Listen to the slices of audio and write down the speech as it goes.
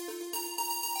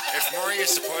If more of you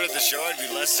supported the show, I'd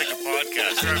be less sick of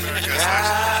podcasts. The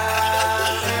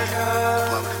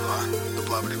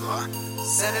blah blah.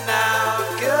 Sending out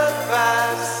good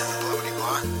vibes. The blah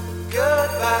blah.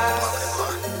 Good vibes.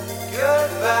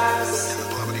 Good vibes. The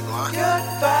blah blah. Good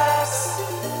vibes.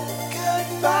 Good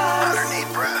vibes.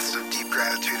 108 breaths of deep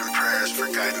gratitude and prayers for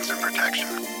guidance and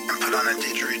protection. And put on a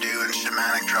didgeridoo and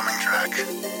shamanic drumming track.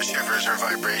 Shivers or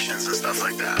vibrations and stuff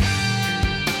like that.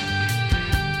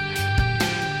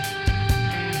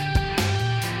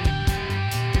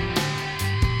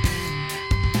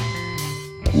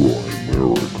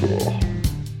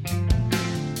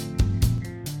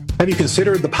 Have you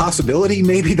considered the possibility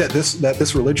maybe that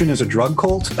this religion is a drug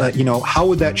cult? How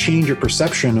would that change your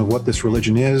perception of what this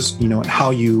religion is, and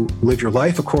how you live your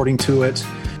life according to it?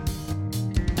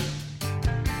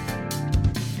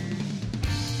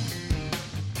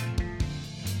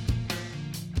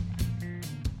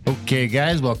 Okay,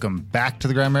 guys, welcome back to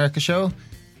the Grimerica Show.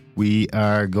 We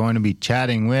are going to be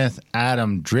chatting with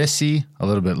Adam Drissi a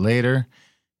little bit later,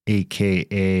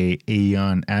 aka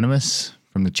Aeon Animus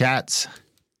from the chats.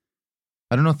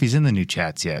 I don't know if he's in the new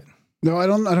chats yet. No, I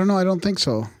don't know. I don't think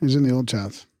so. He's in the old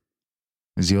chats.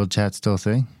 Is the old chat still a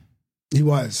thing? He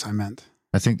was, I meant.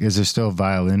 I think, is there still a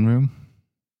violin room?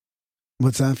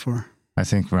 What's that for? I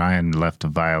think Ryan left a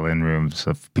violin room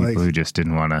so people who just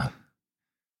didn't want to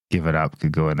give it up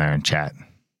could go in there and chat.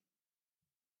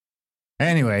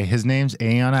 Anyway, his name's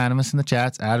Aeon Animus in the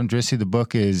chats. Adam Drissi, the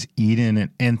book is Eden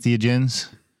and Entheogens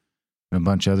and a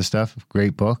bunch of other stuff.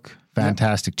 Great book.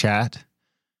 Fantastic chat.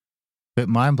 Bit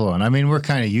mind-blowing. I mean, we're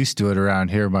kind of used to it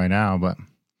around here by now, but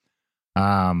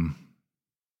there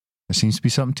seems to be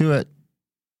something to it.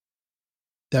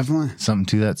 Definitely. Something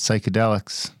to that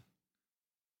psychedelics.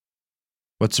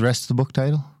 What's the rest of the book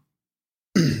title?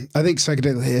 I think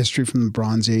psychedelic history from the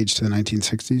Bronze Age to the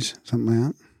 1960s, something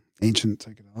like that. Ancient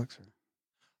psychedelics.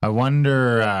 I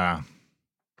wonder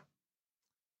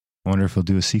if he'll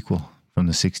do a sequel from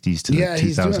the 60s to the 2010s.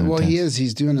 He's doing, well, he is.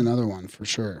 He's doing another one for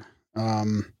sure.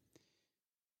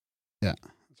 Yeah,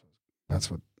 that's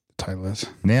what the title is.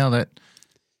 Nailed it.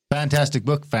 Fantastic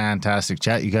book, fantastic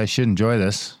chat. You guys should enjoy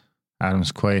this.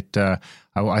 Adam's quite, I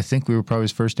think we were probably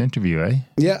his first interview, eh?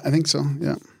 Yeah, I think so,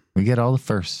 yeah. We get all the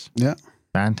firsts. Yeah.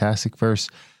 Fantastic firsts.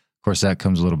 Of course, that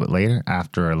comes a little bit later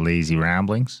after our lazy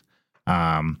ramblings.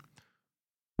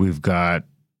 We did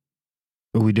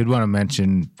want to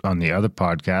mention on the other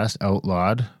podcast,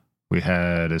 Outlawed, we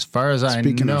had, as far as I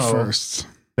know, of firsts,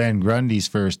 Ben Grundy's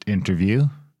first interview.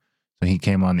 So he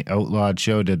came on the Outlawed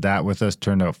show, did that with us,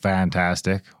 turned out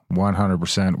fantastic,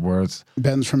 100% worth.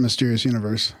 Ben's from Mysterious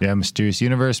Universe. Yeah, Mysterious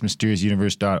Universe,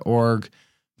 mysteriousuniverse.org.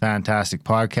 Fantastic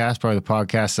podcast, probably the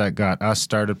podcast that got us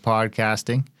started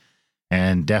podcasting.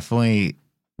 And definitely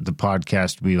the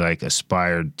podcast we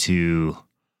aspired to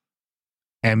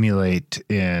emulate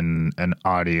in an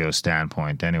audio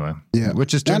standpoint anyway. Yeah.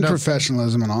 Which is and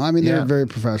professionalism and all. I mean, they're very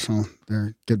professional.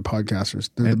 They're good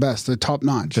podcasters. They're the best. They're top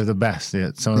notch. They're the best.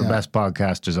 Yeah. Some of the best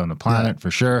podcasters on the planet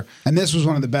for sure. And this was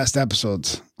one of the best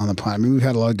episodes on the planet. I mean, we've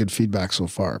had a lot of good feedback so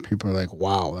far. People are like,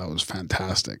 wow, that was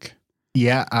fantastic.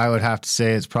 Yeah, I would have to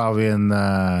say it's probably in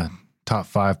the top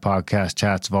 5 podcast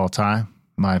chats of all time,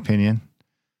 my opinion,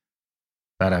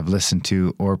 that I've listened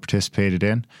to or participated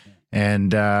in.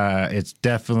 And it's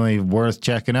definitely worth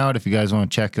checking out. If you guys want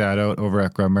to check that out over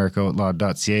at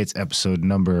grimericaoutlawed.ca, it's episode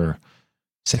number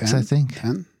 6, 10, I think.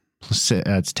 10?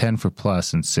 It's 10 for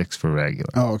plus and 6 for regular.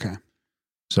 Oh, okay.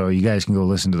 So you guys can go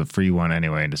listen to the free one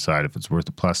anyway and decide if it's worth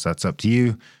the plus. That's up to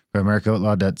you.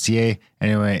 grimericaoutlawed.ca.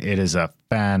 Anyway, it is a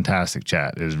fantastic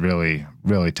chat. It is really,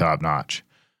 really top notch.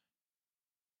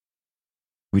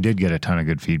 We did get a ton of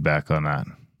good feedback on that.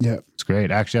 Yeah. It's great.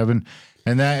 Actually,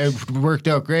 and that it worked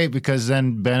out great because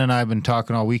then Ben and I have been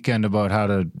talking all weekend about how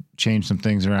to change some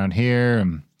things around here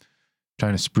and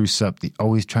trying to spruce up the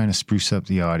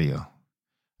audio.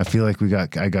 I feel like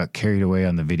I got carried away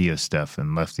on the video stuff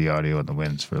and left the audio in the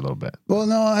winds for a little bit. Well,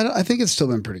 no, I think it's still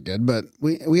been pretty good, but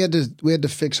we had to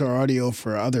fix our audio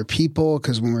for other people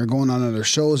because when we were going on other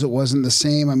shows, it wasn't the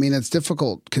same. I mean, it's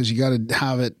difficult because you got to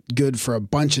have it good for a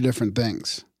bunch of different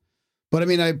things. But I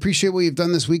mean, I appreciate what you've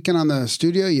done this weekend on the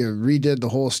studio. You redid the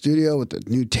whole studio with the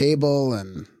new table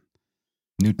and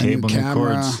new camera,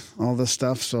 cords, all this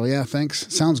stuff. So yeah,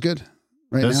 thanks. Sounds good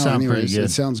right now. Anyways, pretty good. It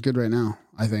sounds good right now,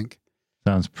 I think.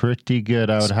 Sounds pretty good,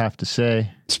 I would have to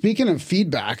say. Speaking of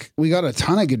feedback, we got a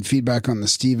ton of good feedback on the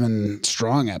Stephen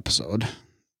Strong episode.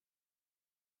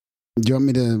 Do you want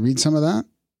me to read some of that?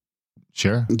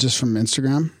 Sure. Just from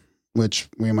Instagram, which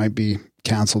we might be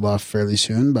canceled off fairly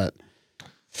soon, but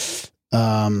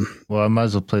well, I might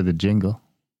as well play the jingle.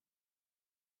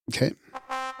 Okay.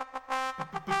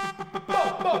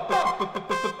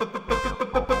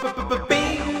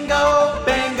 Bingo,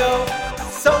 bango,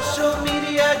 social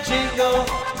media jingle.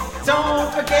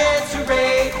 Don't forget to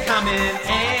rate, comment,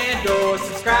 and or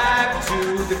subscribe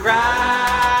to the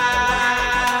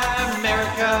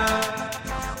America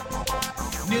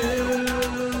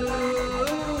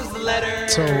newsletter.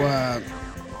 So,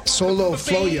 Solo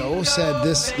Floyo said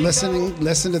this.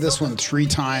 Listen to this one 3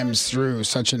 times through.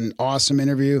 Such an awesome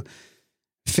interview.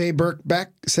 Faye Burkebeck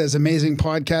says, amazing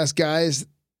podcast, guys.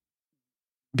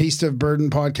 Beast of Burden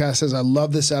podcast says, I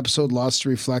love this episode. Lots to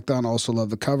reflect on. Also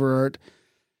love the cover art.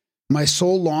 My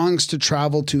soul longs to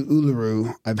travel to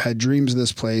Uluru. I've had dreams of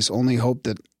this place. Only hope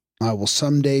that I will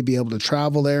someday be able to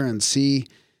travel there and see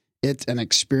it and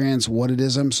experience what it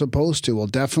is I'm supposed to. We'll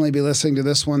definitely be listening to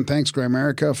this one. Thanks,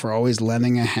 Grimerica, for always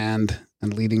lending a hand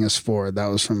and leading us forward. That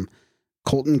was from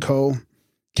Colton Co.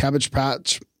 Cabbage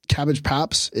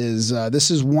Paps is,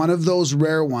 this is one of those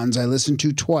rare ones I listened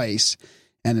to twice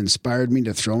and inspired me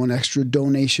to throw an extra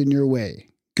donation your way.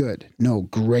 Good. No,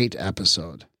 great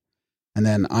episode. And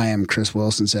then I am Chris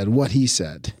Wilson said what he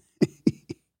said.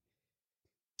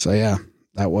 So yeah,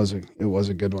 it was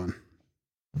a good one.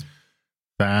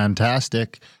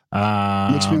 Fantastic.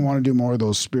 Makes me want to do more of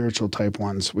those spiritual type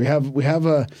ones. We have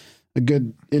a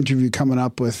good interview coming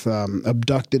up with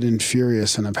Abducted and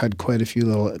Furious, and I've had quite a few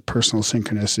little personal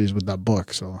synchronicities with that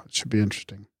book, so it should be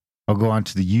interesting. I'll go on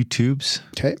to the YouTubes.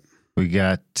 Okay. We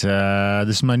got,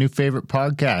 this is my new favorite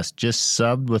podcast, just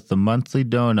subbed with the monthly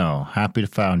dono. Happy to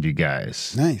found you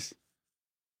guys. Nice.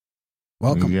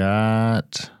 Welcome. We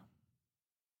got,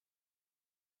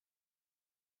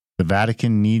 the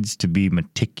Vatican needs to be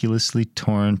meticulously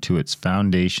torn to its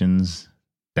foundations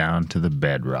down to the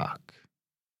bedrock.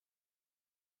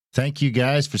 Thank you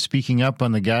guys for speaking up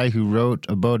on the guy who wrote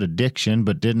about addiction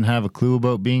but didn't have a clue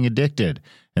about being addicted.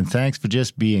 And thanks for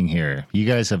just being here. You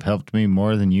guys have helped me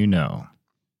more than you know.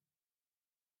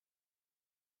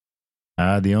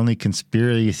 The only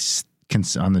conspiracy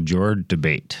on the George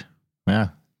debate. Yeah,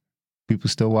 people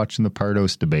still watching the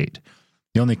Pardos debate.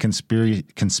 The only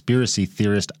conspiracy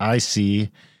theorist I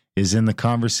see is in the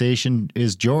conversation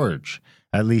is George.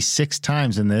 At least 6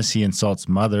 times in this, he insults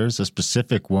mothers, a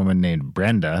specific woman named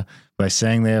Brenda, by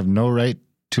saying they have no right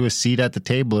to a seat at the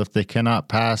table if they cannot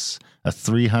pass a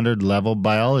 300-level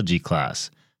biology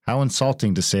class. How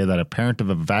insulting to say that a parent of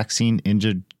a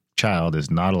vaccine-injured child is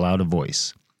not allowed a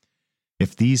voice.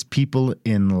 If these people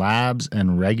in labs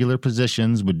and regular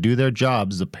positions would do their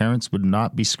jobs, the parents would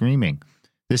not be screaming.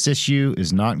 This issue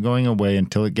is not going away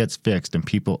until it gets fixed, and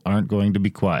people aren't going to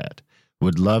be quiet.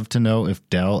 Would love to know if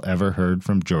Dell ever heard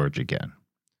from George again.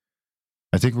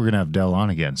 I think we're going to have Dell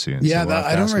on again soon. Yeah, so we'll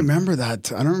I don't remember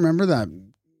that. I don't remember that,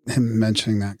 him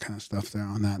mentioning that kind of stuff there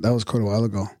on that. That was quite a while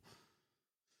ago.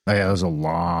 Oh, yeah, that was a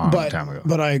long time ago.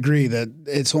 But I agree that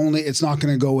it's not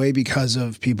going to go away because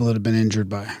of people that have been injured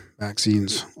by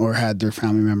vaccines or had their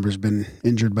family members been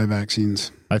injured by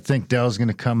vaccines. I think Dell's going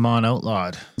to come on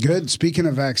outlawed. Good. Speaking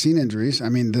of vaccine injuries, I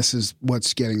mean, this is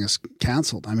what's getting us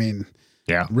canceled. I mean,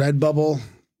 yeah, Redbubble,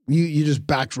 you just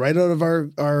backed right out of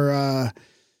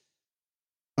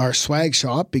our swag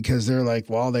shop because they're like,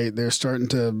 well, they're starting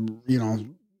to,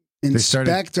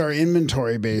 inspect our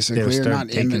inventory basically, or not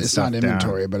it's not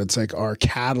inventory, but it's like our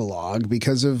catalog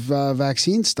because of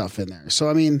vaccine stuff in there. So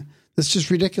I mean, that's just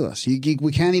ridiculous. We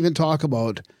can't even talk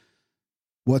about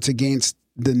what's against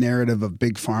the narrative of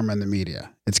big pharma and the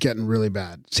media. It's getting really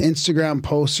bad. Instagram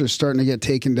posts are starting to get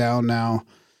taken down now.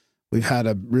 We've had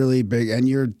a really big, and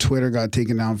your Twitter got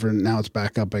taken down for now. It's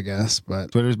back up, I guess.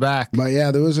 But Twitter's back. But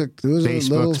yeah, there was a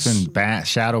Facebook's been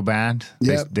shadow banned.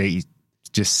 Yep. They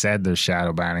just said they're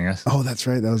shadow banning us. Oh, that's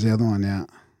right. That was the other one. Yeah.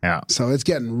 Yeah. So it's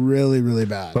getting really, really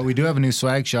bad. But we do have a new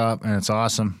swag shop, and it's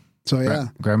awesome. So yeah,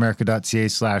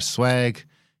 grimerica.ca/swag.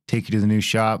 Take you to the new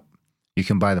shop. You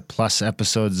can buy the plus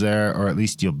episodes there, or at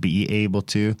least you'll be able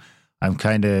to. I'm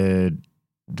kind of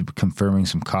confirming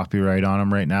some copyright on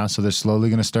them right now, so they're slowly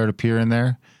going to start appearing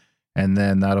there, and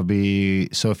then that'll be,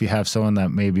 so if you have someone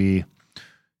that maybe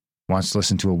wants to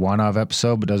listen to a one-of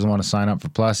episode but doesn't want to sign up for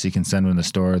plus, you can send them in the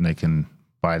store and they can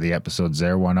buy the episodes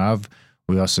there, one of.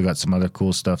 We also got some other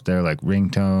cool stuff there like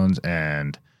ringtones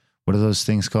and what are those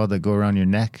things called that go around your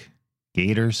neck?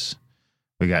 Gaiters.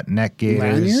 We got neck gaiters.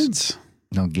 Lanyards?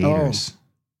 No, gaiters.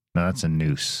 No, that's a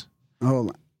noose.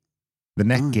 Oh, the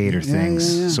neck gaiter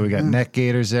things. Yeah, so we got neck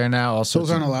gaiters there now. Also,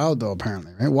 those aren't allowed though,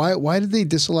 apparently, right? Why did they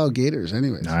disallow gaiters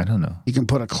anyways? I don't know. You can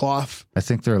put a cloth I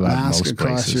think they're allowed mask most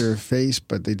across places. your face,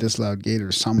 but they disallowed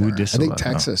gaiters somewhere. I think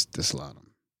Texas disallowed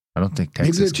them. I don't think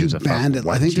Texas gives a fuck.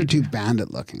 I think they're too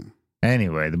bandit looking.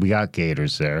 Anyway, we got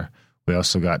gators there. We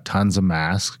also got tons of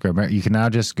masks. You can now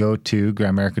just go to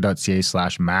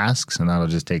gramerica.ca/masks, and that'll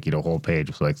just take you to a whole page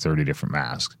with like 30 different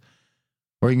masks.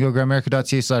 Or you can go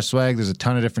gramerica.ca/swag. There's a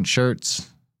ton of different shirts,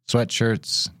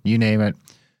 sweatshirts, you name it.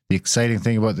 The exciting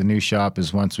thing about the new shop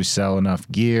is once we sell enough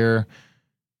gear,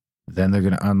 then they're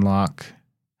going to unlock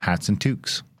hats and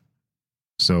toques.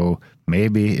 So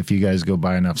maybe if you guys go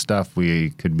buy enough stuff,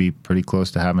 we could be pretty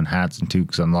close to having hats and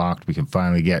toques unlocked. We can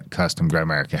finally get custom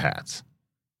Gramerica hats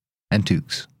and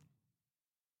toques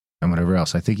and whatever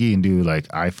else. I think you can do like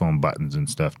iPhone buttons and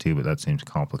stuff too, but that seems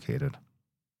complicated.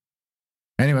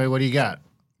 Anyway, what do you got?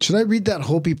 Should I read that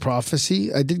Hopi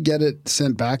prophecy? I did get it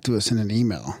sent back to us in an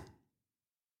email.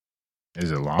 Is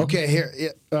it long? Okay, here.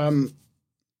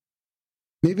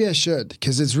 Maybe I should,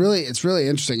 because it's really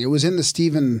interesting. It was in the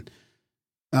Stephen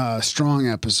Strong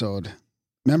episode.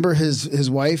 Remember his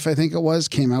wife, I think it was,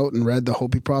 came out and read the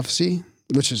Hopi prophecy,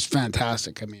 which is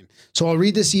fantastic. I mean, so I'll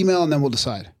read this email and then we'll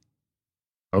decide.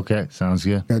 Okay, sounds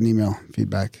good. Got an email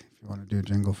feedback if you want to do a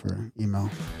jingle for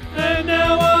email. And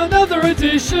now another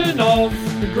edition of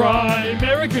the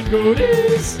Grimerica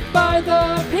Goodies by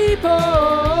the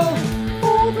people,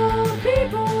 for the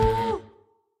people.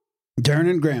 Darren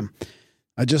and Graham,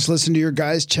 I just listened to your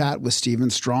guys' chat with Stephen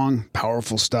Strong.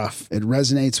 Powerful stuff. It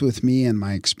resonates with me and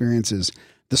my experiences.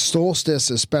 The solstice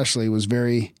especially was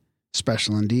very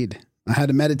special indeed. I had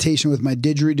a meditation with my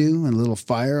didgeridoo and a little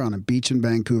fire on a beach in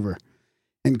Vancouver.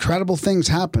 Incredible things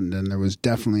happened, and there was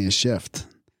definitely a shift.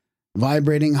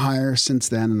 Vibrating higher since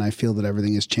then, and I feel that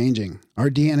everything is changing. Our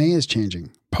DNA is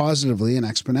changing, positively and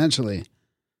exponentially.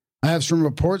 I have some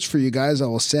reports for you guys I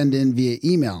will send in via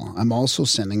email. I'm also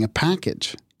sending a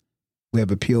package. We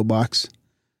have a P.O. box,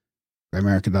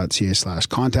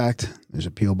 grimerica.ca/contact. There's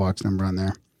a P.O. box number on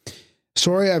there.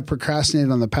 Sorry I've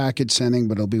procrastinated on the package sending,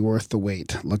 but it'll be worth the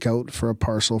wait. Look out for a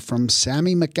parcel from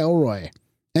Sammy McElroy.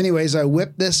 Anyways, I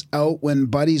whipped this out when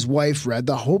Buddy's wife read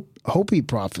the Hopi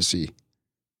prophecy.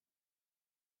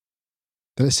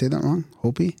 Did I say that wrong?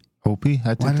 Hopi? Hopi?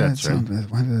 I think that's right.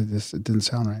 Why did I just, it didn't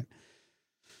sound right.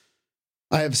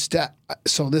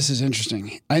 So this is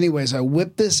interesting. Anyways, I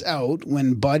whipped this out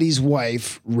when Buddy's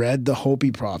wife read the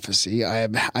Hopi prophecy. I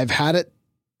have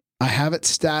it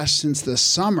stashed since the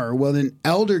summer. Well, an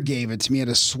elder gave it to me at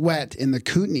a sweat in the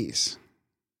Kootenays.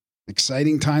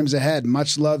 Exciting times ahead.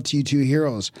 Much love to you two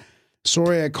heroes.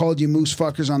 Sorry I called you moose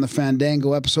fuckers on the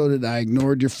Fandango episode and I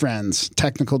ignored your friends.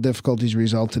 Technical difficulties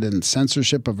resulted in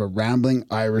censorship of a rambling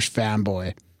Irish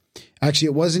fanboy. Actually,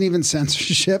 it wasn't even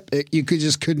censorship. You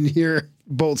couldn't hear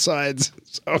both sides.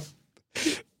 So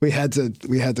we had to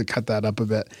cut that up a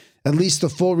bit. At least the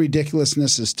full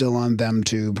ridiculousness is still on them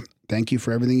tube. Thank you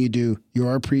for everything you do. You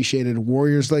are appreciated.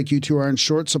 Warriors like you two are in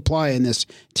short supply in this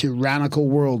tyrannical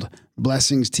world.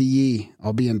 Blessings to ye.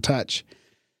 I'll be in touch.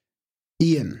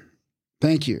 Ian,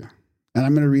 thank you. And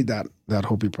I'm going to read that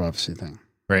Hopi prophecy thing.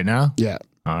 Right now? Yeah.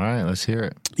 All right, let's hear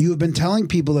it. You have been telling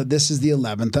people that this is the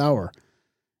 11th hour.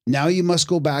 Now you must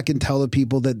go back and tell the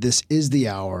people that this is the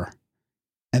hour.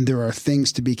 And there are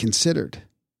things to be considered.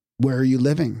 Where are you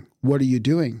living? What are you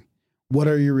doing? What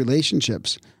are your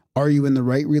relationships? Are you in the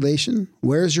right relation?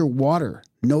 Where's your water?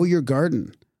 Know your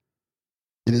garden.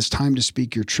 It is time to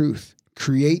speak your truth.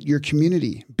 Create your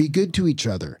community. Be good to each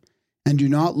other. And do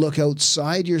not look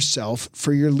outside yourself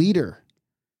for your leader.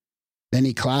 Then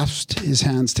he clasped his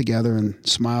hands together and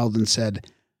smiled and said,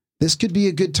 this could be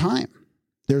a good time.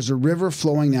 There's a river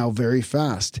flowing now very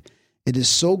fast. It is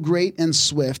so great and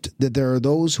swift that there are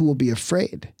those who will be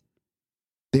afraid.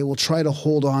 They will try to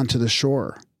hold on to the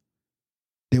shore.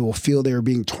 They will feel they are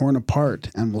being torn apart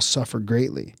and will suffer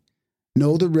greatly.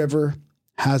 Know the river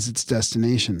has its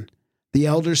destination. The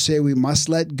elders say we must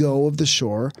let go of the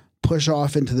shore, push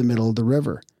off into the middle of the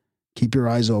river. Keep your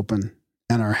eyes open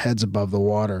and our heads above the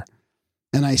water.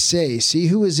 And I say, see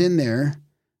who is in there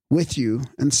with you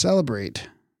and celebrate.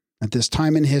 At this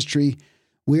time in history,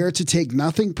 we are to take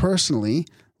nothing personally,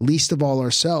 least of all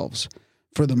ourselves.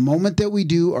 For the moment that we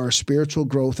do, our spiritual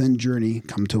growth and journey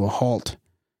come to a halt.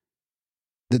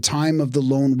 The time of the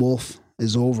lone wolf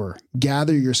is over.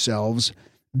 Gather yourselves.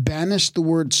 Banish the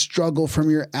word struggle from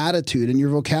your attitude and your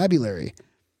vocabulary.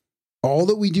 All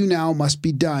that we do now must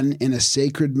be done in a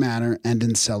sacred manner and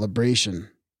in celebration.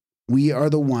 We are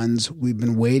the ones we've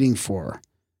been waiting for.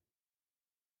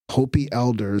 Hopi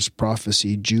Elders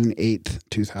Prophecy, June 8th,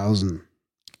 2000.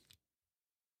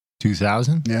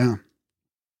 2000? Yeah.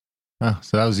 Oh,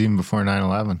 so that was even before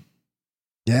 9/11.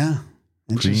 Yeah.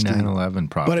 Interesting. Pre-9/11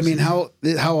 prophecy. But I mean,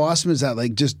 how awesome is that?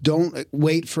 Like, just don't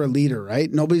wait for a leader,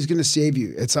 right? Nobody's going to save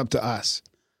you. It's up to us.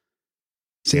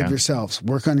 Save yourselves.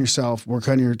 Work on yourself. Work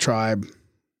on your tribe.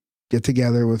 Get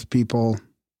together with people.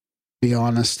 Be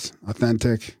honest,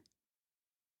 authentic.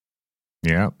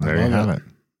 Yeah, there you have it.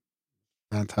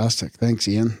 Fantastic. Thanks,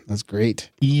 Ian. That's great.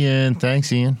 Ian,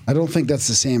 thanks, Ian. I don't think that's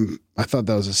the same. I thought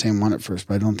that was the same one at first,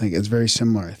 but I don't think it's very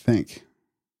similar, I think.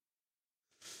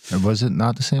 Or was it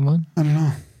not the same one? I don't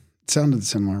know. It sounded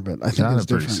similar, but I think it's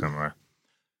different. Pretty similar.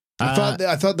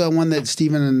 I thought the one that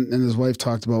Stephen and his wife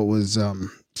talked about was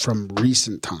from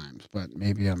recent times, but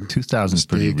maybe I'm 2000 is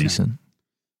pretty recent.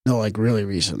 No, like really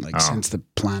recent, like since the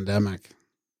pandemic.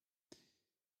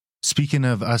 Speaking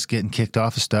of us getting kicked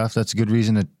off of stuff, that's a good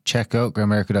reason to check out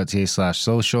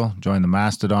grimerica.ca/social, join the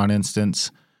Mastodon instance,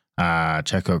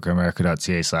 check out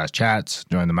grimerica.ca/chats,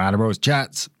 join the Mattermost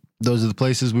chats. Those are the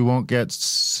places we won't get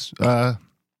censored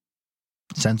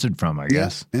from, I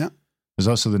guess. Yeah. There's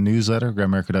also the newsletter,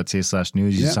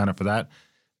 grimerica.ca/news. You sign up for that.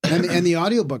 And the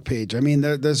audiobook page. I mean,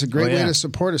 there's a great way to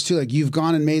support us too. Like you've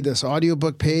gone and made this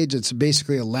audiobook page. It's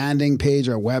basically a landing page,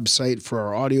 our website for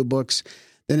our audiobooks.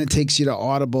 Then it takes you to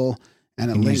Audible and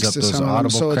it links to some of them.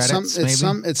 So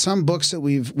it's some books that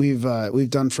we've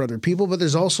done for other people, but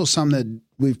there's also some that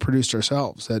we've produced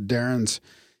ourselves that Darren's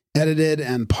edited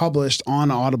and published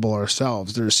on Audible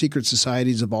ourselves. There are Secret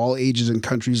Societies of All Ages and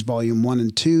Countries, Volume 1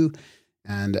 and 2,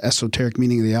 and Esoteric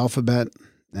Meaning of the Alphabet,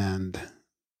 and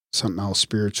something else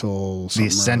spiritual. The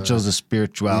Essentials of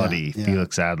Spirituality,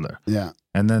 Felix Adler. Yeah.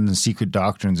 And then the Secret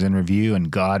Doctrines in Review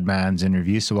and God-Man's in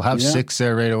Review. So we'll have 6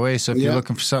 there right away. So if you're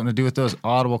looking for something to do with those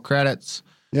Audible credits,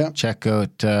 check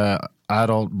out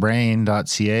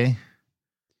adultbrain.ca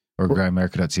or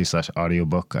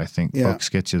grimerica.ca/audiobook. I think books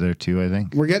get you there too, I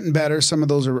think. We're getting better. Some of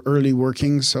those are early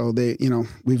workings, so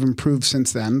we've improved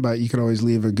since then, but you could always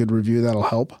leave a good review. That'll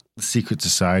help. The Secret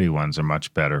Society ones are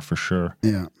much better for sure.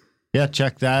 Yeah. Yeah,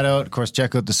 check that out. Of course,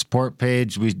 check out the support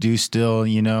page. We do still,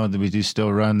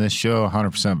 run this show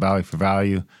 100% value for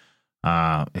value.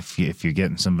 If you're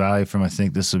getting some value from, I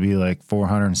think this will be like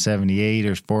 478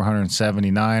 or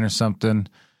 479 or something.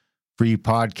 Free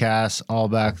podcasts, all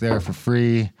back there for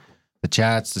free. The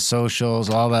chats, the socials,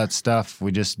 all that stuff.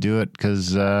 We just do it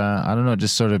because, I don't know, it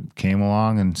just sort of came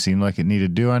along and seemed like it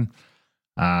needed doing.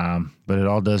 But it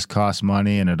all does cost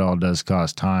money and it all does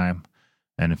cost time.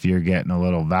 And if you're getting a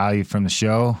little value from the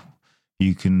show,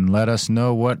 you can let us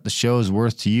know what the show is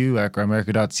worth to you at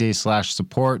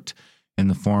grimerica.ca/support in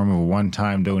the form of a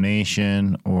one-time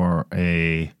donation or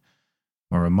a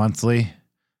monthly.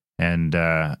 And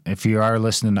if you are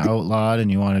listening to Outlawed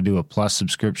and you want to do a plus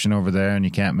subscription over there and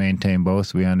you can't maintain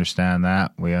both, we understand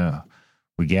that. We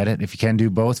get it. If you can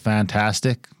do both,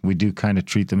 fantastic. We do kind of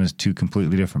treat them as 2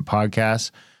 completely different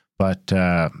podcasts, but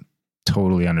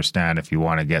totally understand if you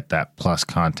want to get that plus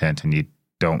content and you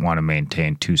don't want to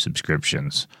maintain 2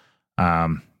 subscriptions.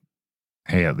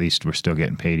 Hey, at least we're still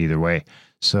getting paid either way.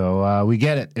 So we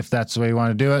get it if that's the way you want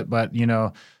to do it. But,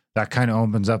 that kind of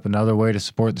opens up another way to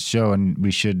support the show. And we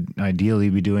should ideally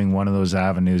be doing one of those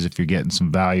avenues if you're getting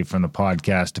some value from the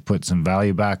podcast to put some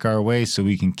value back our way so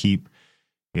we can keep,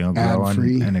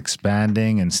 growing and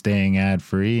expanding and staying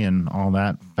ad-free and all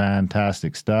that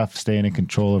fantastic stuff, staying in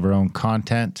control of our own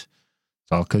content.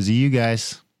 It's all because of you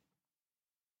guys.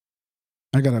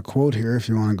 I got a quote here if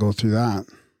you want to go through that.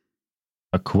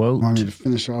 A quote? Want me to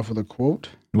finish off with a quote?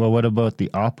 Well, what about the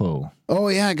oppo? Oh,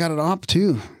 yeah, I got an op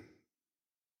too.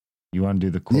 You want to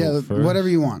do the quote first? Whatever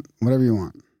you want.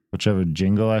 Whichever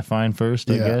jingle I find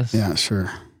first, I guess? Yeah, sure.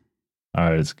 All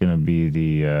right, it's going to be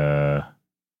the,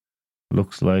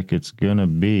 looks like it's going to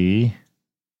be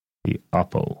the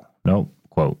oppo. Nope,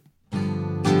 quote.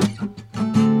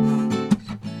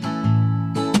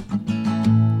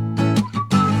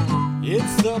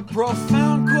 It's the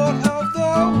profound quote of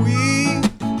the week.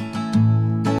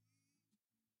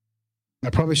 I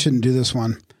probably shouldn't do this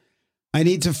one. I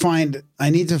need to find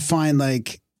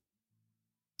like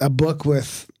a book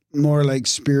with more like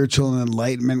spiritual and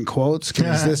enlightenment quotes,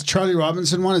 because this Charlie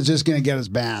Robinson one is just going to get us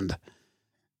banned.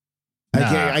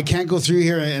 I can't go through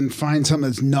here and find something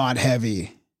that's not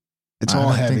heavy. It's all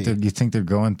heavy. You think they're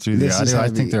going through the audio? I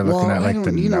think they're looking at like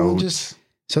the notes.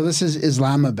 So this is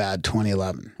Islamabad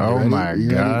 2011. Oh my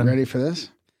God. Ready for this?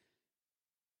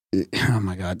 Oh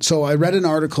my God. So I read an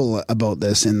article about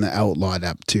this in the Outlawed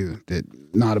app too.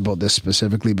 Not about this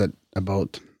specifically, but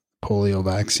about polio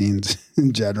vaccines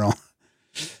in general.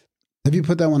 Have you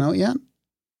put that one out yet?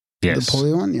 Yes. The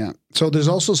polio one? Yeah. So there's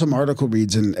also some article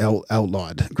reads in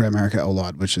Outlawed, Grimerica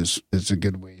Outlawed, which is a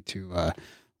good way to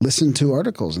listen to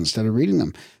articles instead of reading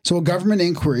them. So a government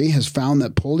inquiry has found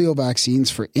that polio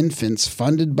vaccines for infants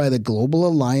funded by the Global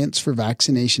Alliance for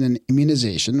Vaccination and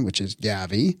Immunization, which is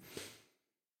Gavi,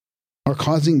 are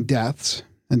causing deaths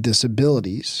and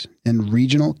disabilities in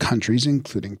regional countries,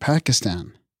 including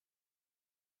Pakistan.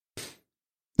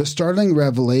 The startling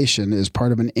revelation is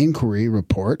part of an inquiry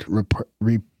report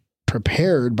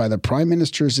prepared by the Prime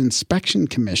Minister's Inspection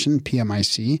Commission,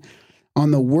 PMIC,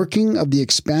 on the working of the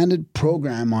Expanded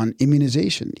Program on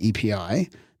Immunization, EPI.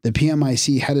 The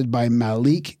PMIC, headed by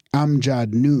Malik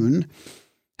Amjad Noon,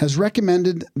 has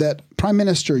recommended that Prime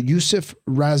Minister Yusuf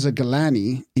Raza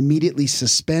Gilani immediately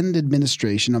suspend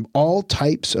administration of all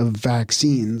types of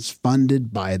vaccines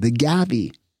funded by the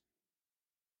Gavi.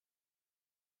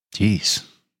 Jeez.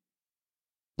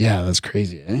 Yeah, that's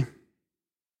crazy, eh?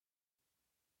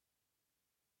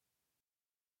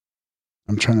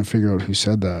 I'm trying to figure out who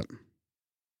said that.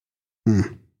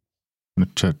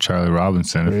 Charlie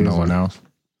Robinson, Crazy. if no one else.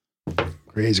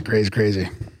 Crazy.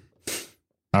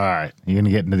 All right. You going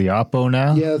to get into the Oppo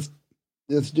now? Yeah,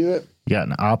 let's do it. You got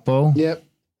an Oppo? Yep.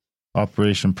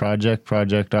 Operation Project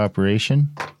Operation.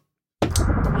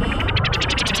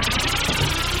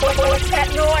 What's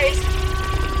that noise?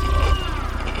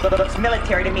 Looks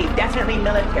military to me. Definitely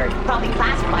military. Probably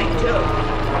classified, too.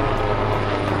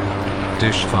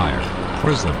 Dish Fire,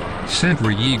 Prism,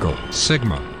 Sentry Eagle,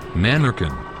 Sigma,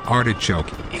 Mannequin, Artichoke,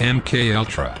 MK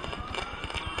Ultra.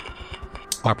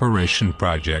 Operation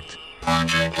Project.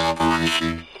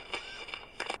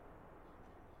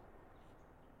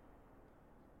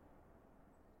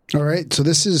 All right, so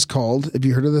this is called, have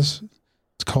you heard of this?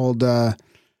 It's called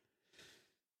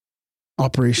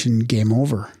Operation Game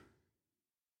Over.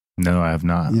 No, I have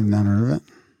not. You've not heard of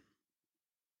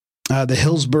it? The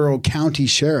Hillsborough County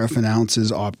Sheriff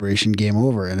announces Operation Game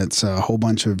Over, and it's a whole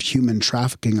bunch of human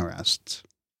trafficking arrests.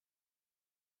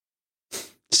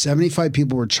 75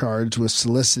 people were charged with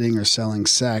soliciting or selling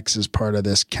sex as part of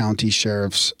this county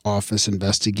sheriff's office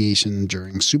investigation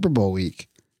during Super Bowl week.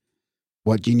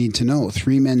 What you need to know: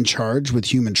 3 men charged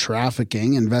with human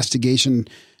trafficking. Investigation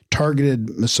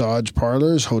targeted massage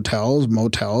parlors, hotels,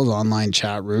 motels, online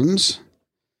chat rooms.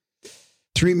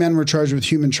 3 men were charged with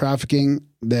human trafficking,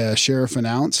 the sheriff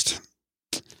announced.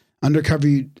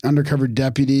 Undercover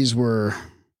deputies were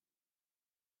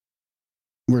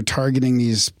targeting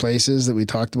these places that we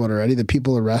talked about already. The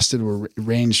people arrested were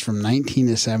ranged from 19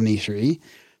 to 73.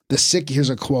 Here's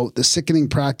a quote: "The sickening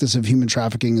practice of human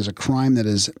trafficking is a crime that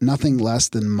is nothing less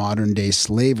than modern-day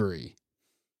slavery,"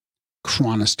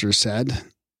 Chronister said.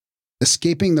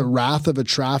 "Escaping the wrath of a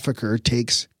trafficker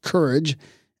takes courage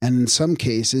and in some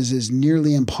cases is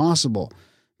nearly impossible.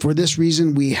 For this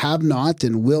reason, we have not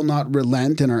and will not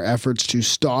relent in our efforts to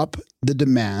stop the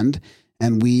demand,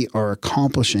 and we are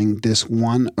accomplishing this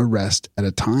one arrest at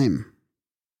a time."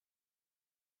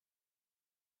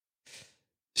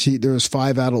 See, there was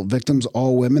 5 adult victims,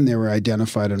 all women. They were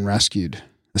identified and rescued.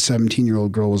 A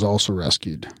 17-year-old girl was also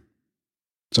rescued.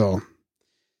 So,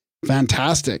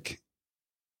 fantastic.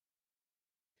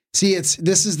 See,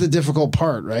 this is the difficult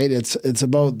part, right? It's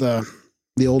about the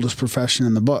oldest profession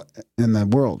in the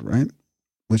world, right?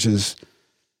 Which is,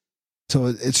 so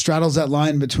it straddles that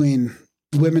line between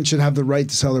women should have the right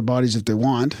to sell their bodies if they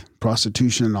want,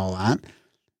 prostitution and all that.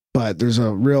 But there's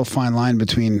a real fine line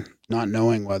between not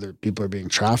knowing whether people are being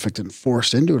trafficked and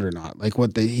forced into it or not. Like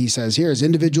what he says here is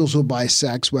individuals who buy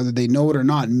sex, whether they know it or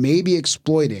not, may be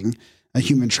exploiting a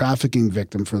human trafficking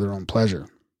victim for their own pleasure.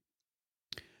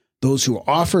 Those who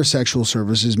offer sexual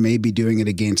services may be doing it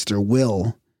against their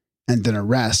will, and an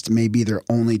arrest may be their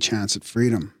only chance at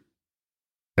freedom.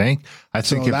 I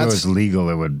think if it was legal,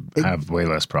 it would have way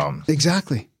less problems.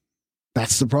 Exactly.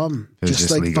 That's the problem.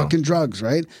 Just like legal. Fucking drugs,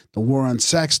 right? The war on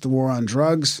sex, the war on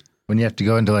drugs. When you have to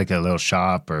go into like a little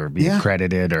shop or be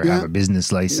accredited or have a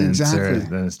business license,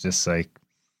 then it's just like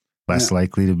less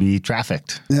likely to be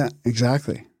trafficked. Yeah,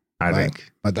 exactly. I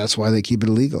think. But that's why they keep it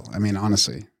illegal. I mean,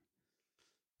 honestly.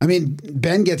 I mean,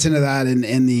 Ben gets into that in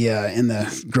the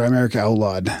Grimerica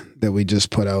Outlawed that we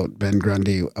just put out, Ben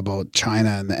Grundy, about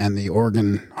China and the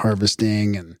organ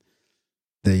harvesting and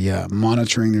the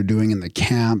monitoring they're doing in the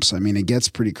camps. I mean, it gets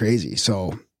pretty crazy.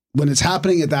 So when it's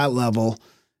happening at that level,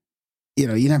 you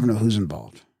never know who's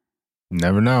involved.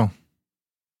 Never know.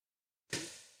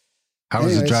 How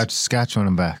was the drive to Saskatchewan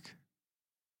and back?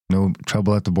 No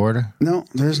trouble at the border? No,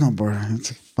 there's no border.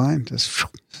 It's fine. Just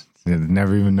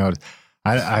never even noticed.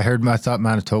 I thought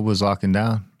Manitoba was locking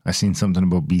down. I seen something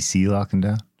about BC locking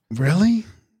down. Really?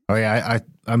 Oh yeah.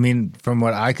 I mean, from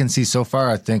what I can see so far,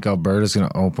 I think Alberta's going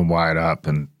to open wide up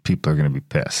and people are going to be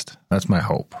pissed. That's my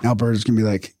hope. Alberta's going to be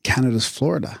like Canada's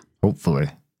Florida. Hopefully.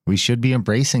 We should be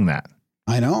embracing that.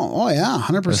 I know. Oh yeah.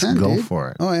 100%. Let's go for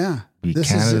it. Oh yeah. Be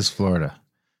Canada's Florida.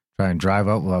 Try and drive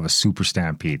out. We'll have a super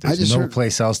stampede. There's no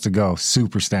place else to go.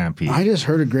 Super stampede. I just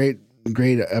heard a great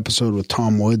episode with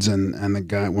Tom Woods and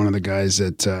one of the guys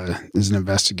that is an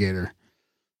investigator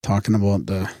talking about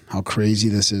how crazy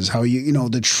this is, how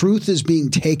the truth is being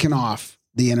taken off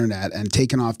the internet and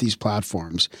taken off these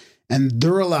platforms, and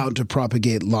they're allowed to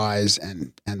propagate lies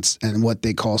and what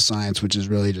they call science, which is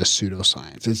really just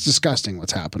pseudoscience. It's disgusting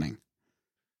what's happening.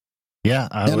 Yeah,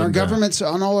 our governments,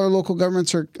 on all our local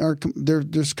governments, they're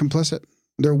just complicit.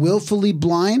 They're willfully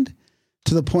blind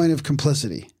to the point of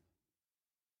complicity.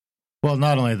 Well,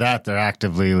 not only that, they're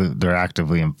actively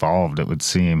involved. It would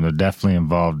seem they're definitely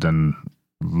involved in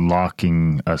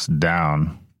locking us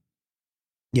down.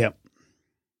 Yep.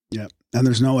 And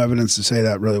there's no evidence to say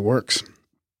that really works.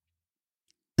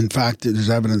 In fact, there's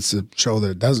evidence to show that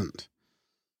it doesn't.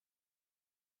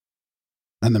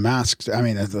 And the masks, I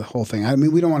mean, the whole thing. I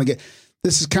mean, we don't want to get.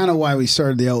 This is kind of why we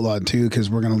started the Outlawed too, because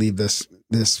we're going to leave this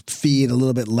feed a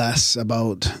little bit less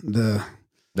about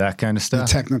that kind of stuff,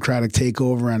 the technocratic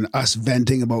takeover, and us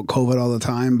venting about COVID all the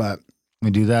time. But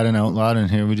we do that in Outlawed,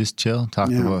 and here we just chill, talk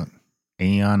about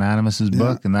Aeon Animus's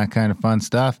book and that kind of fun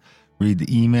stuff. Read the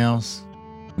emails,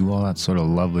 do all that sort of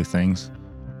lovely things.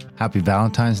 Happy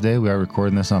Valentine's Day. We are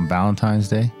recording this on Valentine's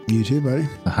Day. You too, buddy.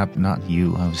 Not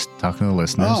you. I was talking to the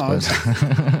listeners.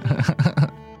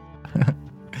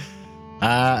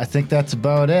 I think that's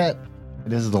about it.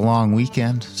 It is the long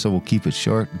weekend, so we'll keep it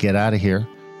short. Get out of here.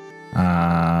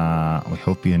 We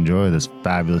hope you enjoy this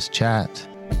fabulous chat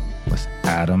with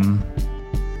Adam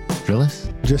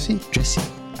Drissi.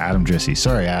 Adam Drissi.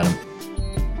 Sorry, Adam.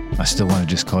 I still want to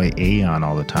just call you Aeon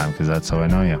all the time because that's how I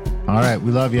know you. All right,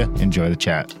 we love you. Enjoy the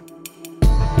chat.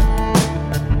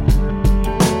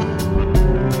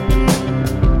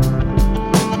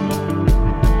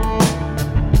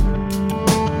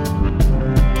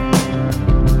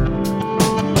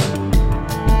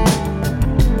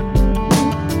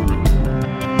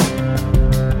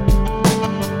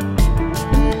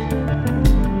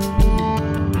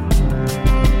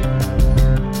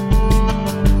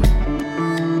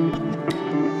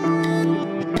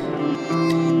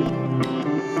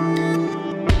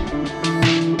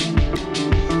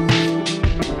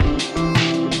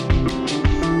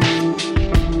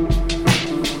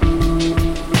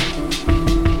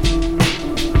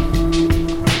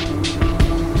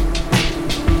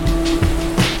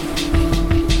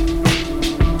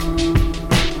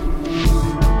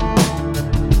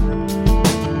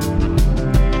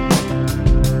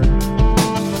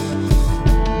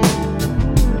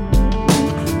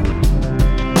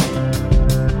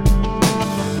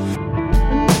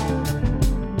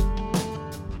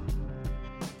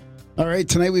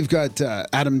 Tonight we've got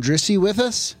Adam Drissi with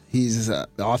us. He's the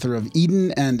author of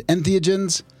Eden and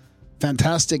Entheogens,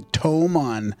 fantastic tome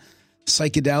on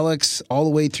psychedelics all the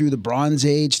way through the Bronze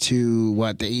Age to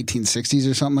the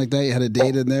 1860s or something like that. You had a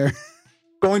date in there.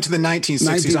 Going to the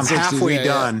 1960s. I'm halfway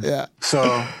done. Yeah.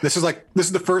 So this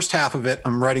is the first half of it.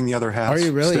 I'm writing the other half. Are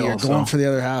you really? Still, You're going for the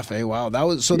other half, eh? Wow.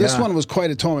 This one was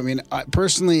quite a tome. I mean,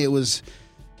 personally, it was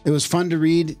fun to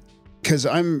read because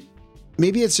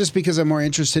maybe it's just because I'm more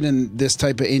interested in this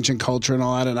type of ancient culture and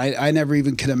all that. And I never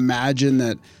even could imagine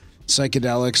that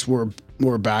psychedelics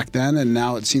were back then. And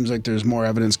now it seems like there's more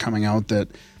evidence coming out that,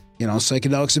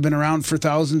 psychedelics have been around for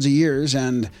thousands of years.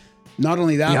 And not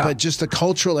only that, but just the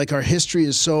cultural, like our history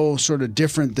is so sort of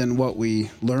different than what we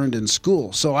learned in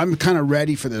school. So I'm kind of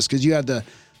ready for this because you had a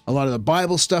lot of the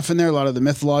Bible stuff in there, a lot of the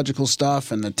mythological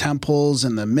stuff and the temples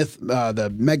and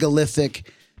the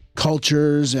megalithic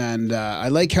cultures, and I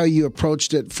like how you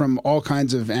approached it from all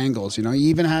kinds of angles. You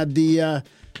even had the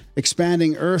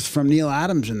expanding Earth from Neil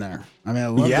Adams in there. I mean, I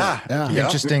love that. Yeah.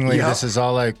 Interestingly, this is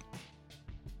all like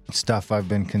stuff I've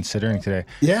been considering today.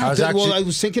 Yeah, I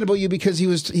was thinking about you because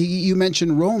you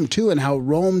mentioned Rome too, and how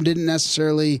Rome didn't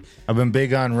necessarily. I've been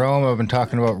big on Rome. I've been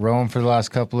talking about Rome for the last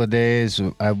couple of days.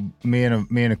 Me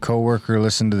and a coworker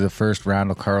listened to the first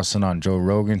Randall Carlson on Joe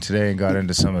Rogan today and got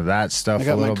into some of that stuff. I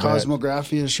got my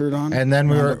Cosmographia shirt on, and then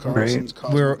we were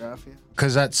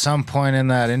because at some point in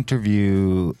that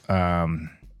interview,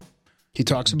 he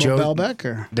talks about Baalbek,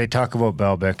 or they talk about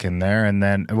Baalbek in there, and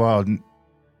then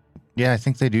yeah, I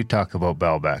think they do talk about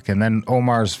Baalbek. And then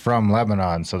Omar's from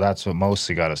Lebanon, so that's what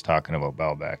mostly got us talking about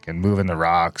Baalbek and moving the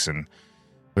rocks. And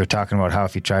we were talking about how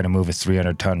if you try to move a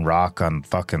 300-ton rock on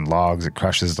fucking logs, it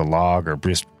crushes the log or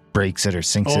just breaks it or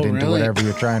sinks it into whatever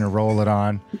you're trying to roll it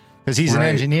on. Because he's an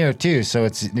engineer too, so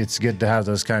it's good to have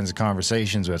those kinds of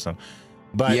conversations with him.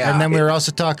 But and then we were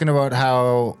also talking about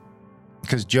how,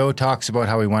 because Joe talks about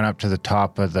how he went up to the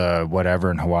top of the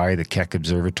whatever in Hawaii, the Keck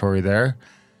Observatory there,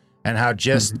 and how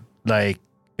just like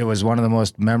it was one of the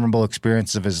most memorable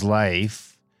experiences of his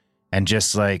life, and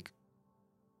just like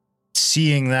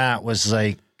seeing that was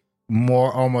like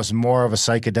almost more of a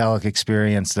psychedelic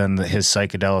experience than his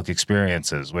psychedelic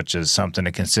experiences, which is something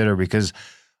to consider because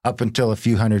up until a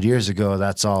few hundred years ago,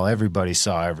 that's all everybody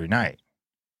saw every night.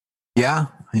 Yeah,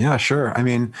 sure. I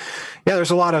mean, yeah,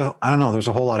 there's a lot of, I don't know, there's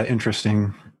a whole lot of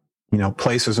interesting,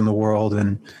 places in the world.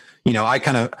 And,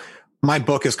 my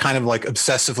book is kind of like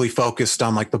obsessively focused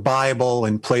on like the Bible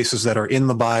and places that are in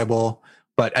the Bible.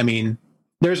 But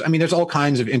there's all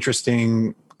kinds of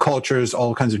interesting cultures,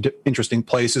 all kinds of interesting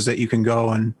places that you can go.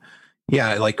 And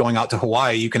yeah, like going out to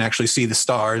Hawaii, you can actually see the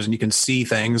stars and you can see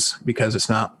things because it's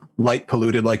not light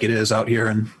polluted like it is out here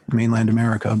in mainland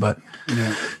America. But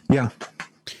yeah.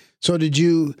 So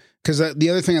because the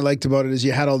other thing I liked about it is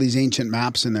you had all these ancient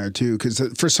maps in there too, because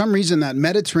for some reason that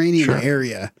Mediterranean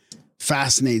area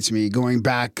fascinates me, going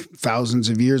back thousands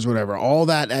of years, whatever, all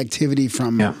that activity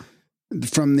from the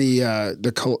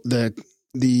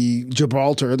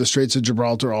Gibraltar, the Straits of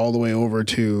Gibraltar, all the way over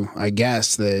to, I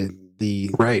guess, the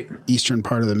eastern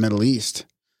part of the Middle East.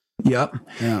 Yep.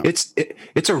 Yeah.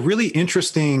 It's a really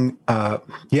interesting,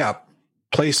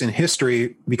 place in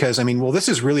history because this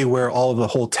is really where all of the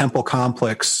whole temple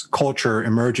complex culture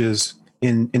emerges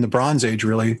in the Bronze Age.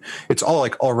 Really, it's all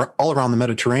around the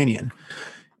Mediterranean,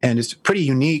 and it's a pretty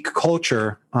unique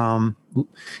culture. And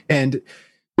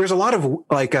there's a lot of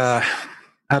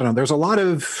there's a lot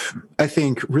of, I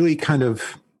think, really kind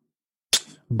of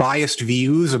biased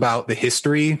views about the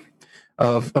history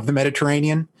of the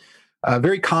Mediterranean. A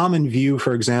very common view,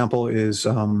 for example, is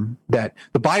that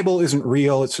the Bible isn't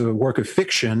real. It's a work of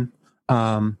fiction.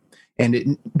 And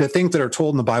the things that are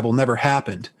told in the Bible never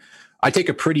happened. I take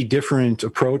a pretty different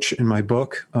approach in my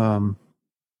book.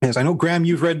 As I know, Graham,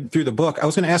 you've read through the book. I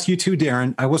was going to ask you too,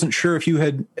 Darren. I wasn't sure if you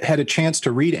had a chance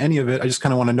to read any of it. I just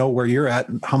kind of want to know where you're at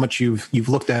and how much you've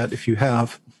looked at, if you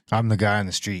have. I'm the guy on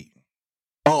the street.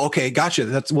 Oh, okay. Gotcha.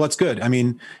 That's good. I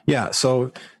mean, yeah.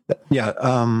 So,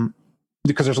 yeah.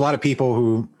 Because there's a lot of people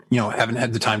who, haven't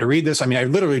had the time to read this. I mean, I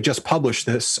literally just published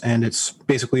this and it's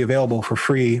basically available for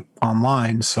free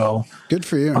online. So good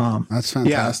for you. That's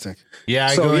fantastic. Yeah.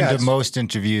 I go into most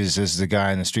interviews as the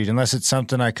guy on the street, unless it's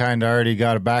something I kind of already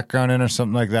got a background in or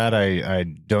something like that. I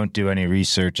don't do any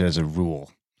research as a rule.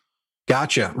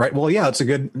 Gotcha. Right. Well, yeah, it's a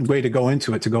good way to go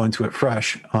into it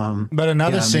fresh. But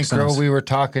another synchro, we were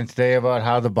talking today about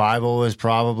how the Bible was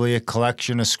probably a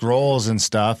collection of scrolls and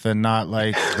stuff and not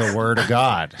like the word of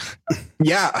God.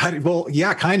 Yeah.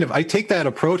 Kind of. I take that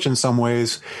approach in some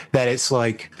ways that it's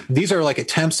like, these are like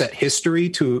attempts at history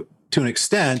to an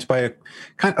extent by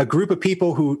a group of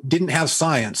people who didn't have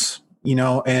science,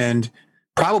 and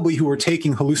probably who were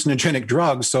taking hallucinogenic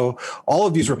drugs. So all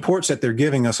of these reports that they're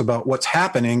giving us about what's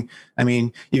happening, I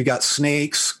mean, you've got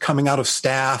snakes coming out of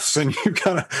staffs and you've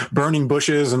got burning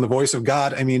bushes and the voice of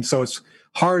God. I mean, so it's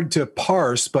hard to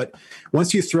parse, but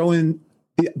once you throw in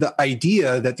the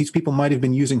idea that these people might have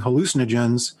been using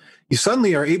hallucinogens, you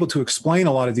suddenly are able to explain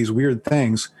a lot of these weird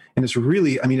things. And it's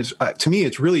really, to me,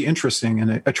 it's really interesting.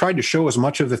 And I tried to show as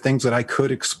much of the things that I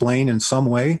could explain in some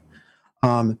way.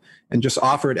 And just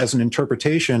offer it as an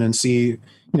interpretation and see,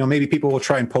 maybe people will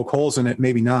try and poke holes in it,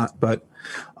 maybe not. But,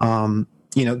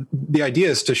 the idea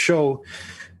is to show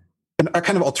a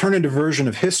kind of alternative version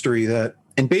of history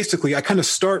and basically I kind of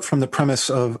start from the premises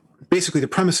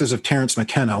of Terence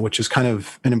McKenna, which is kind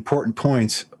of an important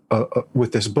point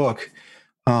with this book.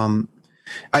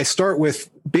 I start with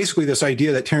basically this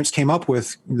idea that Terence came up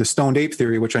with, the stoned ape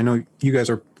theory, which I know you guys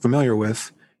are familiar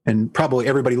with. And probably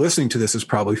everybody listening to this is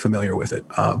probably familiar with it.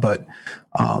 But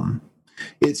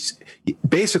it's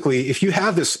basically, if you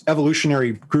have this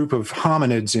evolutionary group of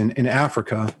hominids in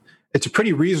Africa, it's a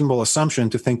pretty reasonable assumption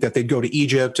to think that they'd go to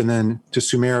Egypt and then to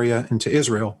Sumeria and to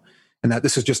Israel, and that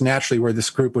this is just naturally where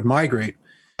this group would migrate.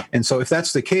 And so if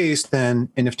that's the case, and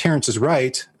if Terence is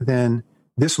right, then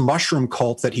this mushroom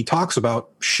cult that he talks about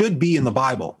should be in the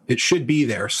Bible. It should be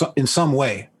there in some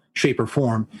way, shape or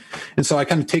form. And so I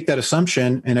kind of take that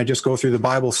assumption and I just go through the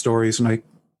Bible stories and I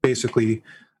basically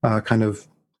kind of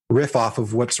riff off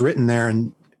of what's written there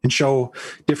and show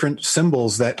different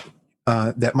symbols that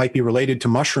might be related to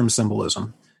mushroom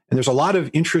symbolism. And there's a lot of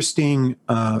interesting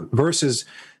verses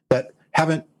that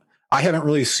I haven't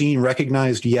really seen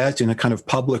recognized yet in a kind of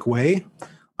public way.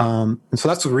 And so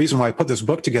that's the reason why I put this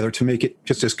book together, to make it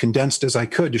just as condensed as I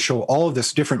could, to show all of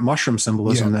this different mushroom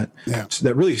symbolism that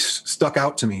really stuck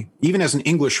out to me, even as an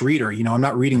English reader. I'm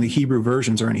not reading the Hebrew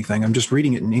versions or anything. I'm just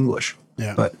reading it in English.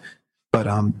 Yeah. But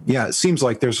it seems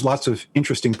like there's lots of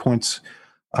interesting points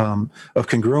of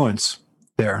congruence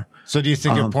there. So do you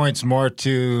think it points more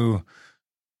to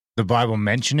the Bible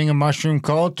mentioning a mushroom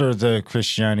cult or the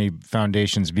Christianity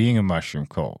Foundations being a mushroom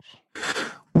cult?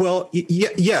 Well,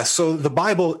 yeah. So the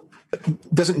Bible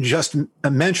doesn't just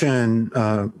mention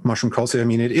mushroom cults. I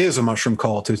mean, it is a mushroom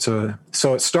cult.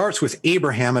 So it starts with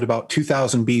Abraham at about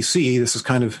 2000 BC. This is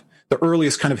kind of the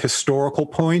earliest kind of historical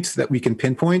point that we can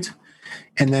pinpoint.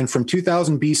 And then from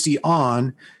 2000 BC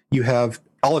on, you have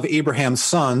all of Abraham's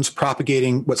sons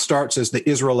propagating what starts as the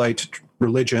Israelite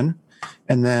religion.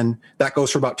 And then that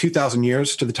goes for about 2,000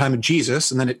 years to the time of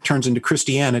Jesus. And then it turns into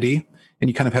Christianity. And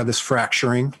you kind of have this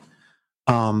fracturing.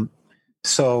 But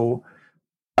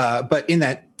in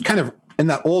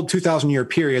that old 2,000-year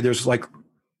period,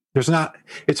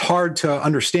 it's hard to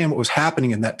understand what was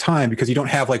happening in that time because you don't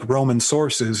have like Roman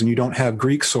sources and you don't have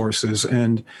Greek sources.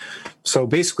 And so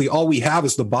basically all we have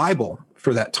is the Bible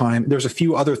for that time. There's a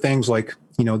few other things like,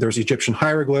 there's Egyptian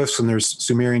hieroglyphs and there's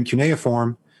Sumerian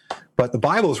cuneiform, but the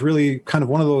Bible is really kind of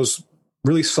one of those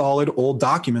really solid old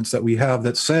documents that we have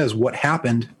that says what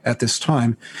happened at this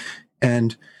time.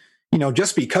 And,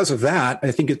 just because of that,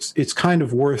 I think it's kind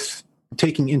of worth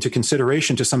taking into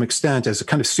consideration to some extent as a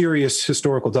kind of serious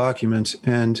historical document.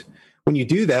 And when you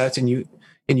do that and you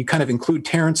kind of include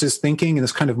Terence's thinking and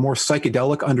this kind of more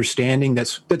psychedelic understanding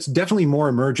that's definitely more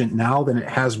emergent now than it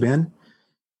has been,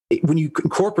 when you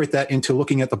incorporate that into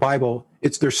looking at the Bible,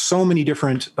 there's so many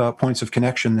different points of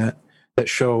connection that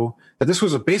show that this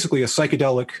was basically a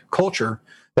psychedelic culture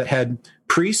that had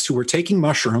priests who were taking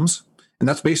mushrooms, and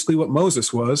that's basically what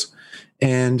Moses was,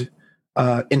 and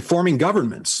informing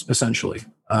governments, essentially.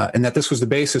 And that this was the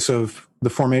basis of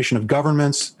the formation of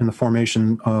governments and the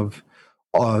formation of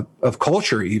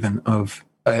culture, even of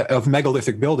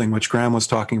megalithic building, which Graham was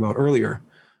talking about earlier.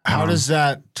 How does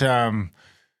that,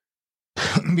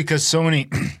 because so many,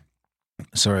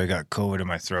 sorry, I got COVID in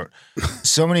my throat.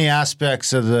 So many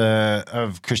aspects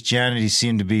of Christianity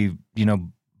seem to be,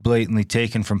 blatantly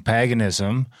taken from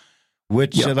paganism.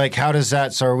 Which, how does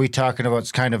that, so are we talking about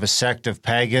kind of a sect of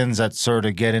pagans that sort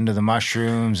of get into the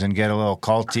mushrooms and get a little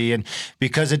culty? And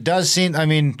because it does seem,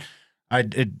 lately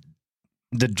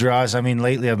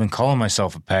I've been calling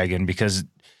myself a pagan because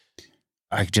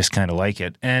I just kind of like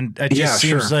it. And it just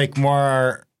seems like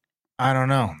more, I don't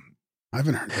know. I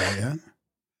haven't heard that yet.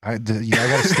 I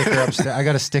got a sticker upstairs. I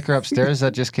got a sticker upstairs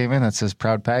that just came in that says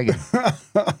 "Proud Pagan."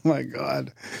 Oh my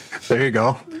God! There you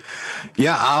go.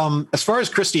 Yeah. As far as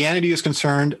Christianity is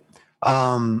concerned,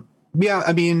 really,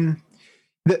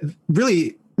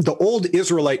 the old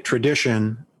Israelite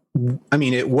tradition.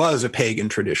 It was a pagan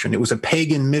tradition. It was a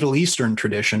pagan Middle Eastern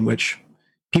tradition, which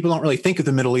people don't really think of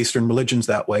the Middle Eastern religions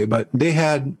that way, but they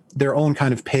had their own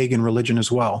kind of pagan religion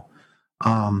as well.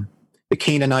 The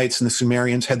Canaanites and the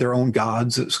Sumerians had their own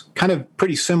gods. It's kind of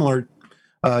pretty similar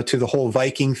to the whole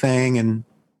Viking thing. And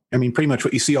pretty much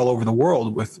what you see all over the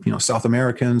world with, South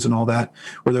Americans and all that,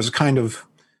 where there's a kind of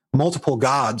multiple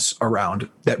gods around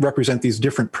that represent these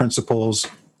different principles.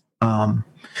 Really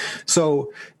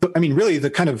the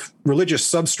kind of religious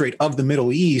substrate of the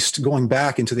Middle East going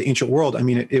back into the ancient world,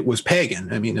 it was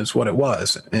pagan, is what it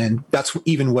was. And that's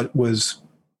even what was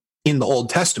in the Old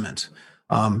Testament.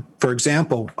 For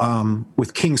example,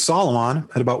 with King Solomon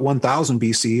at about 1000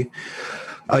 BC,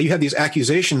 you have these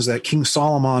accusations that King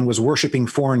Solomon was worshiping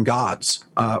foreign gods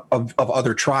of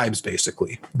other tribes,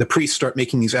 basically. The priests start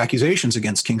making these accusations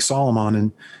against King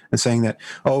Solomon and saying that,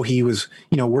 he was,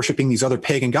 worshiping these other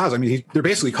pagan gods. They're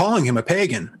basically calling him a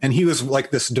pagan, and he was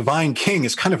like this divine king.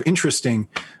 It's kind of interesting.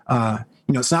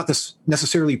 It's not this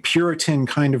necessarily Puritan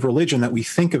kind of religion that we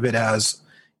think of it as.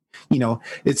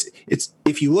 It's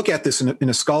if you look at this in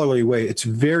a scholarly way, it's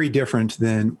very different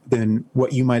than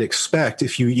what you might expect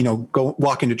if you go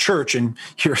walk into church and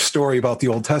hear a story about the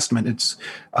Old Testament. It's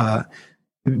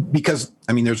because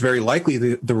there's very likely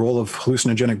the role of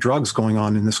hallucinogenic drugs going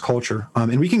on in this culture,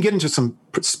 and we can get into some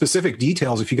specific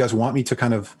details if you guys want me to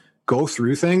kind of go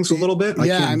through things a little bit.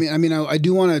 I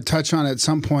do want to touch on at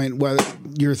some point whether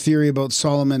your theory about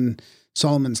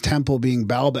Solomon's temple being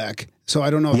Baalbek. So I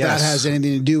don't know if that has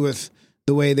anything to do with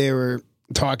the way they were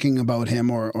talking about him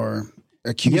or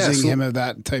accusing him of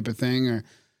that type of thing. Or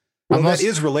that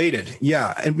is related,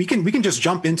 and we can just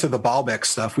jump into the Baalbek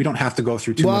stuff. We don't have to go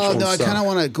through too much. I kind of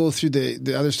want to go through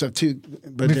the other stuff too.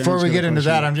 But before we get into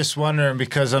that, I'm just wondering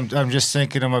because I'm just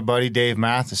thinking of my buddy Dave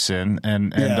Matheson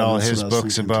and all his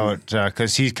books about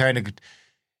because he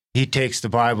takes the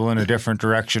Bible in a different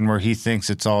direction where he thinks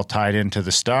it's all tied into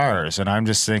the stars. And I'm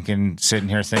just sitting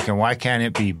here thinking, why can't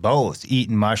it be both?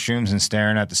 Eating mushrooms and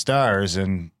staring at the stars?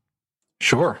 And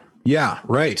sure. Yeah,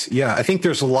 right. Yeah, I think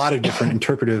there's a lot of different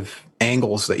interpretive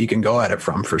angles that you can go at it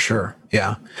from, for sure.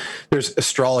 Yeah. There's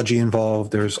astrology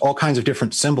involved. There's all kinds of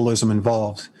different symbolism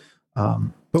involved. But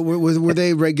were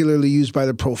they regularly used by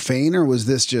the profane, or was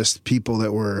this just people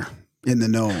that were in the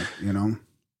know,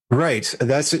 Right.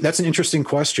 That's an interesting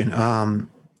question.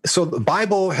 So the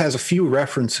Bible has a few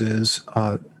references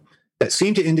that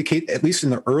seem to indicate, at least in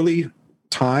the early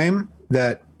time,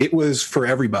 that it was for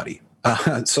everybody.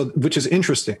 Which is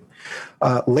interesting.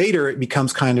 Later, it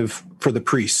becomes kind of for the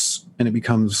priests, and it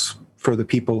becomes for the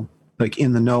people like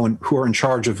in the know and who are in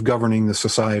charge of governing the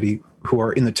society, who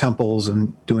are in the temples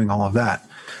and doing all of that.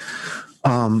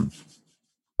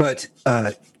 But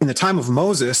in the time of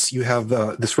Moses, you have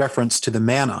this reference to the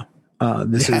manna. I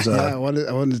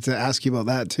wanted to ask you about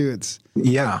that too. It's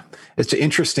an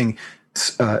interesting.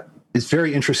 It's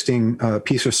very interesting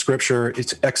piece of scripture.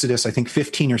 It's Exodus, I think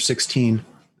 15 or 16. I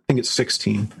think it's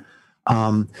 16.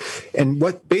 And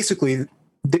what basically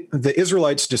the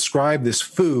Israelites describe this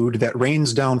food that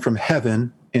rains down from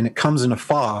heaven, and it comes in a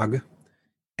fog,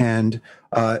 and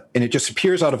it just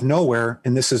appears out of nowhere.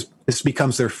 And this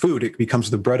becomes their food. It becomes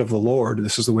the bread of the Lord.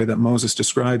 This is the way that Moses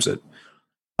describes it.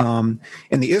 And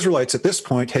the Israelites at this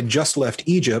point had just left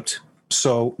Egypt.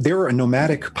 So they were a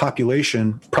nomadic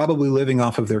population, probably living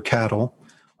off of their cattle,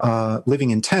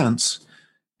 living in tents,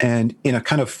 and in a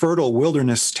kind of fertile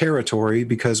wilderness territory,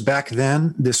 because back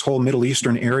then this whole Middle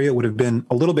Eastern area would have been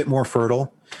a little bit more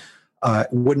fertile. It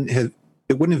wouldn't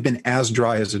have been as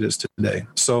dry as it is today.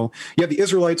 So you have the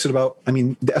Israelites at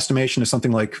the estimation is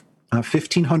something like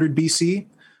 1500 BC,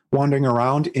 wandering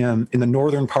around in the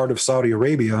northern part of Saudi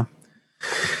Arabia,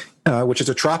 which is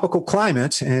a tropical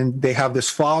climate, and they have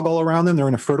this fog all around them. They're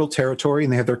in a fertile territory,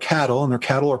 and they have their cattle, and their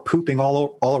cattle are pooping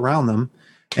all around them.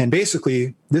 And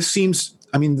basically, this seems,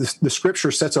 the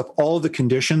scripture sets up all of the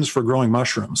conditions for growing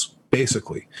mushrooms,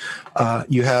 basically.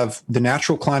 You have the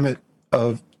natural climate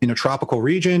in a tropical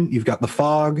region. You've got the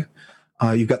fog.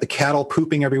 You've got the cattle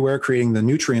pooping everywhere, creating the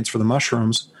nutrients for the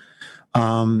mushrooms.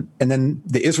 And then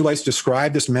the Israelites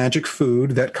describe this magic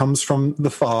food that comes from the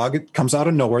fog. It comes out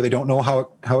of nowhere. They don't know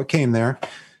how it came there.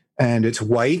 And it's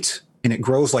white, and it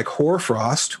grows like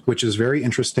hoarfrost, which is very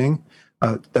interesting.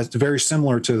 That's very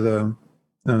similar to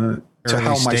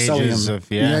how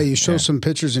mycelium. You show some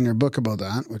pictures in your book about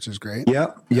that, which is great.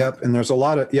 Yep. And there's a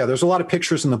lot of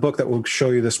pictures in the book that will show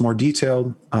you this more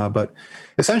detailed. But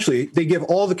essentially, they give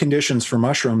all the conditions for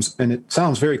mushrooms, and it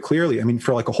sounds very clearly.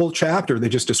 For like a whole chapter, they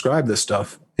just describe this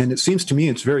stuff, and it seems to me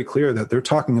it's very clear that they're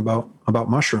talking about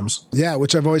mushrooms. Yeah,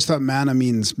 which I've always thought manna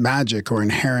means magic or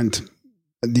inherent,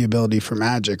 the ability for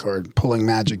magic or pulling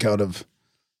magic out of.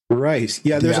 Right.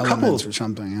 Yeah. There's a couple or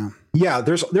something. Yeah. Yeah.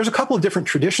 There's a couple of different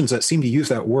traditions that seem to use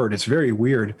that word. It's very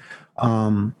weird.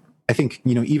 I think,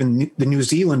 even the New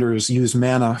Zealanders use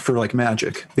manna for like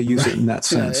magic. They use it in that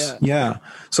sense. Yeah.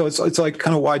 So it's like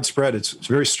kind of widespread. It's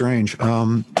very strange.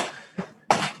 But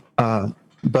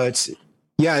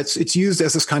yeah, it's used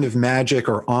as this kind of magic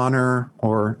or honor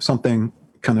or something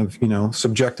kind of,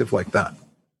 subjective like that.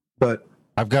 But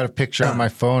I've got a picture on my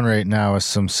phone right now of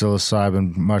some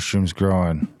psilocybin mushrooms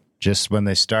growing. Just when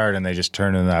they start, and they just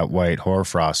turn into that white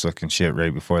hoarfrost looking shit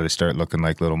right before they start looking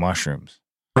like little mushrooms.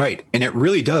 Right. And it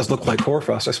really does look like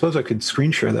hoarfrost. I suppose I could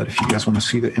screen share that if you guys want to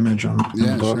see the image on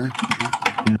the book.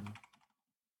 Sure.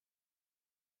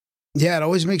 Yeah, it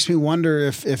always makes me wonder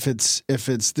if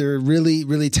they're really,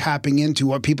 really tapping into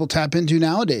what people tap into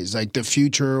nowadays, like the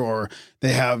future, or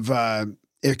they have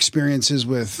experiences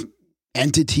with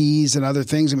entities and other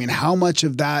things. How much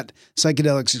of that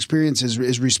psychedelics experience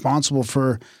is responsible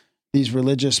for these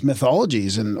religious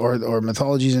mythologies or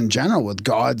mythologies in general with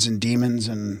gods and demons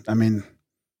and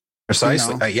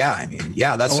precisely.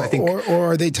 That's I think.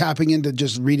 Or are they tapping into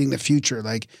just reading the future,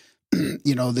 like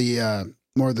the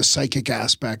more the psychic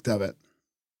aspect of it?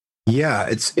 Yeah,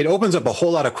 it opens up a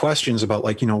whole lot of questions about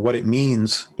what it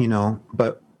means,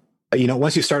 but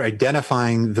once you start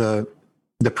identifying the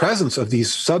presence of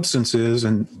these substances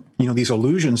and these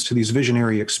allusions to these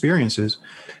visionary experiences,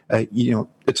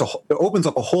 it opens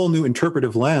up a whole new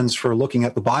interpretive lens for looking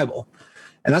at the Bible.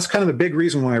 And that's kind of the big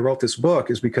reason why I wrote this book,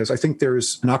 is because I think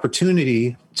there's an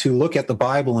opportunity to look at the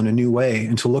Bible in a new way,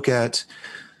 and to look at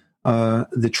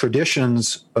the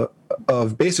traditions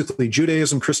of basically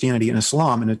Judaism, Christianity, and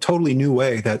Islam in a totally new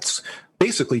way that's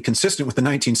basically consistent with the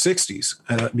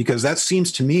 1960s, because that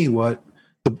seems to me what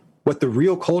the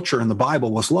real culture in the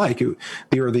Bible was like.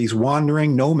 They were these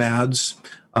wandering nomads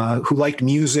who liked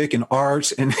music and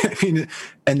art, and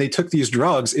and they took these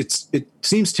drugs. It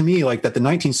seems to me like that the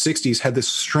 1960s had this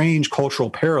strange cultural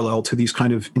parallel to these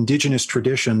kind of indigenous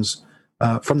traditions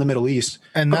from the Middle East.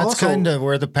 And that's kind of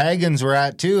where the pagans were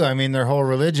at too. Their whole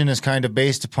religion is kind of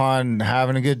based upon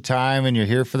having a good time, and you're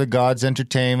here for the gods'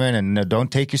 entertainment, and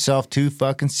don't take yourself too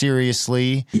fucking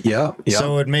seriously. Yeah.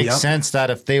 So it makes sense that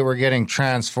if they were getting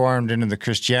transformed into the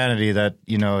Christianity, that,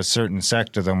 a certain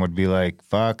sect of them would be like,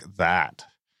 fuck that.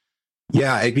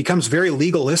 Yeah, it becomes very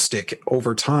legalistic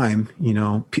over time.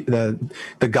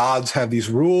 The gods have these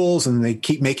rules, and they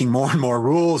keep making more and more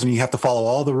rules, and you have to follow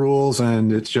all the rules.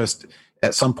 And it's just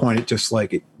at some point,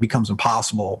 it becomes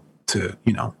impossible to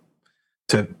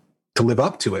live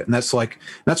up to it. And that's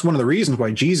one of the reasons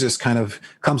why Jesus kind of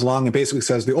comes along and basically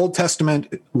says the Old Testament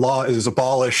law is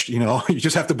abolished. You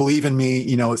just have to believe in me.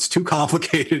 It's too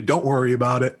complicated. Don't worry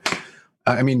about it.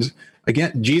 I mean,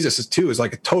 again, Jesus is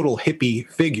like a total hippie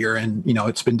figure. And,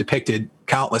 it's been depicted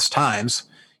countless times,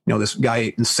 this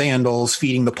guy in sandals,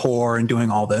 feeding the poor and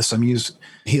doing all this. I mean, he's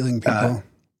healing people.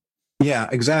 Yeah,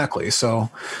 exactly.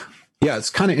 So yeah, it's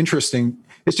kind of interesting.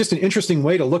 It's just an interesting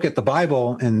way to look at the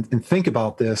Bible and think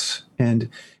about this. And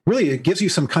really, it gives you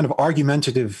some kind of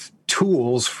argumentative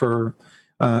tools for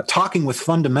talking with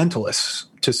fundamentalists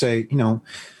to say,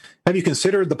 have you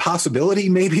considered the possibility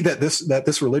maybe that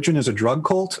this religion is a drug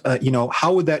cult?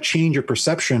 How would that change your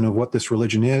perception of what this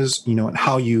religion is, and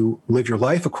how you live your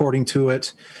life according to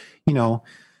it?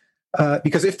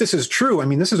 Because if this is true, I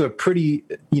mean, this is a pretty,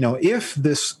 if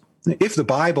the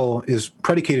Bible is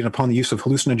predicated upon the use of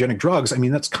hallucinogenic drugs, I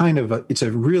mean, that's kind of it's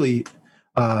a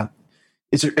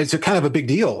kind of a big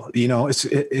deal.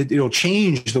 It'll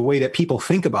change the way that people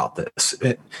think about this.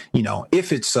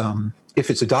 If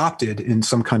it's adopted in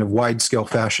some kind of wide scale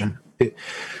fashion.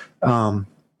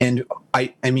 And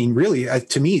I mean, really,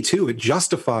 to me too, it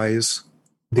justifies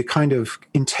the kind of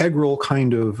integral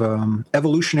kind of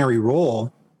evolutionary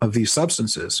role of these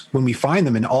substances. When we find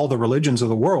them in all the religions of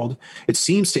the world, it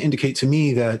seems to indicate to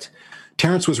me that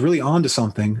Terence was really onto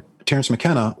something. Terence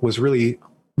McKenna was really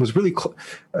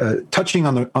touching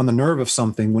on the nerve of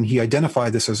something when he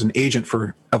identified this as an agent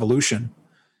for evolution.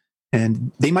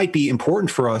 And they might be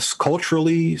important for us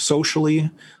culturally,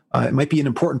 socially. It might be an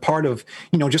important part of,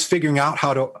 just figuring out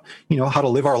how to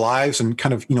live our lives and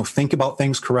kind of, think about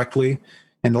things correctly.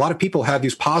 And a lot of people have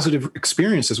these positive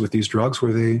experiences with these drugs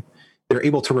where they're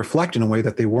able to reflect in a way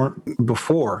that they weren't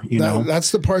before,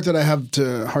 That's the part that I have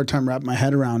a hard time wrapping my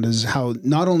head around, is how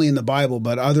not only in the Bible,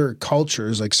 but other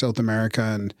cultures like South America,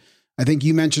 and I think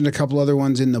you mentioned a couple other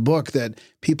ones in the book, that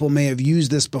people may have used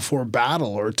this before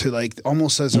battle, or to like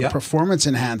almost as a performance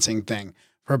enhancing thing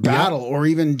for battle, or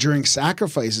even during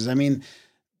sacrifices. I mean,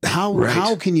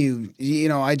 how can you,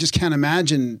 I just can't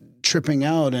imagine tripping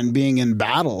out and being in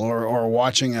battle or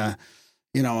watching an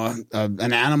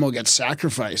animal get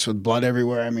sacrificed with blood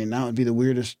everywhere. I mean, that would be the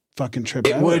weirdest fucking trip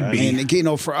ever. It would be. I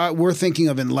mean, we're thinking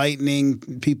of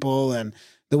enlightening people, and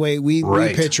the way we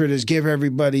picture it is give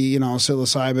everybody,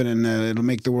 psilocybin, and it'll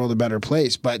make the world a better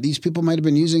place. But these people might have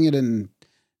been using it in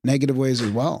negative ways as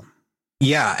well.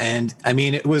 Yeah. And I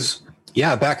mean, it was,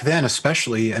 back then,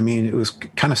 especially, I mean, it was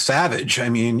kind of savage. I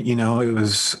mean, it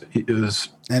was.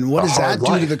 And what does that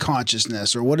do to the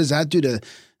consciousness, or what does that do to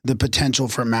the potential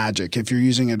for magic if you're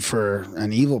using it for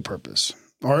an evil purpose,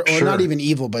 or not even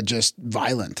evil, but just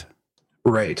violent?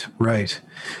 Right.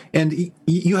 And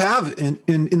you have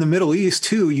in the Middle East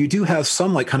too, you do have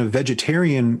some like kind of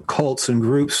vegetarian cults and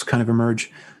groups kind of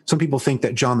emerge. Some people think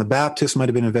that John the Baptist might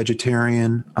have been a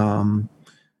vegetarian.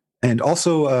 And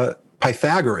also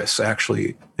Pythagoras,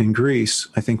 actually, in Greece,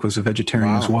 I think was a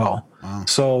vegetarian as well. Wow.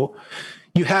 So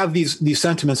you have these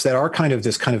sentiments that are kind of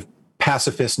this kind of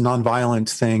pacifist, nonviolent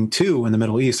thing too in the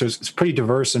Middle East. It's a pretty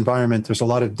diverse environment. There's a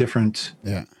lot of different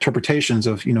interpretations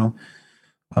of,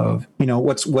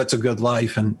 what's a good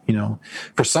life. And,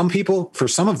 for some people, for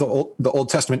some of the Old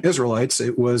Testament Israelites,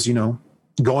 it was,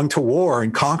 going to war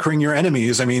and conquering your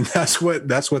enemies. I mean, that's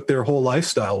what their whole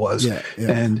lifestyle was. Yeah.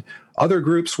 And other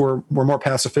groups were more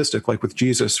pacifistic, like with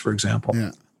Jesus, for example.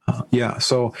 Yeah.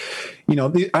 So, I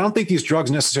don't think these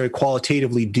drugs necessarily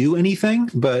qualitatively do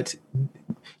anything, but,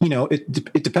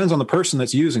 it depends on the person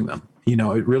that's using them.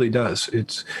 It really does.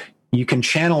 You can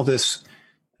channel this,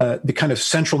 the kind of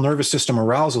central nervous system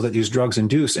arousal that these drugs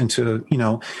induce into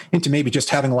maybe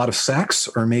just having a lot of sex,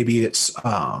 or maybe it's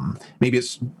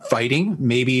fighting,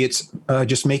 maybe it's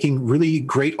just making really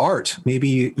great art.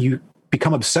 Maybe you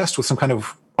become obsessed with some kind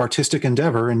of artistic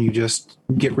endeavor and you just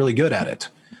get really good at it.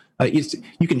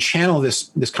 You can channel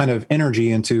this kind of energy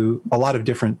into a lot of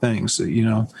different things,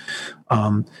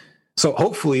 So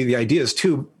hopefully the idea is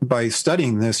too, by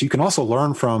studying this, you can also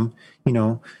learn from,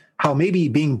 how maybe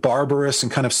being barbarous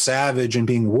and kind of savage and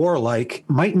being warlike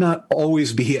might not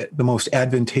always be the most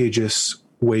advantageous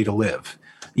way to live,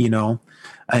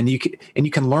 and you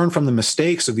can learn from the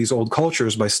mistakes of these old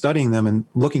cultures by studying them and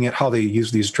looking at how they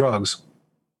use these drugs.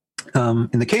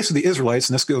 In the case of the Israelites,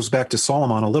 and this goes back to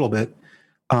Solomon a little bit,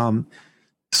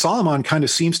 Solomon kind of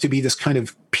seems to be this kind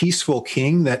of peaceful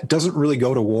king that doesn't really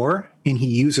go to war, and he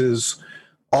uses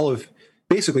all of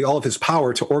his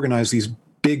power to organize these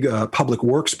big public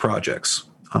works projects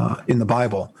in the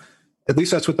Bible. At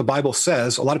least that's what the Bible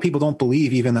says. A lot of people don't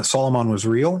believe even that Solomon was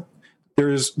real.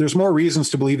 There's more reasons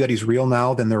to believe that he's real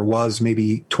now than there was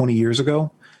maybe 20 years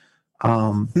ago.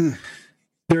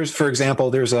 For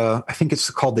example, I think it's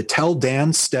called the Tel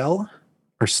Dan Stela.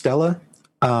 It's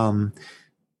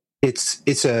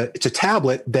a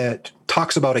tablet that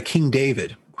talks about a King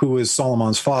David, who is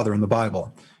Solomon's father in the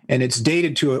Bible. And it's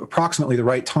dated to approximately the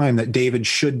right time that David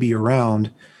should be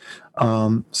around.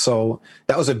 So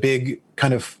that was a big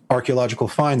kind of archaeological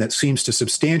find that seems to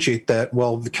substantiate that,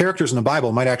 well, the characters in the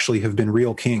Bible might actually have been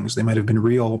real kings. They might have been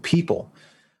real people,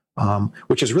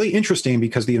 which is really interesting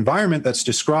because the environment that's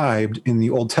described in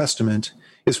the Old Testament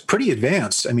is pretty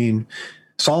advanced. I mean,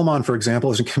 Solomon, for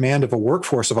example, is in command of a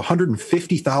workforce of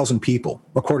 150,000 people,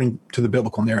 according to the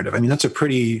biblical narrative. I mean, that's a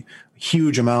pretty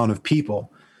huge amount of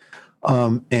people.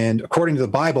 And according to the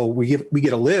Bible, we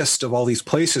get a list of all these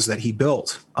places that he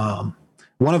built.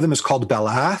 One of them is called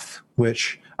Belath,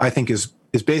 which I think is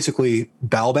basically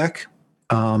Baalbek.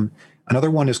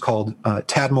 Another one is called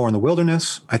Tadmor in the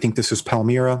Wilderness. I think this is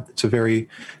Palmyra.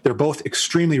 They're both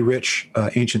extremely rich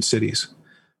ancient cities.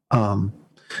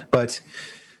 But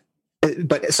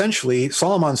essentially,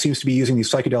 Solomon seems to be using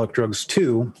these psychedelic drugs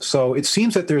too. So it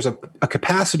seems that there's a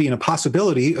capacity and a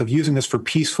possibility of using this for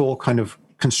peaceful, kind of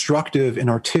constructive and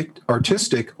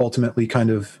artistic, ultimately kind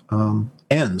of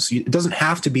ends. It doesn't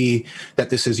have to be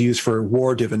that this is used for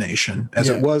war divination, as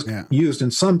it was used in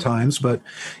some times, but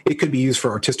it could be used for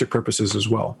artistic purposes as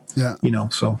well. Yeah,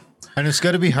 so. And it's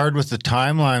got to be hard with the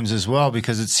timelines as well,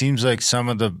 because it seems like some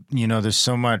of the, there's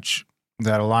so much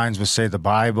that aligns with, say, the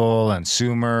Bible and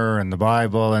Sumer and the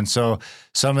Bible. And so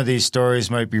some of these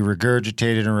stories might be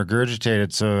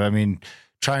regurgitated. So, I mean,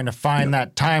 trying to find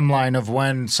that timeline of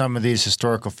when some of these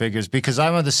historical figures, because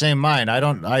I'm of the same mind.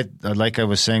 Like I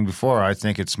was saying before, I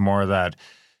think it's more that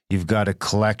you've got a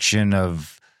collection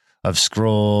of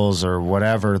scrolls or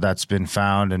whatever that's been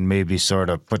found and maybe sort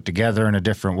of put together in a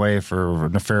different way for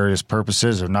nefarious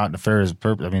purposes or not nefarious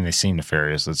purpose. I mean, they seem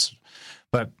nefarious.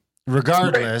 But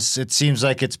regardless, it seems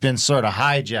like it's been sort of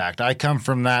hijacked. I come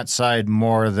from that side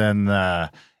more than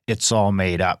the it's all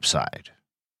made up side.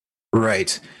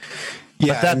 Right.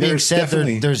 Yeah. But that being said,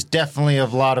 there's definitely a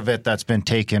lot of it that's been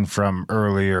taken from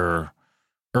earlier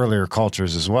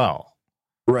cultures as well.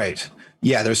 Right.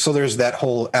 Yeah. There's that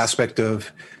whole aspect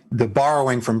of the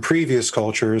borrowing from previous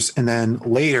cultures, and then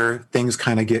later things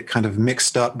kind of get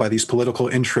mixed up by these political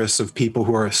interests of people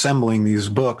who are assembling these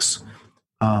books.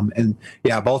 And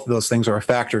yeah, both of those things are a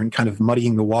factor in kind of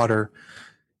muddying the water.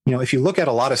 If you look at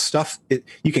a lot of stuff,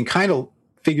 you can kind of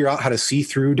figure out how to see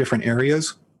through different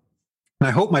areas. And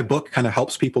I hope my book kind of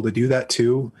helps people to do that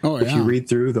too. If you read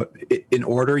through in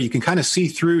order, you can kind of see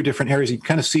through different areas. You can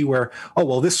kind of see where,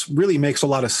 this really makes a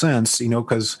lot of sense,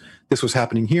 because this was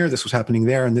happening here, this was happening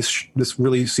there, and this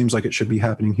really seems like it should be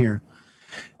happening here.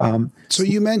 So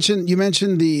you mentioned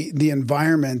the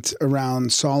environment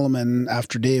around Solomon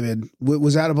after David.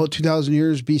 Was that about 2,000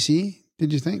 years BC?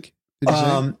 Did you think?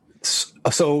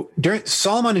 So during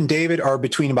Solomon and David are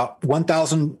between about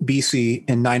 1,000 BC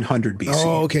and 900 BC.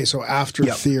 Oh, okay. So after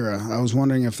Thera, I was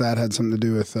wondering if that had something to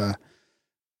do with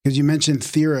because you mentioned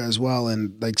Thera as well,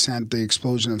 and like the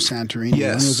explosion of Santorini.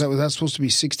 Yes, was that supposed to be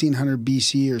 1,600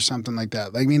 BC or something like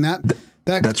that? I mean that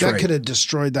could have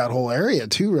destroyed that whole area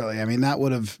too. Really, I mean that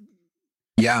would have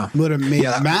made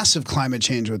massive climate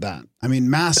change with that. I mean,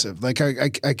 massive. Like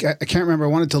I can't remember. I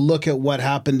wanted to look at what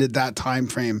happened at that time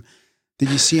frame. Did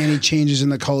you see any changes in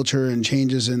the culture and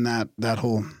changes in that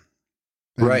whole thing?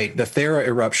 Right, the Thera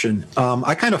eruption.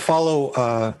 I kind of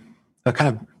follow a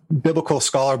kind of biblical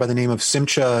scholar by the name of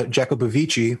Simcha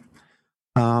Jacobovici.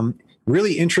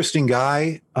 Really interesting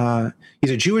guy.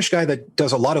 He's a Jewish guy that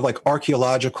does a lot of like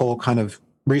archaeological kind of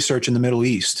research in the Middle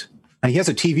East. And he has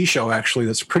a TV show actually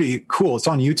that's pretty cool. It's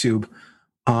on YouTube.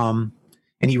 And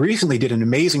he recently did an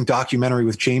amazing documentary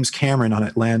with James Cameron on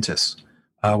Atlantis,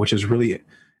 which is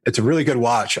it's a really good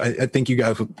watch. I think you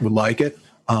guys would like it.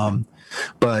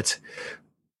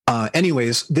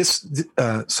 Anyways,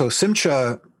 so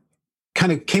Simcha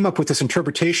kind of came up with this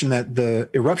interpretation that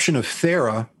the eruption of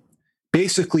Thera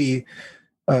basically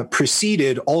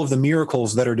preceded all of the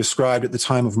miracles that are described at the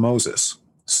time of Moses.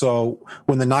 So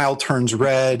when the Nile turns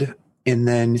red, and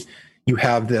then you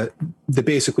have the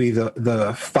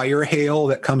fire hail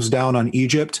that comes down on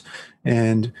Egypt,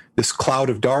 and this cloud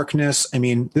of darkness. I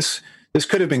mean, this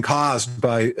could have been caused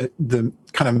by the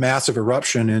kind of massive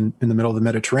eruption in the middle of the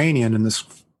Mediterranean, and this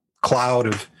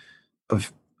cloud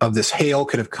of this hail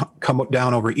could have come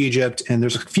down over Egypt. And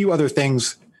there's a few other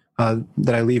things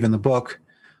that I leave in the book.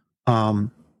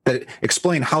 that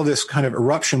explain how this kind of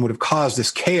eruption would have caused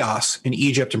this chaos in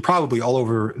Egypt and probably all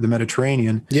over the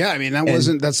Mediterranean. Yeah, I mean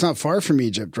that's not far from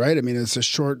Egypt, right? I mean, it's a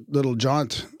short little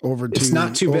jaunt over to it's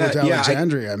not too bad. To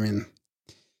Alexandria.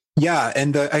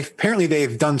 And apparently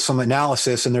they've done some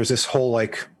analysis, and there's this whole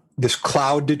this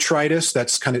cloud detritus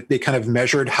that's they kind of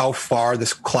measured how far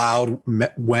this cloud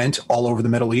went all over the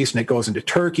Middle East, and it goes into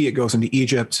Turkey, it goes into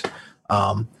Egypt.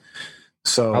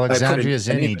 So Alexandria is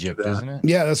in Egypt, isn't it?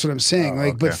 Yeah, that's what I'm saying.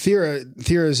 Okay. But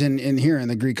Thera's in here in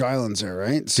the Greek islands there,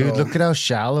 right? So, dude, look at how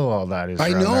shallow all that is. I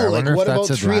know. What about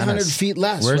 300 feet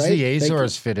less? Where's right? the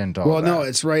Azores fit into all that? Well, no,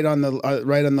 it's right on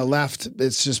the left.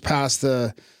 It's just past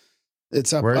the.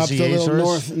 It's up Where's the the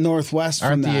little northwest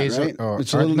aren't from the that, Azores, right? oh,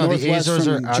 it's a little northwest the Azores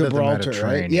from are out Gibraltar, of the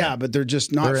Mediterranean. right? Yeah, but they're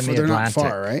just not. They're not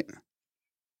far, right?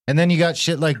 And then you got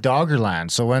shit like Doggerland.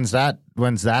 So when's that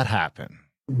happen?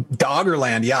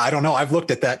 Doggerland, yeah, I don't know. I've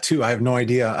looked at that too. I have no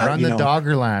idea. Around the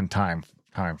Doggerland time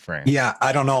frame. Yeah,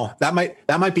 I don't know. That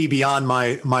might be beyond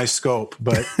my scope,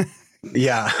 but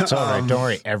yeah, it's all right. Don't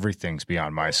worry, everything's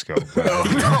beyond my scope.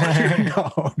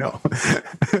 No.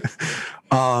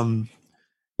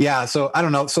 Yeah, so I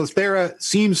don't know. So Thera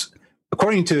seems,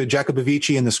 according to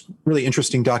Jacobovici in this really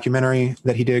interesting documentary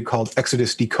that he did called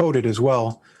Exodus Decoded as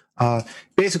well,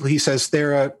 basically he says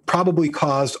Thera probably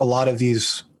caused a lot of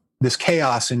this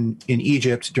chaos in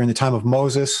Egypt during the time of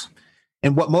Moses.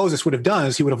 And what Moses would have done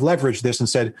is he would have leveraged this and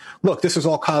said, look, this is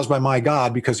all caused by my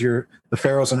God because the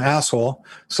Pharaoh's an asshole.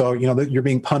 So, you're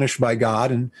being punished by God.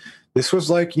 And this was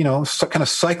kind of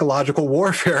psychological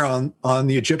warfare on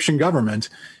the Egyptian government.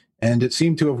 And it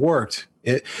seemed to have worked.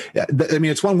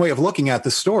 It's one way of looking at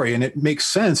the story, and it makes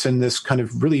sense in this kind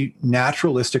of really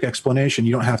naturalistic explanation.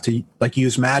 You don't have to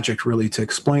use magic really to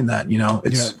explain that.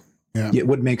 It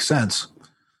would make sense.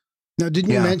 Now,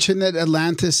 didn't you mention that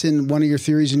Atlantis in one of your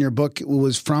theories in your book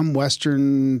was from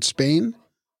Western Spain?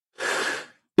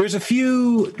 There's a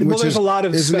few. There's a lot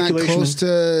of speculation. Isn't that close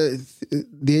to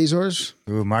the Azores?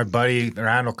 Ooh, my buddy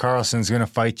Randall Carlson's going to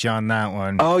fight you on that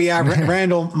one. Oh yeah,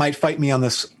 Randall might fight me on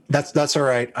this. That's all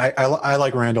right. I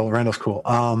like Randall. Randall's cool.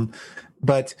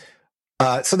 But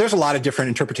so there's a lot of different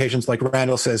interpretations. Like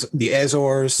Randall says, the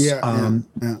Azores. Yeah.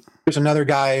 There's another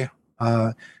guy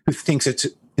who thinks it's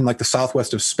in the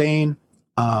southwest of Spain.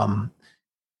 In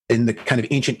the kind of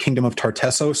ancient kingdom of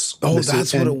Tartessos. Oh,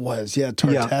 that's what it was. Yeah,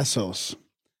 Tartessos.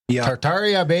 Yeah.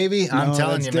 Tartaria, baby. I'm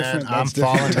telling you, man. I'm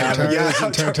falling down.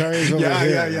 Tartaria's over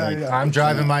here. Yeah. I'm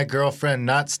driving my girlfriend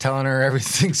nuts, telling her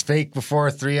everything's fake before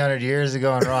 300 years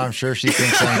ago, and I'm sure she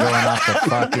thinks I'm going off the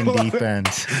fucking deep end.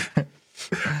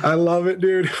 I love it,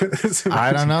 dude.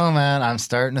 I don't know, man. I'm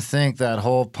starting to think that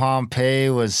whole Pompeii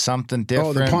was something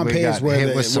different. Oh, the Pompeii is where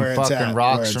hit with some fucking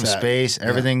rocks from at. space.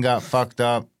 Everything got fucked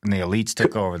up, and the elites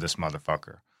took over this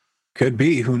motherfucker. Could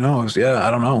be. Who knows? Yeah,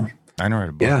 I don't know. I know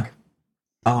a book. Yeah.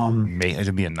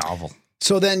 It'd be a novel.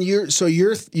 So then you're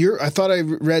I thought I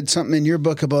read something in your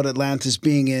book about Atlantis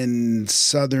being in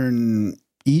southern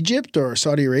Egypt or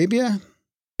Saudi Arabia.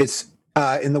 It's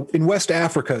in West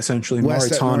Africa, essentially,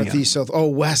 Mauritania. Northeast, South. Oh,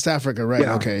 West Africa, right?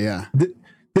 Yeah. Okay, yeah.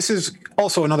 This is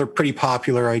also another pretty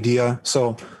popular idea.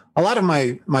 So a lot of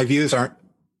my views aren't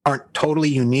totally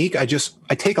unique. I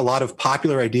take a lot of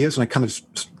popular ideas and I kind of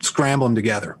scramble them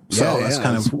together. So that's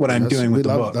kind of what I'm doing with the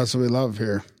book. That's what we love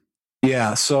here.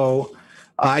 Yeah. So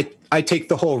I take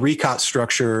the whole Recot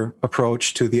structure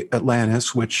approach to the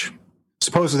Atlantis, which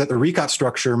supposes that the Recot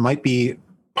structure might be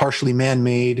partially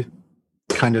man-made,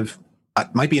 kind of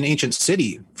might be an ancient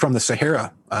city from the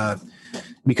Sahara,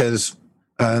 because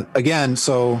again,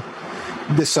 so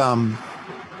this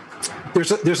there's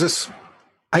this.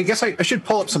 I guess I should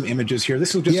pull up some images here.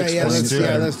 This will just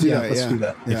explain. Let's do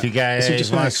that. If you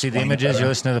guys want to see the images, you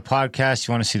listen to the podcast.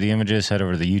 You want to see the images, head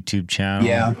over to the YouTube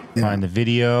channel. Find the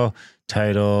video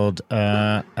titled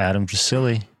Adam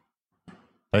Drissi. Did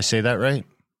I say that right?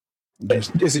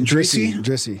 Is it Drissi?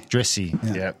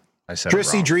 Drissi. Yeah. I said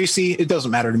Drissi. It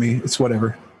doesn't matter to me. It's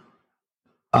whatever.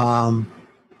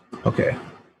 Okay.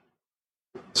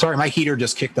 Sorry, my heater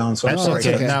just kicked on. So that's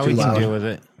okay. Now we can deal with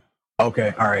it.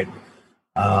 Okay. All right.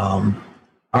 All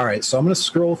right. So I'm going to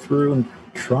scroll through and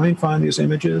try and find these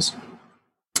images.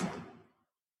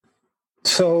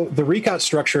 So the Recot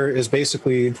structure is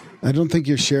basically. I don't think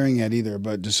you're sharing it either,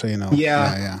 but just so you know.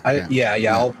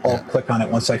 I'll click on it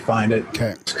once I find it.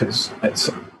 Okay. Because it's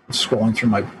scrolling through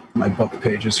my book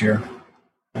pages here.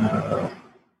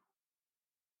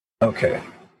 Okay.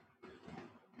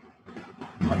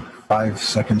 I'm like 5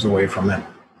 seconds away from it.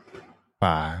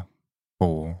 5,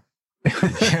 4.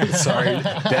 Sorry,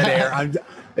 dead air.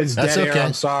 It's dead air.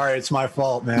 I'm sorry. It's my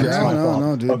fault, man. It's my fault.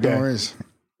 No, dude. Okay. No worries.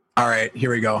 All right,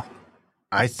 here we go.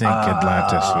 I think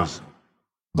Atlantis was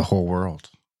The whole world.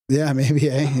 Yeah, maybe.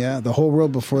 Yeah, the whole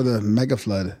world before the mega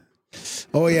flood.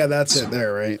 Oh yeah, that's it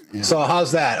there, right? Yeah. So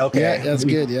how's that? Okay. Yeah, that's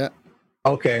good. Yeah.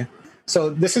 Okay. So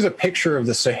this is a picture of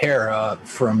the Sahara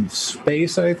from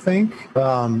space, I think.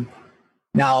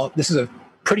 Now, this is a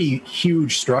pretty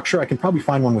huge structure. I can probably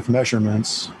find one with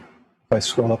measurements if I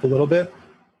scroll up a little bit.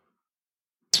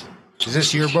 Is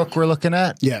this your book we're looking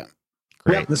at? Yeah.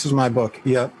 Great. Yep, this is my book.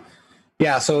 Yep.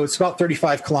 Yeah, so it's about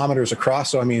 35 kilometers across.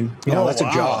 So, I mean, that's a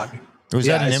jog. Was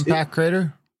that an impact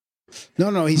crater?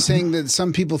 No, he's saying that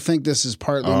some people think this is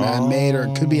partly man-made or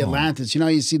it could be Atlantis. You know,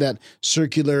 you see that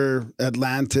circular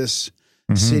Atlantis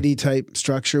city type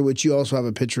structure, which you also have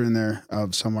a picture in there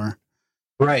of somewhere.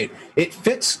 Right. It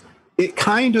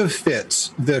kind of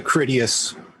fits the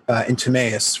Critias and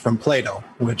Timaeus from Plato,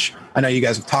 which I know you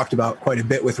guys have talked about quite a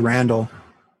bit with Randall.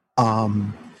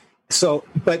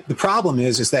 But the problem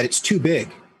is that it's too big.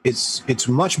 It's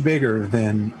much bigger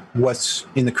than what's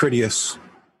in the Critias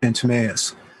and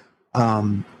Timaeus.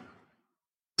 I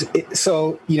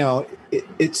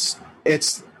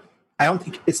don't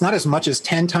think it's not as much as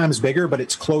 10 times bigger, but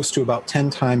it's close to about 10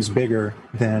 times bigger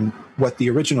than what the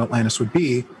original Atlantis would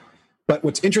be. But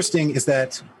what's interesting is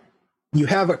that you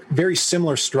have a very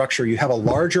similar structure. You have a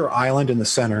larger island in the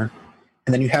center,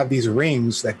 and then you have these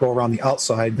rings that go around the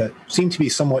outside that seem to be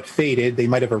somewhat faded. They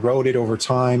might have eroded over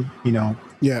time,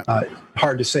 Yeah.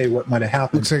 Hard to say what might have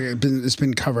happened. Looks like it's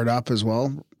been covered up as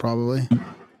well, probably.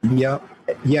 Yeah.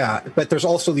 But there's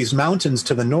also these mountains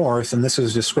to the north, and this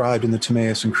is described in the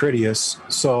Timaeus and Critias.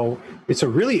 So it's a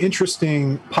really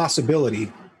interesting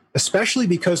possibility, especially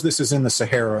because this is in the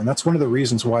Sahara. And that's one of the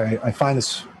reasons why I find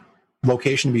this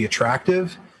location to be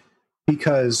attractive,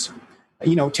 because,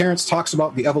 Terence talks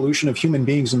about the evolution of human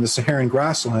beings in the Saharan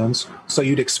grasslands. So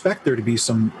you'd expect there to be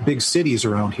some big cities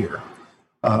around here,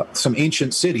 some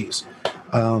ancient cities.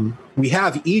 We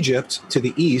have Egypt to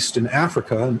the east in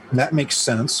Africa, and that makes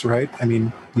sense, right? I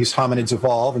mean, these hominids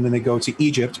evolve, and then they go to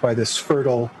Egypt by this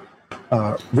fertile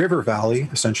river valley,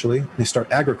 essentially. They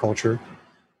start agriculture.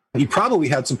 You probably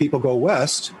had some people go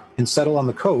west and settle on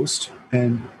the coast,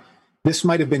 and this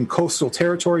might have been coastal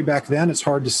territory back then. It's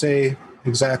hard to say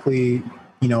exactly,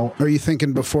 Are you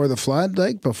thinking before the flood,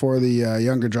 like before the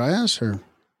Younger Dryas, or?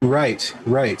 Right.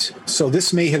 So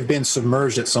this may have been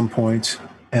submerged at some point,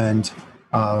 and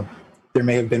there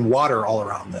may have been water all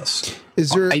around this.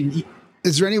 Is there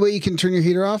any way you can turn your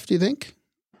heater off, do you think?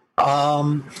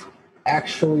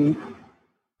 Actually,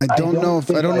 I don't know if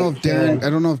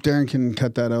Darren can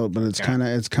cut that out, but it's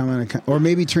coming, or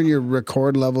maybe turn your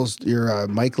record levels, your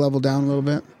mic level down a little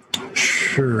bit.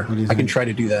 Sure. I can try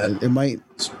to do that. It might.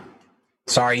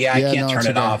 Sorry, I can't turn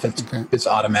it off. It's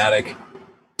automatic.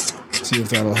 See if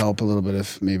that'll help a little bit.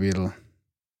 If maybe it'll.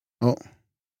 Oh.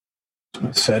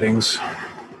 Settings.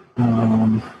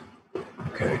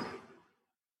 Okay.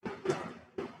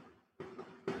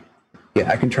 Yeah,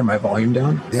 I can turn my volume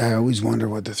down. Yeah, I always wonder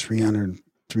what the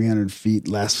 300 feet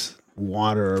less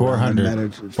water.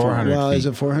 400. 400 well, feet. is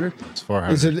it 400? It's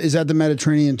 400. Is that the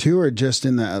Mediterranean too, or just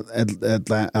in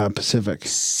the Pacific?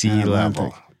 Sea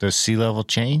level. Does sea level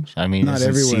change? I mean, not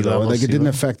everywhere though. Like it didn't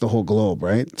affect the whole globe,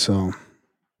 right? So.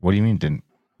 What do you mean didn't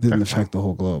affect the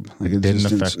whole globe? Like it didn't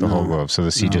affect the whole globe. So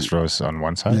the sea just rose on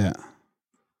one side.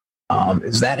 Yeah.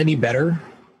 Is that any better?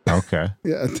 Okay.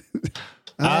 Yeah.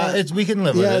 We can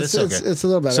live with it. It's okay. It's a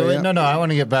little better. So yeah. no, I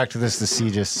want to get back to this. The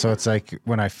sea just so it's like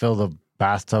when I fill the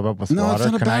bathtub up with water. It's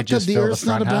not a can I bathtub. just The fill the Earth's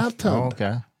front not a half? bathtub. Oh,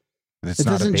 okay. It's It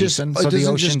not a doesn't just- basin. it So the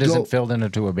doesn't ocean just doesn't go- fill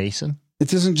into a basin. It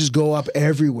doesn't just go up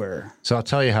everywhere. So I'll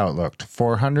tell you how it looked.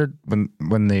 400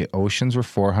 when the oceans were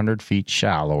 400 feet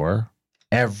shallower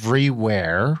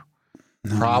everywhere.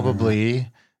 Probably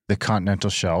the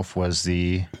continental shelf was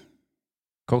the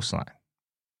coastline.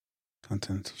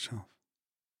 Continental shelf.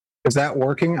 Is that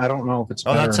working? I don't know if it's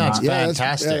better that sounds or not.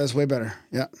 fantastic. That's way better.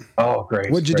 Yeah. Oh,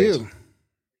 great. What'd you do?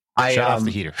 I Shut off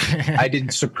the heater. I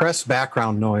did suppress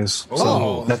background noise.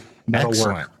 Oh, that'll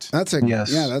excellent. work. That's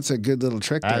a good little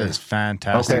trick That there. is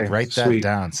fantastic. Okay, Write that sweet.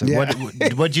 down. So Yeah.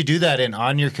 what'd you do that in?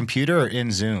 On your computer or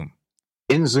in Zoom?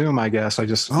 In Zoom, I guess. I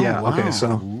just wow. Okay.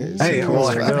 So hey, Cool.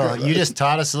 well, You just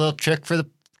taught us a little trick for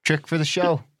the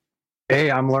show.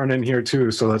 hey, I'm learning here too,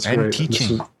 so that's And great.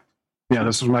 teaching.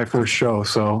 This is my first show,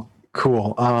 so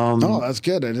cool. Oh, that's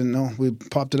good. I didn't know we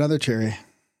popped another cherry.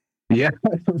 Yeah,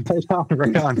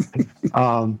 right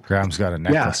on. Graham's got a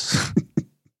necklace.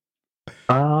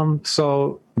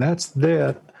 So that's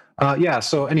that.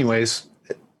 So anyways,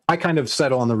 I kind of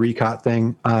settle on the Recot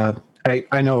thing.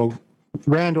 I know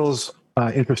Randall's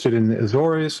interested in the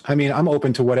Azores. I mean, I'm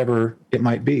open to whatever it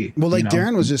might be. Well, like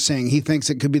Darren was just saying, he thinks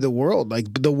it could be the world,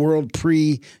 like the world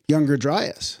pre-Younger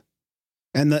Dryas.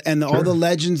 And all the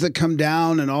legends that come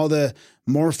down and all the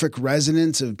morphic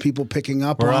resonance of people picking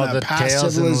up on a past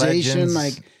civilization,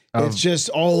 like it's just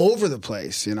all over the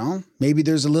place, you know? Maybe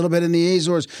there's a little bit in the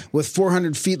Azores with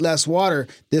 400 feet less water.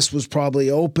 This was probably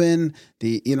open.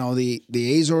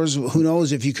 The Azores, who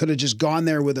knows if you could have just gone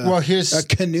there with a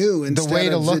canoe instead the way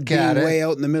to of look at it way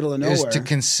out in the middle of nowhere. Is to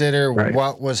consider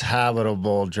what was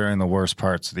habitable during the worst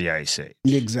parts of the Ice Age.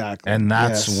 Exactly. And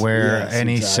that's where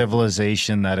any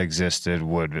civilization that existed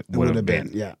would have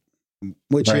been. Yeah.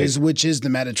 Which is the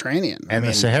Mediterranean. And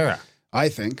the Sahara. I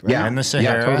think. Right? Yeah, and the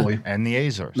Sahara totally. and the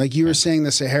Azores. Like you were saying,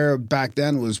 the Sahara back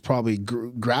then was probably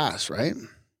grass, right?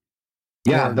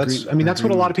 Yeah, that's what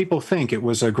a lot of people think. It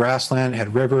was a grassland, it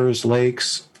had rivers,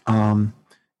 lakes. So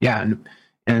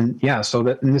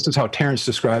this is how Terrence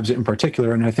describes it in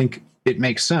particular, and I think it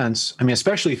makes sense. I mean,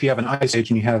 especially if you have an ice age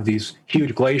and you have these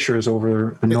huge glaciers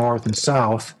over the north and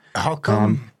south. How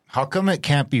come it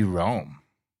can't be Rome?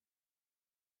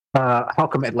 How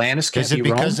come Atlantis can't be Rome?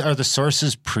 Is it because are the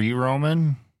sources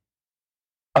pre-Roman?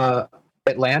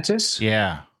 Atlantis?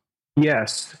 Yeah.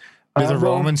 Yes. Do the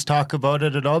Romans talk about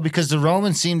it at all? Because the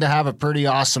Romans seem to have a pretty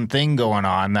awesome thing going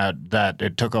on that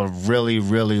it took a really,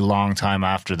 really long time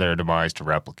after their demise to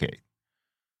replicate.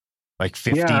 Like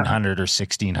 1,500 or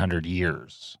 1,600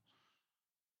 years.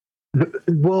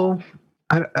 Well,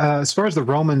 as far as the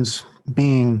Romans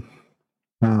being...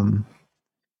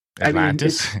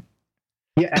 Atlantis?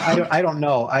 I don't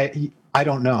know. I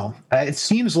don't know. It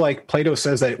seems like Plato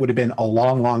says that it would have been a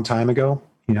long, long time ago.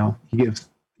 You know, he gives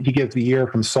the year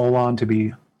from Solon to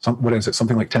be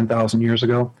something like 10,000 years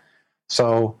ago.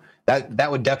 So that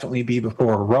would definitely be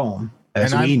before Rome,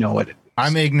 as we know it.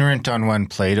 I'm ignorant on when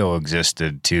Plato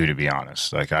existed too, to be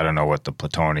honest. Like, I don't know what the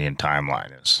Platonian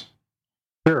timeline is.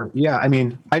 Sure. Yeah. I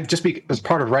mean, as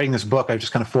part of writing this book, I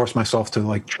just kind of forced myself to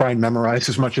like try and memorize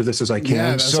as much of this as I can.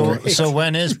 Yeah, so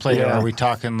when is Plato? Yeah. Are we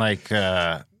talking like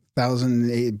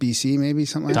 1000 BC, maybe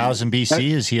something like 1000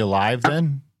 BC? Is he alive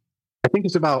then? I think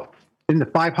it's about in the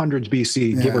 500s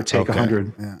BC, give or take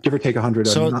 100. Yeah. Give or take 100.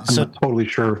 I'm not totally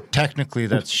sure. Technically,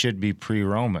 that should be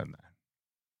pre-Roman.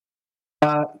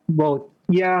 Well,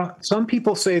 yeah. Some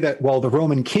people say that, the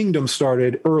Roman kingdom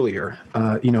started earlier,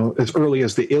 as early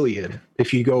as the Iliad,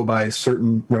 if you go by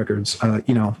certain records,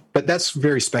 but that's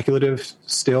very speculative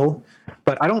still.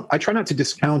 But I try not to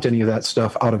discount any of that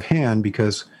stuff out of hand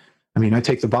because, I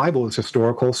take the Bible as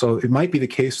historical. So it might be the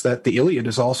case that the Iliad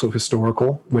is also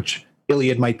historical, which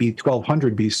Iliad might be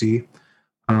 1200 BC,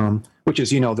 which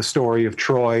is, the story of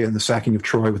Troy and the sacking of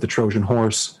Troy with the Trojan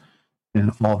horse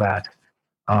and all that.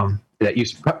 That you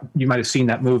might have seen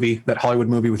that movie, that Hollywood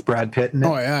movie with Brad Pitt in it.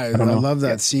 Oh yeah, I love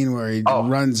that scene where he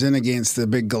runs in against the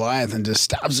big Goliath and just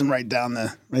stabs him right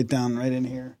in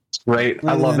here. Right,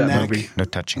 I love that movie. No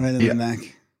touching. Right in the neck.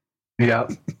 Yeah,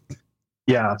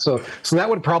 yeah. So that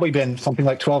would have probably been something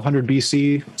like 1200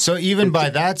 BC. So even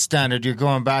by that standard, you're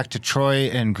going back to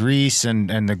Troy and Greece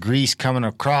and the Greece coming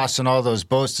across and all those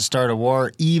boats to start a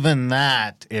war. Even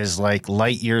that is like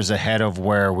light years ahead of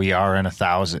where we are in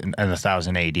 1000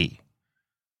 AD.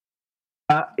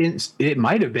 It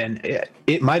might have been.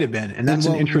 It might have been, and that's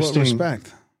an interesting. What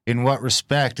respect? In what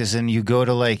respect? As in, you go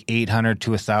to like 800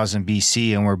 to 1000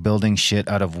 BC, and we're building shit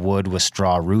out of wood with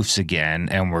straw roofs again,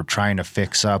 and we're trying to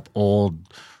fix up old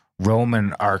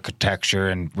Roman architecture,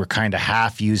 and we're kind of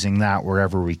half using that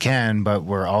wherever we can, but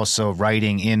we're also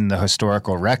writing in the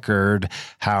historical record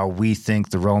how we think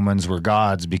the Romans were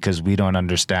gods because we don't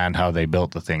understand how they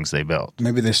built the things they built.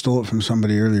 Maybe they stole it from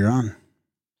somebody earlier on.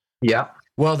 Yeah.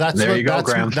 Well,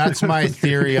 that's my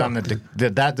theory on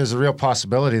that there's a real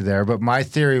possibility there, but my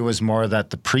theory was more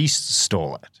that the priests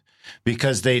stole it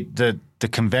because the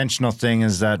conventional thing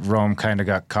is that Rome kind of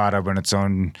got caught up in its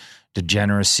own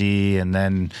degeneracy, and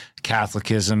then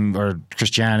Catholicism or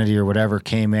Christianity or whatever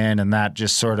came in, and that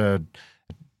just sort of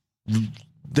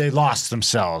they lost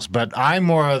themselves. But I'm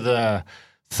more of the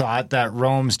thought that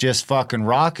Rome's just fucking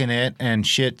rocking it, and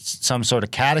shit, some sort of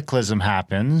cataclysm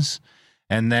happens.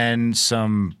 And then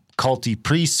some culty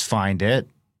priests find it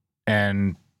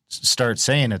and start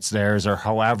saying it's theirs, or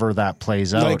however that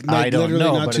plays out. I don't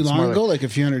know. Not too long ago, like a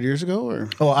few hundred years ago,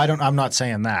 or I'm not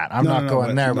saying that. I'm not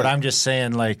going there, but I'm just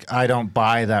saying, like, I don't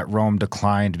buy that Rome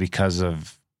declined because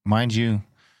of, mind you,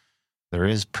 there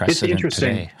is precedent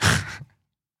today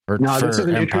for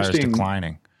empires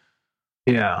declining.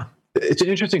 Yeah. It's an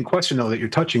interesting question, though, that you're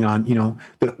touching on.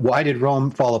 Why did Rome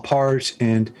fall apart?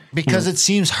 And because it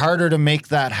seems harder to make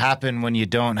that happen when you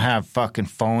don't have fucking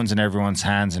phones in everyone's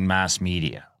hands and mass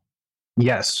media.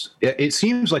 Yes, it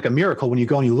seems like a miracle when you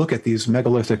go and you look at these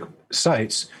megalithic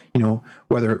sites,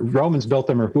 whether Romans built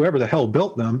them or whoever the hell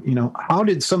built them, how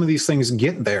did some of these things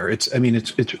get there? It's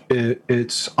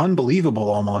unbelievable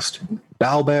almost.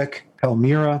 Baalbek,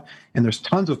 Palmyra, and there's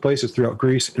tons of places throughout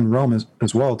Greece and Rome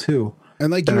as well too.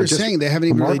 And like you were saying, they haven't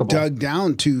even really dug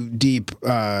down too deep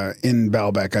in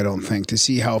Baalbek, I don't think, to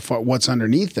see how far what's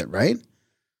underneath it, right?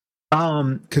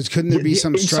 Because couldn't there be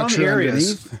some structure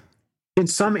underneath? In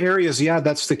some areas, yeah,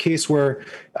 that's the case where,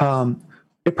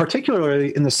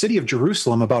 particularly in the city of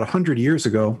Jerusalem about 100 years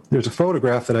ago, there's a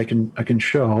photograph that I can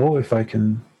show if I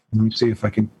can. Let me see if I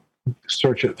can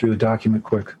search it through the document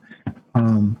quick.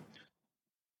 I'll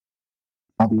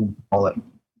call it.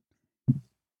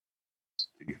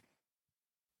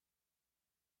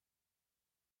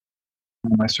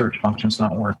 My search function's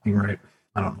not working right.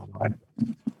 I don't know why.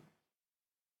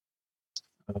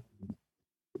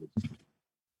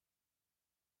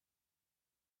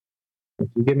 If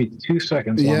you give me 2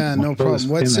 seconds. Yeah, no problem.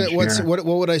 What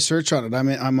would I search on it?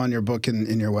 I'm on your book and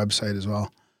in your website as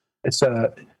well. It's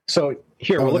so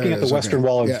here we're looking at the western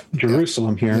wall of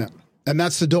Jerusalem here. Yeah. And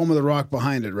that's the Dome of the Rock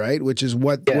behind it, right? Which is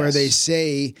where they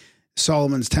say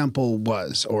Solomon's temple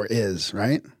was or is,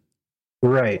 right?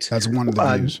 Right. That's one of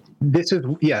the views. This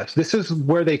is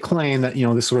where they claim that,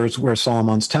 this was where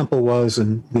Solomon's temple was,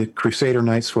 and the Crusader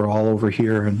Knights were all over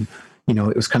here, and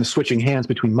it was kind of switching hands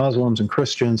between Muslims and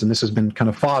Christians, and this has been kind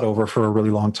of fought over for a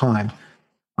really long time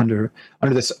under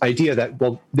this idea that,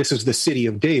 this is the city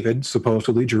of David.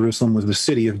 Supposedly Jerusalem was the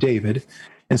city of David.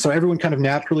 And so everyone kind of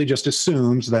naturally just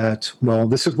assumes that,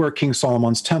 this is where King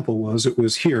Solomon's temple was. It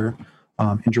was here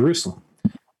in Jerusalem.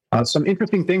 Some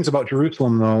interesting things about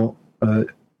Jerusalem, though,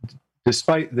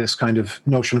 despite this kind of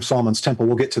notion of Solomon's temple,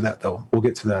 we'll get to that, though. We'll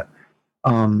get to that.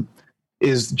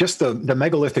 Is just the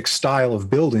megalithic style of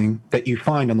building that you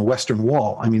find on the Western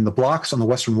Wall. I mean, the blocks on the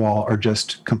Western Wall are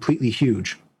just completely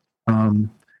huge. And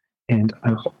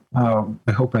I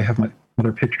hope I have my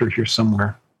other picture here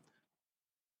somewhere.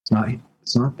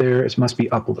 It's not there. It must be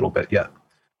up a little bit. Yeah.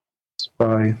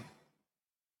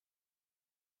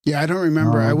 Yeah, I don't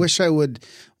remember. I wish I would,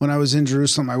 when I was in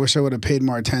Jerusalem, I wish I would have paid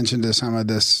more attention to some of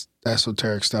this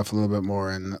esoteric stuff a little bit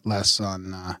more and less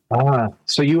on.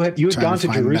 So you had gone to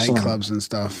Jerusalem, nightclubs and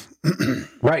stuff,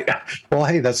 right? Well,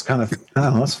 hey, that's kind of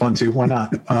that's fun too. Why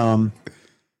not?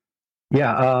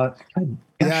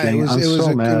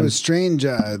 It was strange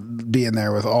being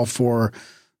there with all four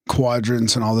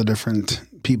quadrants and all the different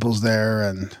peoples there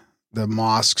and the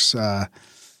mosques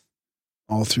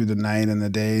all through the night and the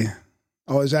day.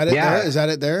 Oh, is that it there? Is that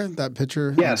it there? That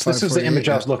picture? Yes, this is the image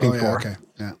I was looking for. Okay,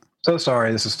 yeah. So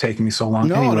sorry, this is taking me so long.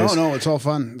 No, it's all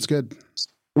fun. It's good.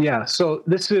 Yeah, so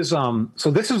this is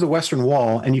the Western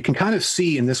Wall, and you can kind of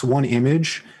see in this one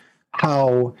image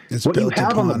how it's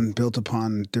built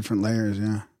upon different layers,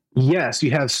 yeah. Yes,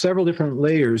 you have several different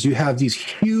layers. You have these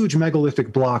huge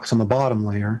megalithic blocks on the bottom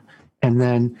layer, and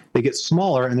then they get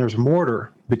smaller, and there's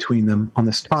mortar between them on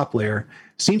this top layer.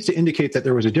 Seems to indicate that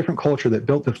there was a different culture that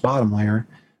built this bottom layer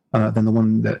than the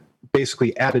one that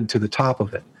basically added to the top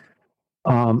of it.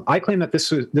 I claim that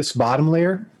this bottom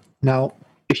layer. Now,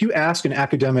 if you ask an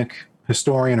academic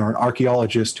historian or an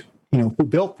archaeologist, who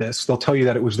built this, they'll tell you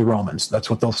that it was the Romans. That's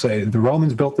what they'll say. The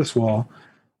Romans built this wall.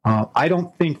 I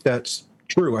don't think that's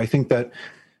true. I think that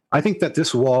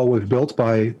this wall was built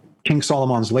by King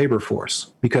Solomon's labor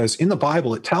force, because in the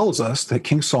Bible it tells us that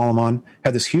King Solomon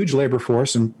had this huge labor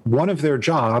force, and one of their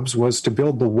jobs was to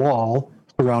build the wall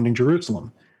surrounding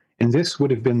Jerusalem. And this would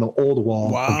have been the old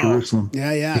wall of Jerusalem.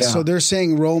 Yeah. So they're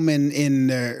saying Rome in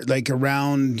like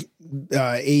around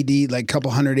AD, like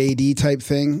couple hundred AD type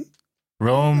thing.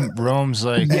 Rome's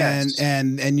like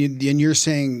and you're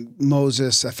saying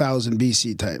Moses 1000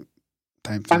 BC type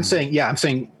thing. I'm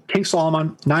saying King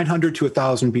Solomon 900 to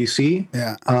 1000 BC.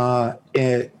 Yeah.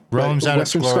 Rome's at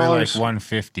its glory like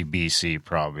 150 BC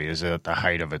probably is at the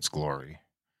height of its glory.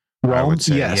 Rome, I would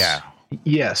say, yes.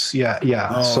 Yes, yeah.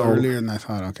 Oh, so earlier than I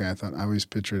thought. Okay, I always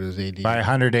pictured it as AD. By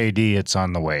 100 AD, it's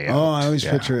on the way out. Oh, I always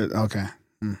picture it. Okay.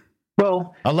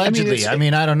 Well, allegedly. I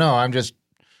mean, I don't know. I'm just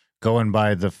going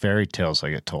by the fairy tales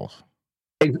I get told.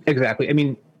 Exactly. I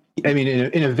mean,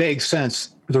 in a vague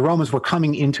sense, the Romans were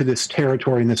coming into this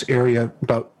territory in this area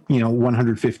about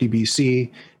 150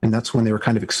 BC, and that's when they were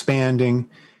kind of expanding.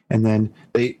 And then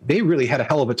they really had a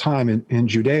hell of a time in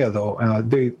Judea, though.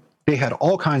 They had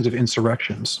all kinds of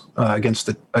insurrections against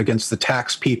the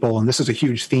tax people, and this is a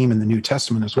huge theme in the New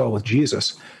Testament as well with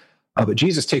Jesus. But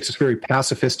Jesus takes this very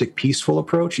pacifistic, peaceful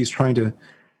approach. He's trying to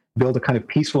build a kind of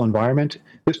peaceful environment.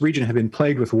 This region had been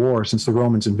plagued with war since the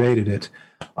Romans invaded it.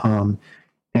 And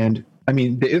I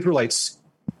mean, the Israelites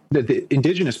the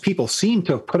indigenous people seem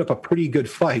to have put up a pretty good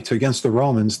fight against the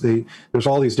Romans. There's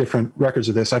all these different records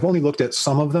of this. I've only looked at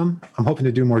some of them. I'm hoping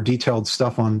to do more detailed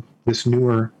stuff on this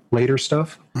newer, later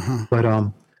stuff.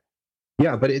 But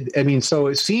so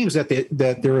it seems that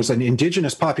that there is an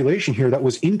indigenous population here that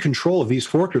was in control of these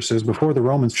fortresses before the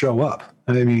Romans show up.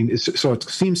 I mean, so it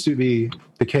seems to be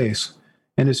the case,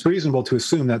 and it's reasonable to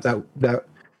assume that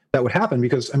would happen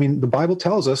because, I mean, the Bible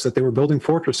tells us that they were building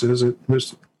fortresses.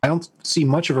 I don't see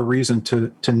much of a reason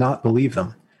to not believe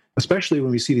them, especially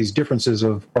when we see these differences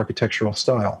of architectural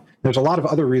style. There's a lot of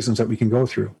other reasons that we can go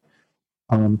through.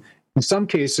 In some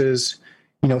cases,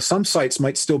 some sites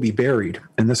might still be buried,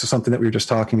 and this is something that we were just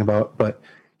talking about. But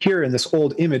here in this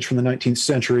old image from the 19th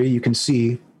century, you can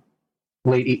see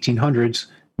late 1800s,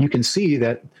 you can see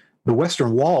that the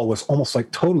Western Wall was almost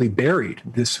like totally buried.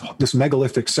 This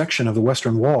megalithic section of the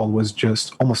Western Wall was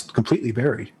just almost completely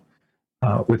buried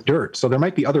with dirt. So there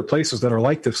might be other places that are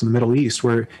like this in the Middle East,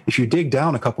 where if you dig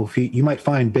down a couple of feet, you might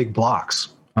find big blocks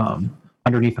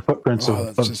underneath the footprints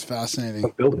of just fascinating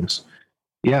of buildings.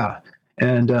 Yeah,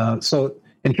 and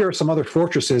and here are some other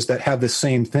fortresses that have the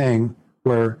same thing,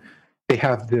 where they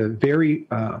have the very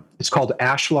it's called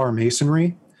ashlar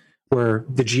masonry, where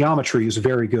the geometry is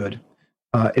very good.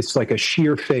 It's like a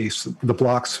sheer face. The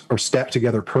blocks are stacked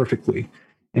together perfectly.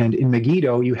 And in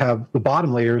Megiddo, you have the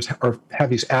bottom layers have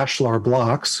these ashlar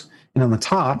blocks, and on the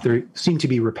top, they seem to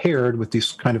be repaired with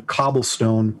this kind of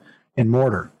cobblestone and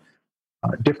mortar,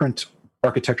 different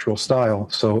architectural style.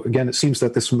 So again, it seems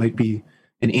that this might be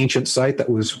an ancient site that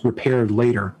was repaired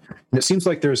later. And it seems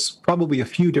like there's probably a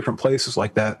few different places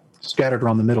like that scattered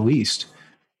around the Middle East.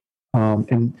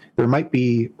 And there might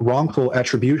be wrongful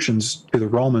attributions to the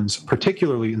Romans,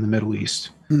 particularly in the Middle East.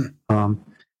 And,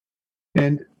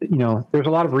 there's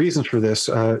a lot of reasons for this.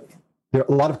 There are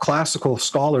a lot of classical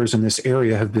scholars in this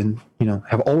area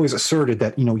have always asserted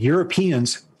that,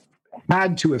 Europeans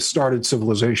had to have started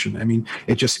civilization. I mean,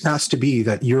 it just has to be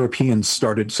that Europeans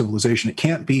started civilization. It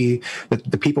can't be that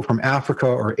the people from Africa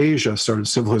or Asia started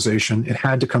civilization. It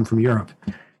had to come from Europe.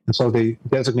 And so they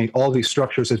designate all these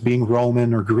structures as being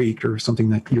Roman or Greek or something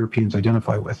that Europeans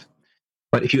identify with.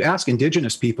 But if you ask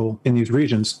indigenous people in these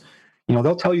regions,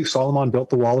 they'll tell you Solomon built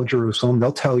the Wall of Jerusalem.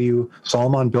 They'll tell you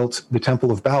Solomon built the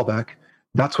Temple of Baalbek.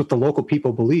 That's what the local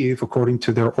people believe, according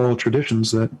to their oral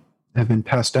traditions that have been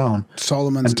passed down.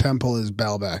 Solomon's temple is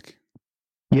Baalbek.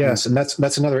 Yes, and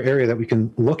that's another area that we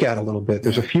can look at a little bit.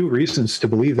 There's a few reasons to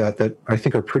believe that I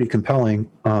think are pretty compelling.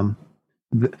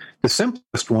 The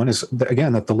simplest one is,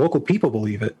 again, that the local people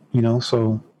believe it,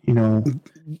 So,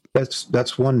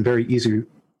 that's one very easy.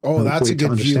 That's a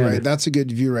good view, right? That's a good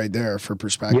view right there for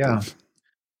perspective.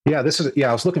 Yeah.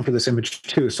 I was looking for this image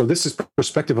too. So this is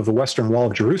perspective of the Western Wall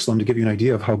of Jerusalem to give you an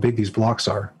idea of how big these blocks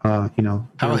are.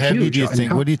 How heavy do you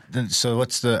think? So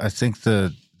what's I think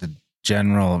the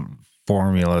general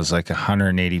formula is like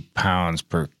 180 pounds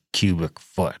per cubic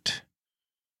foot.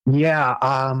 Yeah.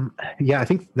 I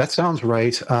think that sounds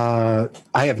right. I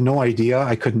have no idea.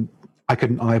 I couldn't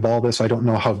eyeball this. I don't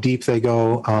know how deep they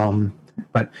go.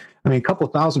 But I mean, a couple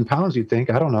of 1,000 pounds, you'd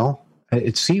think. I don't know.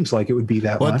 It seems like it would be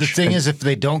that much. Well, the thing is, if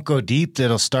they don't go deep,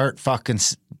 it'll start fucking,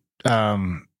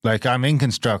 like I'm in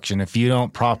construction. If you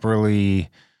don't properly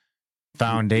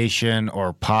foundation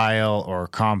or pile or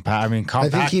compact,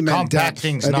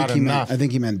 compacting's not enough. I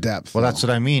think he meant depth. Well, that's what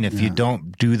I mean. If you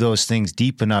don't do those things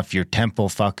deep enough, your temple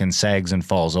fucking sags and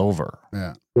falls over.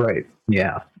 Yeah. Right.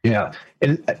 Yeah. Yeah.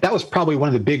 And that was probably one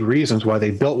of the big reasons why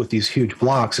they built with these huge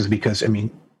blocks, is because, I mean,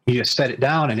 you just set it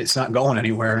down and it's not going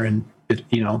anywhere. And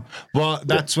Well,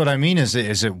 that's what I mean is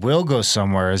it will go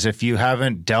somewhere. Is if you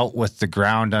haven't dealt with the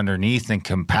ground underneath and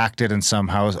compacted and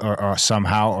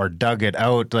somehow or dug it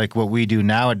out, like what we do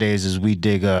nowadays is we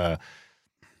drill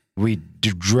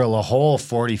a hole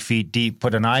 40 feet deep,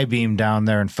 put an I-beam down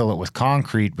there and fill it with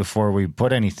concrete before we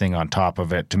put anything on top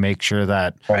of it to make sure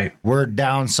that we're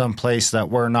down someplace that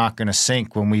we're not going to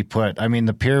sink when we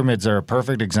the pyramids are a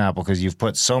perfect example because you've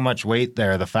put so much weight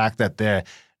there. The fact that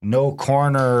no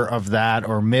corner of that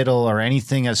or middle or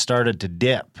anything has started to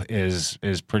dip is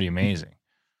pretty amazing.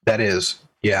 That is.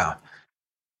 Yeah.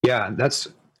 Yeah.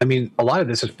 A lot of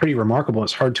this is pretty remarkable.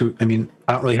 It's hard to, I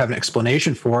don't really have an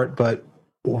explanation for it, but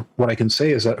what I can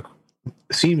say is that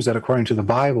it seems that according to the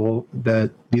Bible, that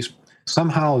these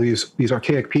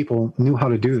archaic people knew how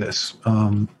to do this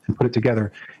and put it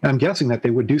together. And I'm guessing that they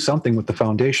would do something with the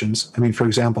foundations. For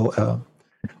example,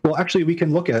 we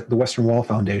can look at the Western Wall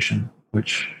foundation,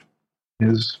 which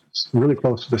is really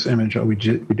close to this image. We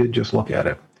did just look at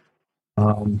it.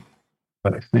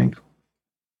 But I think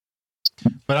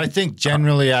But I think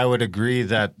generally I would agree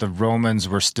that the Romans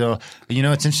were still, you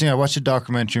know, it's interesting. I watched a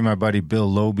documentary my buddy Bill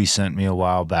Loby sent me a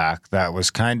while back that was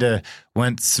kind of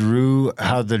went through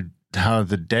how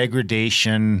the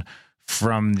degradation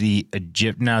from the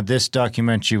Egypt. Now, this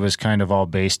documentary was kind of all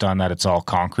based on that it's all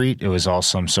concrete. It was all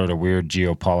some sort of weird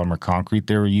geopolymer concrete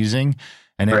they were using.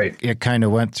 And it kind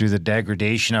of went through the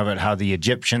degradation of it, how the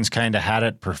Egyptians kind of had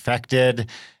it perfected.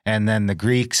 And then the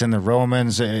Greeks and the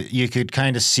Romans, you could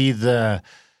kind of see the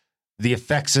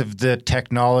effects of the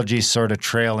technology sort of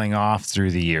trailing off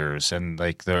through the years. And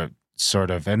like the sort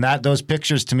of, and that those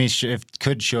pictures to me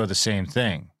could show the same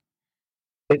thing.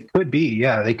 It could be,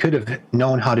 yeah. They could have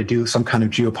known how to do some kind of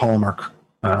geopolymer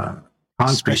concrete.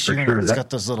 Especially for when sure. it's got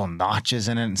those little notches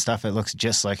in it and stuff. It looks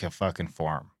just like a fucking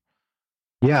form.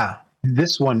 Yeah,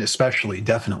 this one especially,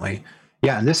 definitely.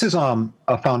 Yeah, and this is a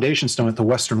foundation stone at the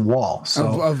Western Wall.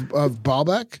 So of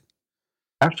Baalbek?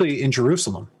 Actually, in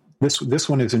Jerusalem. This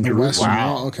one is in Jerusalem.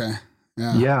 Wow. Okay.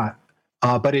 Yeah.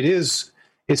 Yeah, but it's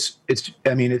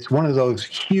I mean, it's one of those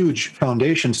huge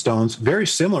foundation stones, very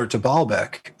similar to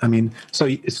Baalbek. I mean, so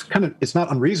it's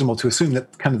not unreasonable to assume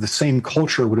that kind of the same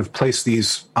culture would have placed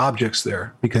these objects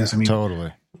there, because I mean,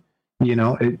 totally, you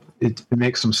know, it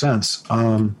makes some sense.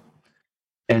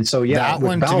 And so, yeah, that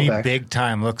one Baalbek, to me, big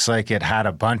time, looks like it had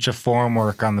a bunch of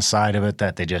formwork on the side of it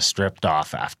that they just stripped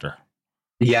off after.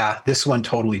 Yeah, this one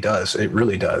totally does. It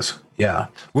really does. Yeah.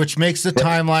 Which makes the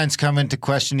timelines come into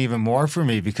question even more for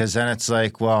me, because then it's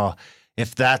like, well,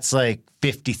 if that's like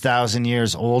 50,000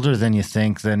 years older than you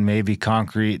think, then maybe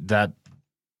concrete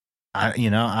I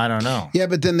don't know. Yeah,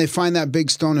 but then they find that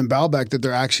big stone in Baalbek that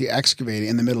they're actually excavating,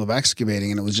 in the middle of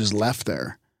excavating, and it was just left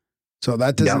there. So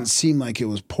that doesn't seem like it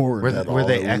was poured. Were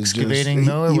they excavating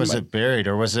though, or was it buried,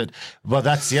 or was it? Well,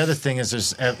 that's the other thing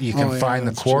is you can find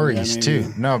the quarries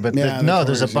too. No, but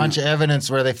there's a bunch of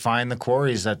evidence where they find the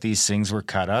quarries that these things were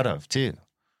cut out of too.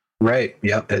 Right.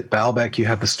 Yep. At Baalbek, you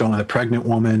have the stone of the pregnant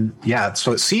woman. Yeah.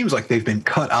 So it seems like they've been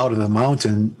cut out of the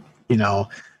mountain, you know,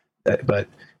 but at the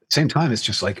same time, it's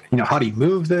just like, you know, how do you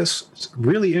move this? It's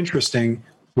really interesting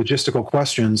logistical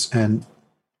questions, and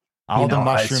all the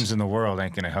mushrooms in the world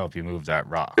ain't going to help you move that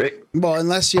rock. Well,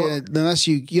 unless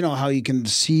you you know how you can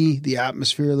see the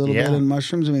atmosphere a little bit in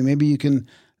mushrooms. I mean, maybe you can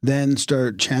then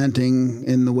start chanting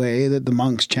in the way that the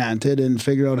monks chanted and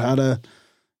figure out how to,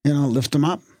 you know, lift them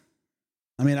up.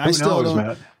 I mean, I still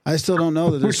don't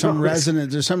know that there's some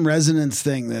resonance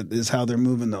thing that is how they're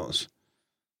moving those.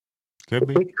 Could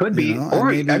be. It could be, you know,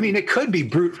 or I mean, it could be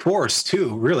brute force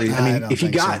too. Really, I mean, if you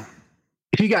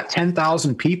got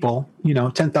 10,000 people, you know,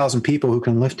 10,000 people who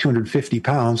can lift 250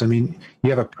 pounds, I mean, you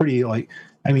have a pretty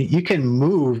you can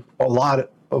move a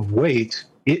lot of weight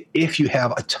if you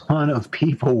have a ton of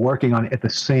people working on it at the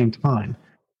same time.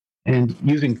 And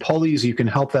using pulleys, you can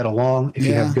help that along if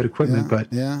you have good equipment.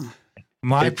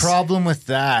 My problem with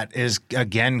that is,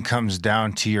 again, comes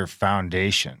down to your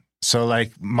foundation. So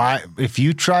like if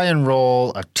you try and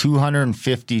roll a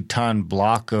 250 ton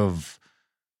block of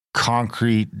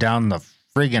concrete down the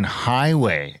friggin'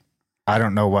 highway, I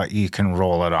don't know what you can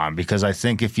roll it on, because I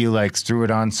think if you like threw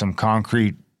it on some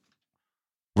concrete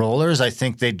rollers, I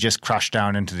think they'd just crush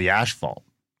down into the asphalt.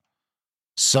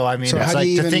 So I mean, it's like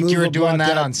to think you were doing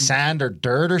that on sand or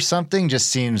dirt or something just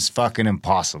seems fucking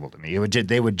impossible to me.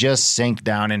 They would just sink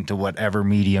down into whatever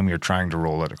medium you're trying to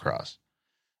roll it across,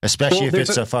 especially if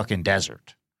it's a fucking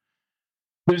desert.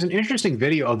 There's an interesting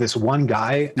video of this one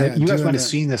guy. You guys might have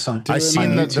seen this on. I've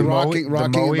seen the rocking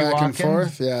back and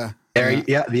forth. Yeah.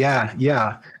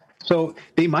 So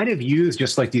they might have used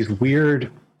just like these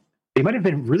weird. They might have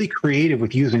been really creative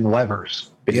with using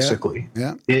levers, basically.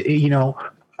 Yeah.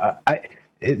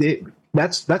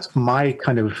 That's my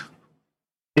kind of.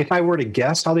 If I were to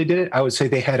guess how they did it, I would say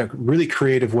they had a really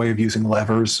creative way of using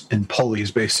levers and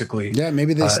pulleys, basically. Yeah,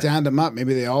 maybe they stand them up.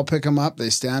 Maybe they all pick them up. They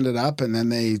stand it up, and then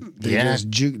they just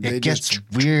juke. It gets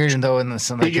weird, though, in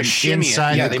the like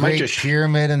inside the Great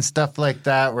Pyramid and stuff like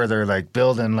that, where they're like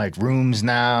building like rooms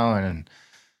now, and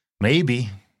maybe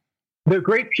the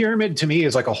Great Pyramid to me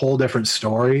is like a whole different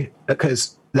story,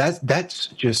 because that's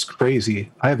just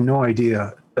crazy. I have no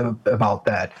idea about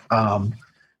that.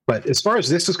 But as far as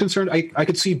this is concerned, I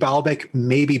could see Baalbek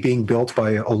maybe being built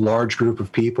by a large group of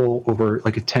people over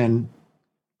like a 10,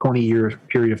 20-year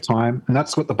period of time. And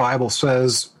that's what the Bible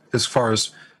says as far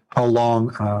as how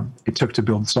long it took to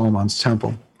build Solomon's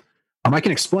temple. I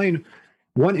can explain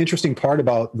one interesting part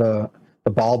about the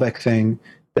Baalbek thing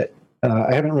that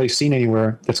I haven't really seen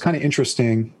anywhere that's kind of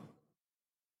interesting.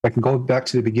 I can go back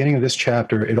to the beginning of this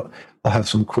chapter. I'll have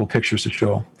some cool pictures to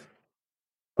show.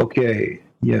 Okay,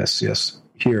 yes.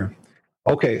 Here.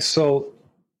 Okay, so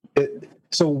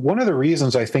So one of the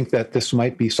reasons I think that this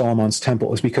might be Solomon's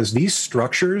temple is because these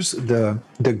structures, the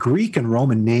Greek and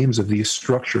Roman names of these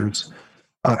structures,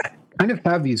 kind of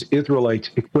have these Israelite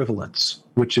equivalents,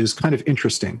 which is kind of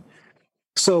interesting.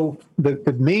 So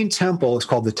the main temple is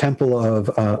called the Temple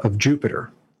of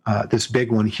Jupiter. This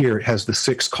big one here, it has the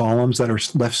 6 columns that are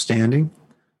left standing.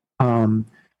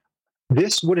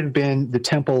 This would have been the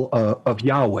temple of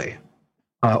Yahweh,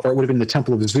 or it would have been the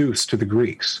temple of Zeus to the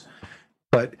Greeks.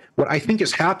 But what I think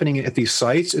is happening at these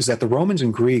sites is that the Romans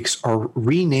and Greeks are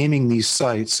renaming these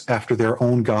sites after their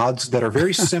own gods that are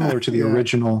very similar to the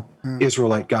original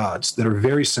Israelite gods, that are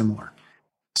very similar.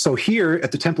 So here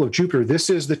at the Temple of Jupiter, this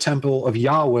is the temple of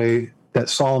Yahweh that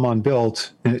Solomon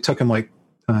built, and it took him like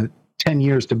 10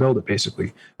 years to build it,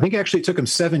 basically. I think actually it took him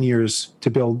 7 years to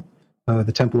build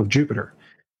the Temple of Jupiter.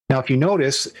 Now, if you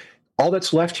notice, all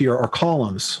that's left here are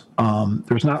columns.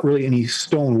 There's not really any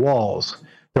stone walls.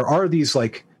 There are these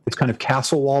like this kind of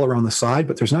castle wall around the side,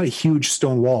 but there's not a huge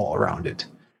stone wall around it.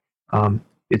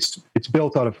 It's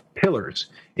built out of pillars,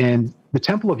 and the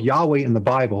temple of Yahweh in the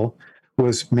Bible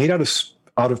was made out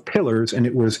of pillars, and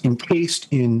it was encased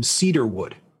in cedar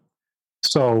wood.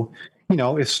 So, you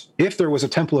know, if there was a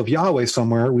temple of Yahweh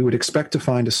somewhere, we would expect to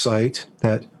find a site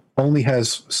that only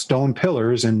has stone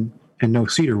pillars and no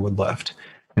cedar wood left,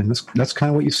 and that's kind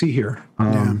of what you see here.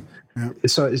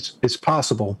 So it's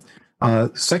possible.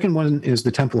 Second one is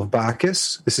the Temple of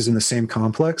Bacchus. This is in the same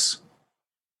complex.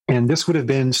 And this would have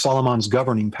been Solomon's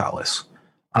governing palace.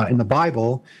 In the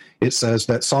Bible, it says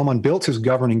that Solomon built his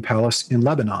governing palace in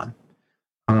Lebanon.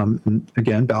 And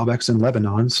again, Baalbek's in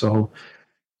Lebanon. So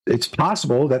it's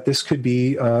possible that this could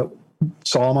be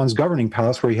Solomon's governing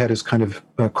palace, where he had his kind of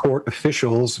court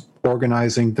officials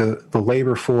organizing the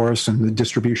labor force and the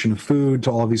distribution of food to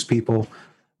all of these people,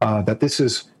 that this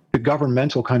is the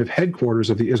governmental kind of headquarters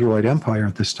of the Israelite Empire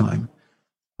at this time.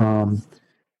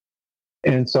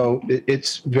 And so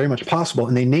it's very much possible.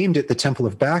 And they named it the Temple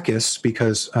of Bacchus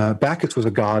because Bacchus was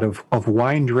a god of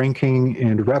wine drinking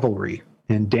and revelry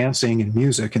and dancing and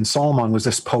music. And Solomon was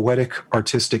this poetic,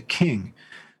 artistic king.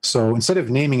 So instead of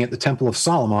naming it the Temple of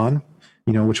Solomon,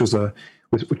 you know, which was a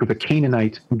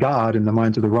Canaanite god in the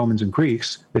minds of the Romans and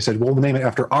Greeks, they said, well, we'll name it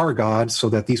after our God so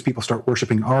that these people start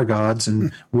worshiping our gods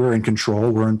and we're in control,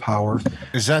 we're in power.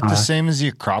 Is that the same as the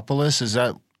Acropolis?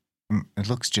 It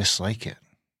looks just like it.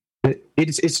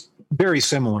 It's very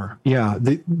similar. Yeah.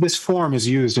 This form is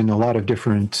used in a lot of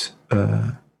different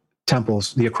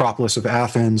temples. The Acropolis of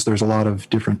Athens, there's a lot of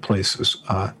different places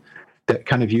that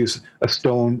kind of use a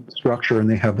stone structure, and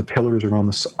they have the pillars around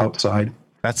the outside.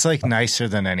 That's like nicer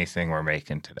than anything we're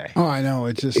making today. Oh, I know.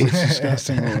 It's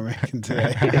disgusting what we're making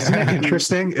today. Isn't it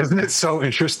interesting? Isn't it so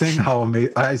interesting how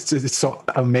it's so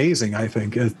amazing, I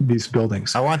think, these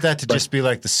buildings. I want that to just be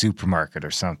like the supermarket or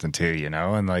something too, you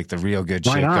know, and like the real good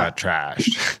shit got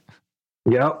trashed.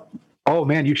 Yep. Oh,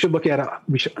 man, you should look at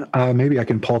it. Maybe I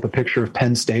can pull up a picture of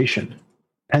Penn Station.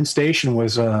 Penn Station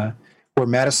was where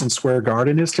Madison Square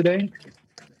Garden is today.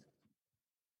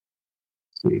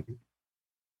 Let's see.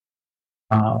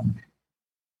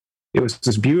 It was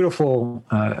this beautiful,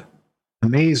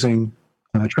 amazing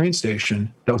train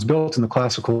station that was built in the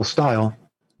classical style.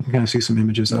 You can kind of see some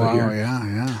images of it here. Oh,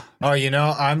 yeah. Oh, you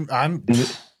know,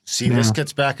 this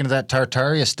gets back into that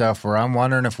Tartaria stuff where I'm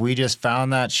wondering if we just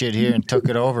found that shit here and took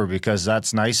it over because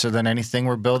that's nicer than anything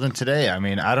we're building today. I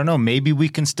mean, I don't know. Maybe we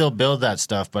can still build that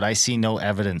stuff, but I see no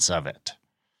evidence of it.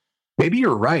 Maybe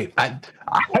you're right. I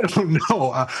don't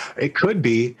know. It could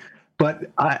be.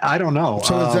 But I don't know.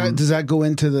 So does that go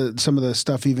into some of the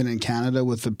stuff even in Canada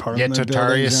with the parliament? Yeah,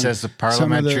 Tartaria says the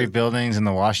parliamentary buildings and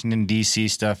the Washington, D.C.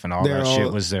 stuff and all that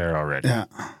shit was there already. Yeah.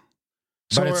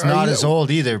 But it's not as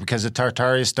old either because the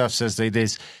Tartaria stuff says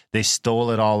they stole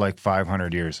it all like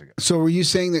 500 years ago. So were you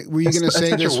saying that? Were you going to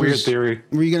say this weird theory?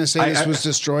 Were you going to say this was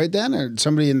destroyed then, or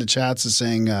somebody in the chats is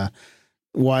saying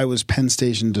why was Penn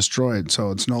Station destroyed? So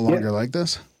it's no longer like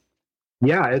this.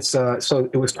 Yeah, it's so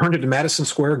it was turned into Madison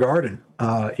Square Garden.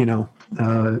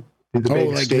 The big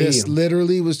like stadium. This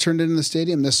literally was turned into the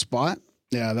stadium. This spot.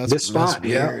 Yeah, that's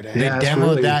weird. They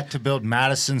demoed that to build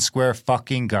Madison Square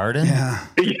fucking Garden. Yeah,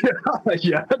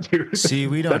 yeah, dude. See,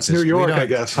 that's New York, I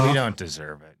guess. Huh? We don't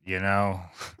deserve it, you know.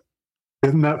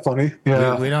 Isn't that funny?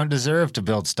 Yeah, we don't deserve to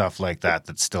build stuff like that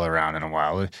that's still around in a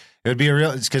while. It would be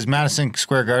it's because Madison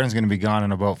Square Garden is going to be gone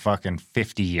in about fucking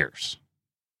 50 years.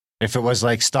 If it was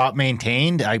like stop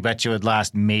maintained, I bet you it would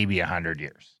last maybe 100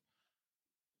 years.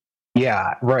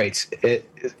 Yeah, right.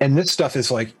 And this stuff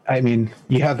is like, I mean,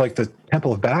 you have like the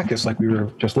Temple of Bacchus, like we were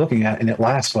just looking at, and it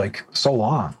lasts like so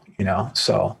long, you know.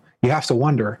 So you have to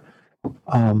wonder.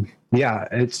 yeah,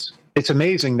 it's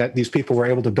amazing that these people were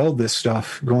able to build this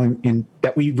stuff going in,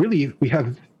 that we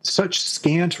have such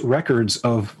scant records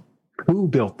of who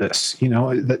built this,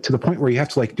 that to the point where you have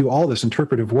to like do all this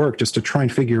interpretive work just to try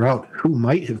and figure out who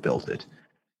might have built it.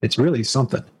 It's really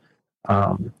something.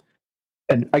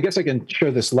 And I guess I can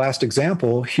share this last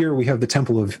example. Here we have the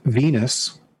Temple of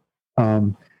Venus.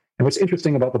 And what's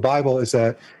interesting about the Bible is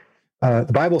that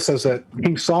the Bible says that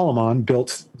King Solomon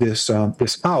built this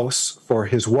house for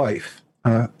his wife,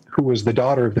 who was the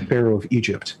daughter of the Pharaoh of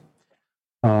Egypt.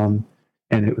 And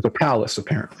it was a palace,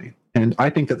 apparently. And I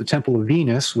think that the Temple of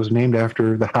Venus was named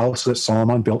after the house that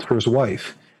Solomon built for his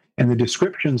wife. And the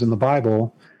descriptions in the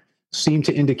Bible seem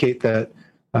to indicate that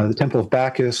the Temple of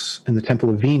Bacchus and the Temple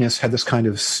of Venus had this kind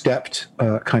of stepped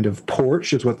kind of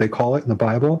porch, is what they call it in the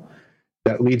Bible,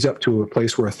 that leads up to a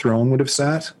place where a throne would have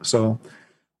sat. So,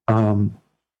 and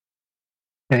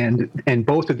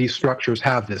both of these structures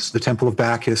have this, the Temple of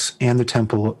Bacchus and the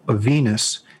Temple of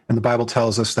Venus. And the Bible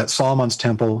tells us that Solomon's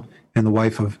temple and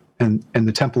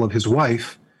the temple of his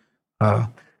wife,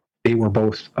 they were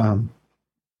both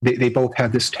they both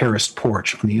had this terraced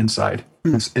porch on the inside,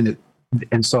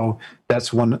 and so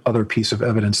that's one other piece of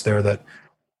evidence there that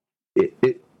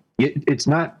it's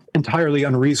not entirely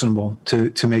unreasonable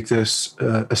to make this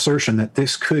assertion that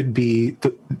this could be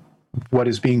what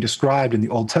is being described in the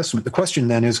Old Testament. The question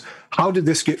then is, how did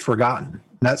this get forgotten?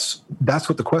 That's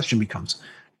what the question becomes.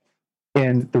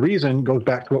 And the reason goes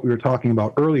back to what we were talking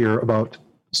about earlier about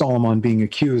Solomon being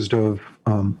accused of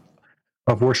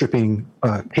worshiping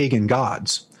pagan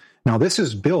gods. Now, this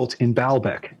is built in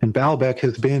Baalbek, and Baalbek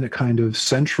has been a kind of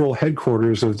central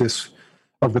headquarters of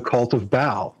the cult of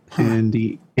Baal in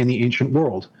the ancient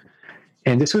world.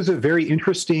 And this was a very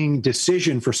interesting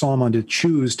decision for Solomon to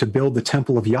choose to build the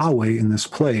temple of Yahweh in this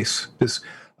place.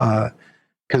 Because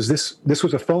this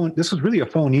was really a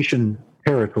Phoenician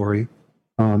territory.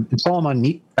 And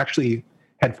Solomon actually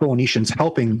had Phoenicians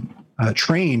helping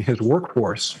train his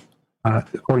workforce,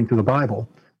 according to the Bible.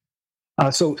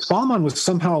 So Solomon was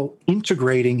somehow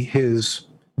integrating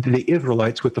the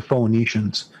Israelites with the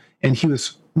Phoenicians, and he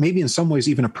was maybe in some ways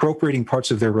even appropriating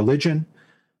parts of their religion.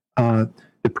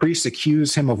 The priests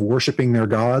accused him of worshiping their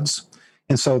gods,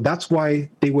 and so that's why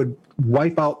they would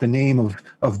wipe out the name of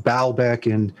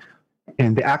Baalbek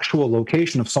and the actual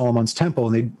location of Solomon's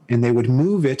temple, and they would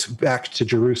move it back to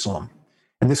Jerusalem.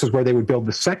 And this is where they would build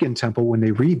the second temple. When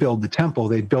they rebuild the temple,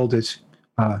 they'd build it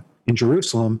in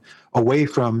Jerusalem, away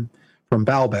from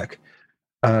Baalbek,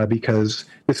 because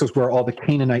this was where all the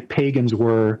Canaanite pagans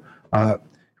were,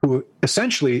 who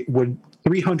essentially would,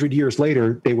 300 years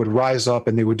later, they would rise up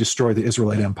and they would destroy the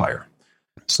Israelite Empire.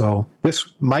 So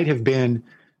this might have been,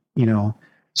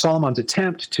 Solomon's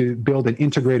attempt to build an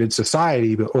integrated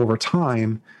society, but over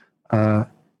time,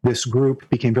 this group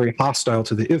became very hostile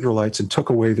to the Israelites and took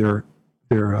away their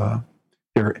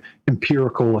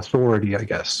empirical authority, I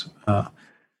guess.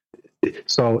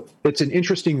 So it's an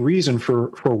interesting reason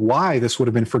for why this would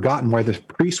have been forgotten, why the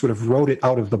priests would have wrote it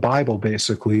out of the Bible,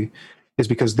 basically, is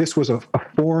because this was a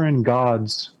foreign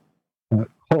god's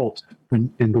cult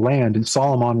in the land, and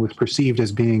Solomon was perceived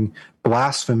as being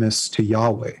blasphemous to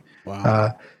Yahweh.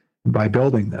 Wow. By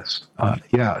building this.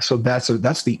 So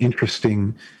that's the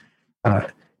interesting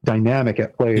dynamic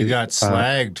at play. You got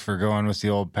slagged for going with the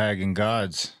old pagan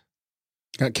gods.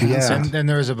 Got canceled. And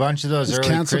there was a bunch of those early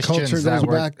cancel Christians culture goes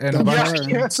back.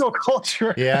 Cancel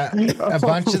culture. Yeah, a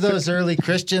bunch of those early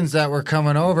Christians that were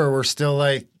coming over were still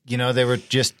like, they were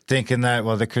just thinking that,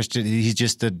 well, the Christian, he's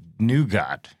just a new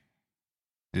god.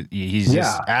 He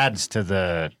just adds to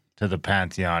the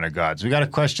pantheon of gods. We got a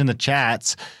question in the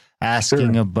chats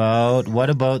asking about, what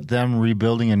about them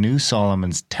rebuilding a new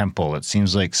Solomon's temple? It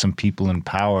seems like some people in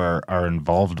power are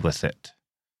involved with it.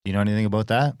 Do you know anything about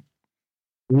that?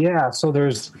 Yeah, so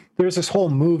there's this whole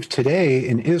move today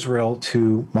in Israel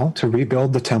to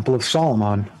rebuild the Temple of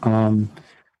Solomon,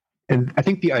 and I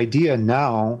think the idea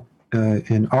now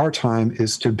in our time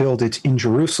is to build it in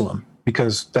Jerusalem,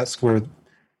 because that's where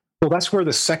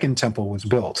the second temple was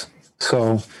built.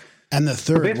 So, and the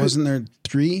third, wasn't there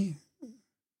three?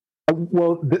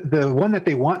 Well, the one that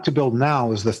they want to build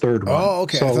now is the third one. Oh,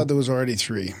 okay. So, I thought there was already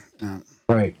three. Yeah.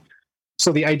 Right.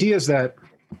 So the idea is that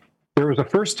there was a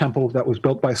first temple that was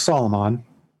built by Solomon.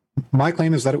 My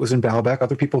claim is that it was in Baalbek.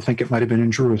 Other people think it might have been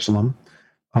in Jerusalem.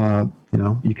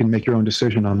 You can make your own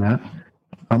decision on that.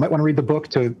 I might want to read the book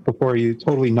before you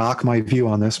totally knock my view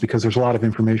on this, because there's a lot of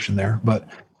information there. But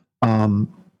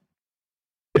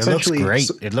it looks great.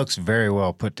 It looks very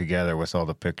well put together with all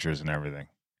the pictures and everything.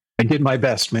 I did my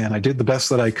best, man. I did the best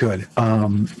that I could.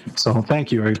 So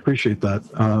thank you. I appreciate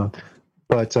that.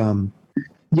 But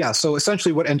Yeah, so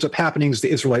essentially what ends up happening is the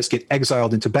Israelites get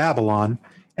exiled into Babylon,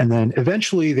 and then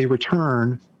eventually they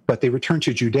return, but they return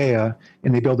to Judea,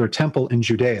 and they build their temple in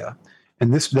Judea.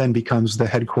 And this then becomes the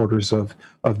headquarters of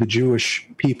the Jewish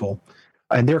people.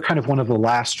 And they're kind of one of the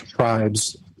last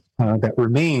tribes that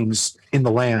remains in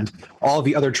the land. All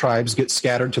the other tribes get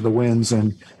scattered to the winds,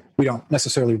 and we don't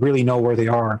necessarily really know where they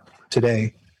are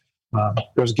today.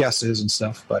 There's guesses and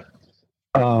stuff, but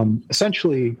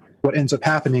essentially what ends up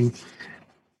happening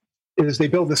is they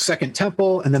build the second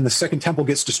temple, and then the second temple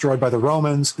gets destroyed by the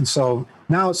Romans. And so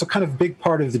now it's a kind of big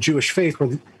part of the Jewish faith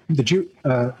where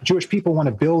the Jewish people want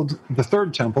to build the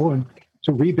third temple and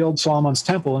to rebuild Solomon's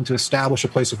temple and to establish a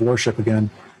place of worship again.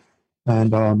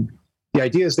 And the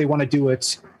idea is they want to do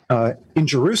it in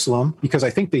Jerusalem because I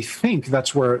think they think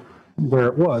that's where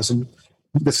it was. And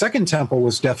the second temple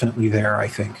was definitely there, I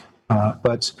think.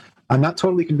 But I'm not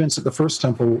totally convinced that the first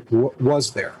temple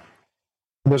was there.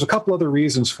 And there's a couple other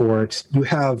reasons for it. You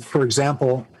have, for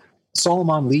example,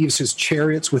 Solomon leaves his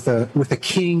chariots with a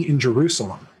king in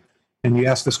Jerusalem. And you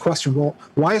ask this question, well,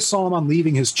 why is Solomon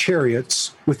leaving his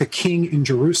chariots with a king in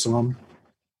Jerusalem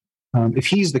if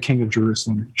he's the king of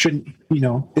Jerusalem? Shouldn't,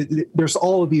 there's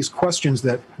all of these questions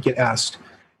that get asked.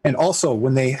 And also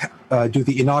when they do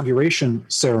the inauguration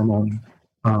ceremony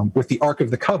with the Ark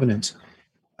of the Covenant,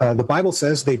 the Bible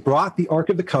says they brought the Ark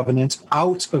of the Covenant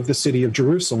out of the city of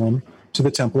Jerusalem to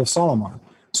the Temple of Solomon.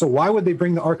 So why would they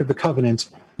bring the Ark of the Covenant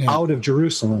out of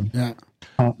Jerusalem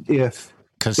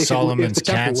because Solomon's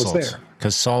canceled.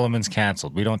 Because Solomon's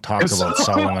canceled. We don't talk about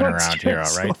Solomon around here,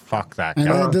 all right? Fuck that guy.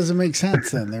 And that doesn't make sense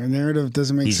then. Their narrative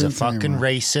doesn't make sense. He's a fucking anymore.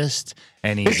 Racist,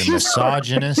 and he's a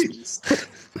misogynist.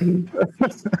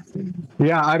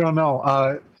 Yeah, I don't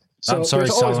know. So I'm sorry,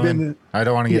 Solomon. I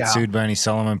don't want to get Yeah. sued by any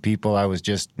Solomon people. I was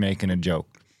just making a joke.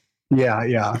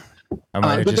 Yeah. I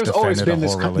might have But just there's always offended been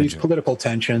a whole these religion. political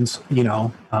tensions,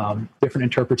 different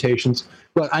interpretations.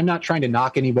 But I'm not trying to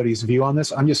knock anybody's view on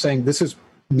this. I'm just saying this is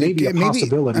maybe a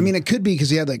possibility. I mean, it could be because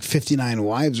he had like 59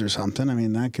 wives or something. I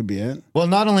mean, that could be it. Well,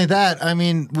 not only that, I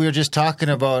mean, we were just talking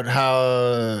about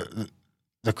how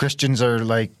the Christians are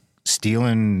like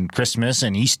stealing Christmas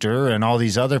and Easter and all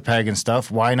these other pagan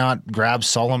stuff. Why not grab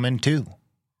Solomon too?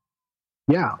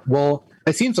 Yeah, well,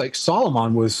 it seems like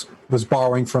Solomon was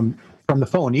borrowing from the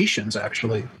Phoenicians,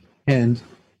 actually. And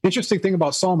interesting thing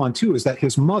about Solomon, too, is that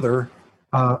his mother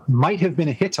might have been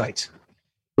a Hittite,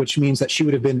 which means that she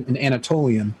would have been an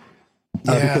Anatolian.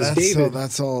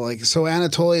 That's all like, so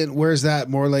Anatolian, where's that?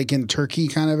 More like in Turkey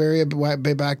kind of area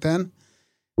back then?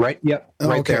 Right, yep,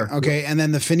 right okay, there. Okay, and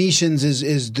then the Phoenicians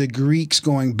is the Greeks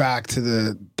going back to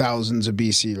the thousands of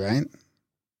BC, right?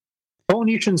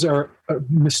 Phoenicians are a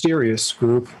mysterious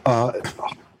group,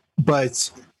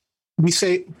 but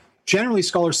generally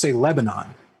scholars say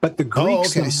Lebanon, but the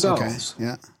Greeks themselves.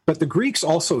 Yeah. But the Greeks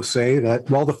also say that,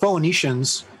 well, the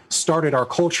Phoenicians started our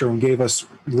culture and gave us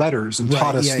letters and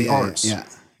taught us the arts.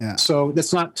 Yeah. So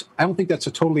I don't think that's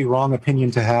a totally wrong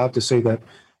opinion to have, to say that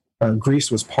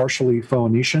Greece was partially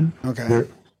Phoenician. Okay.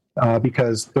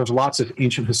 Because there's lots of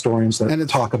ancient historians that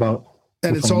talk about.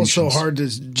 And it's also hard to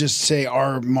just say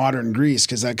our modern Greece,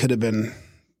 because that could have been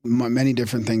many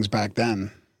different things back then.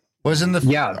 Wasn't the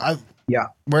yeah?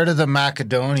 Where do the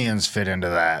Macedonians fit into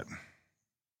that?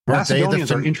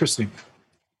 Macedonians are interesting.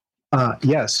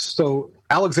 Yes, so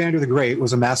Alexander the Great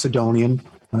was a Macedonian,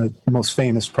 the most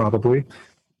famous probably.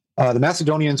 The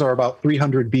Macedonians are about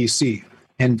 300 BC,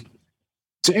 and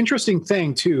it's an interesting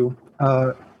thing too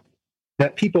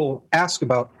that people ask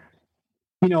about.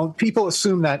 People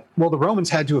assume that, well, the Romans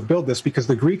had to have built this because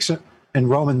the Greeks and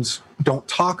Romans don't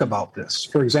talk about this.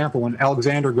 For example, when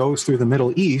Alexander goes through the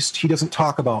Middle East, he doesn't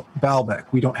talk about Baalbek.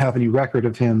 We don't have any record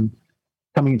of him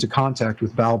coming into contact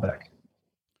with Baalbek.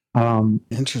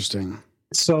 Interesting.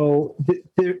 So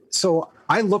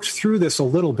I looked through this a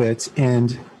little bit,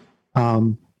 and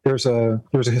there's a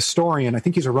historian, I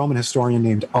think he's a Roman historian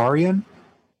named Arrian,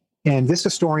 and this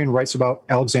historian writes about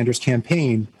Alexander's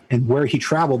campaign and where he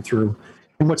traveled through.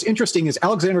 And what's interesting is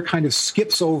Alexander kind of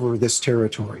skips over this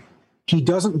territory. He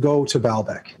doesn't go to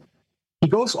Baalbek. He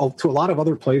goes to a lot of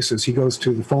other places. He goes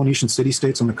to the Phoenician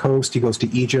city-states on the coast. He goes to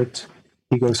Egypt.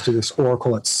 He goes to this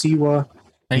oracle at Siwa.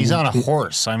 And he's on a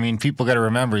horse. I mean, people got to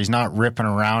remember, he's not ripping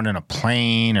around in a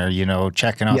plane or,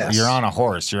 checking out. Yes. You're on a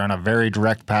horse. You're on a very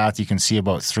direct path. You can see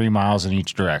about 3 miles in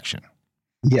each direction.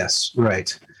 Yes,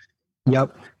 right.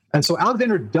 Yep. And so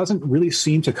Alexander doesn't really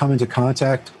seem to come into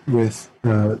contact with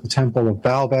the Temple of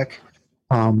Baalbek.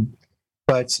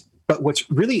 But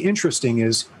what's really interesting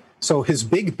is, so his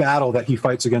big battle that he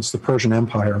fights against the Persian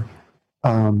Empire,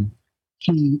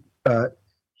 he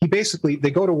basically,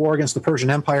 they go to war against the Persian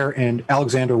Empire and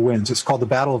Alexander wins. It's called the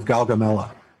Battle of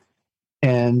Gaugamela.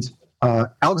 And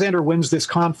Alexander wins this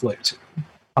conflict.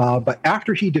 But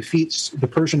after he defeats the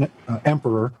Persian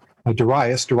emperor,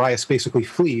 Darius basically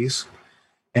flees,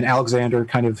 and Alexander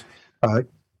kind of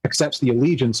accepts the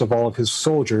allegiance of all of his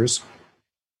soldiers.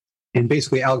 And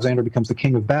basically, Alexander becomes the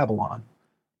king of Babylon.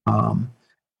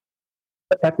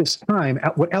 But at this time,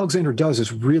 what Alexander does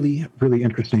is really, really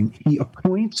interesting. He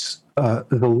appoints the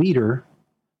leader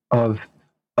of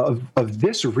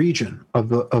this region, of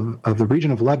the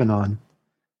region of Lebanon.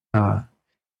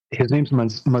 His name's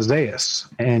Mazaeus,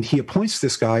 and he appoints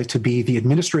this guy to be the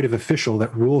administrative official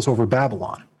that rules over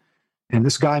Babylon. And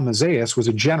this guy, Mazaeus, was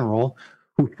a general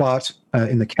who fought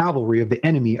in the cavalry of the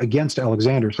enemy against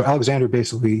Alexander. So Alexander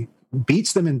basically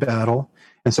beats them in battle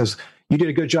and says, "You did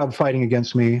a good job fighting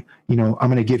against me. I'm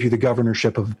going to give you the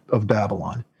governorship of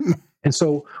Babylon." And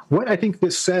so what I think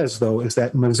this says, though, is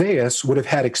that Mazaeus would have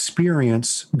had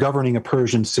experience governing a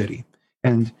Persian city.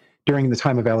 And during the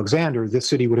time of Alexander, this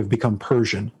city would have become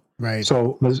Persian. Right.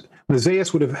 So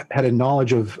Mazaeus would have had a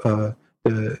knowledge of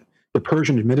the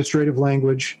Persian administrative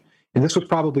language. And this was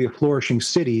probably a flourishing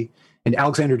city. And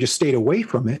Alexander just stayed away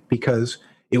from it because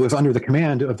it was under the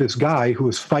command of this guy who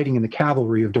was fighting in the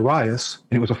cavalry of Darius.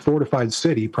 And it was a fortified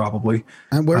city, probably.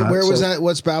 And where was that?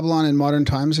 What's Babylon in modern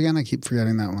times again? I keep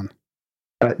forgetting that one.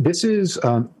 This is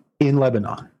in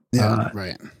Lebanon. Yeah,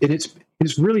 right. And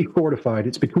it's really fortified.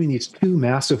 It's between these two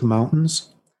massive mountains.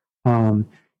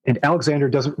 And Alexander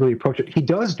doesn't really approach it. He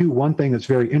does do one thing that's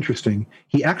very interesting.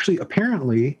 He actually,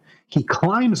 apparently, he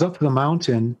climbs up the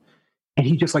mountain and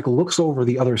he just looks over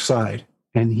the other side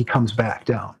and he comes back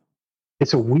down.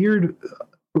 It's a weird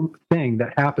thing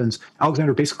that happens.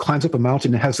 Alexander basically climbs up a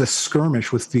mountain and has this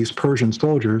skirmish with these Persian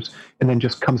soldiers and then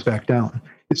just comes back down.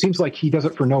 It seems like he does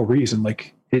it for no reason.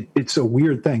 It's a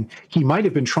weird thing. He might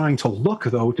have been trying to look,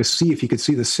 though, to see if he could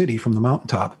see the city from the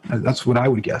mountaintop. That's what I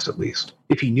would guess, at least,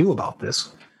 if he knew about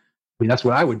this. I mean, that's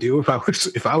what I would do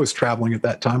if I was traveling at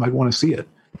that time. I'd want to see it,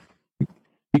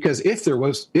 because if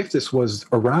this was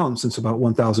around since about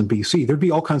 1000 BC, there'd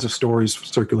be all kinds of stories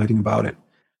circulating about it.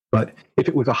 But if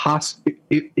it was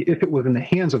if it was in the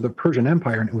hands of the Persian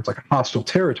Empire and it was a hostile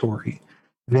territory,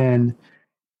 then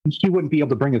he wouldn't be able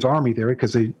to bring his army there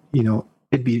because it'd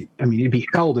be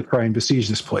hell to try and besiege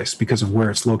this place because of where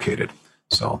it's located.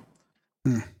 So.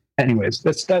 Anyways,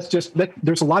 that's just that.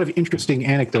 There's a lot of interesting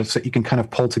anecdotes that you can kind of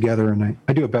pull together, and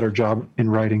I do a better job in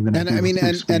writing than. And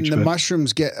the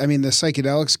mushrooms the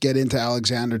psychedelics get into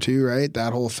Alexander too, right?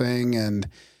 That whole thing, and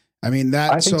I mean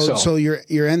that. I think so. So your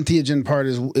entheogen part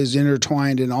is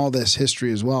intertwined in all this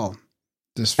history as well.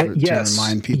 Just to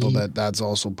remind people that that's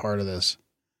also part of this.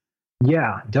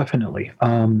 Yeah, definitely.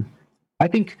 I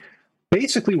think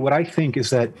basically what I think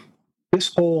is that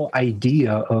this whole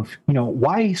idea of,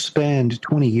 why spend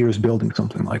 20 years building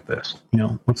something like this?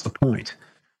 What's the point?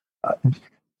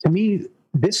 To me,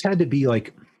 this had to be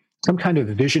some kind of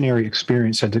visionary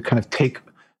experience had to kind of take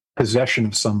possession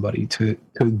of somebody to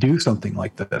do something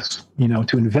like this,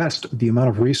 to invest the amount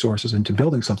of resources into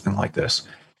building something like this.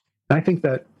 And I think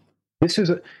that this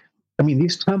is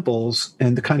these temples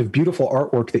and the kind of beautiful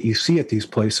artwork that you see at these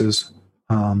places,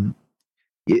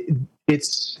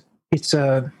 it's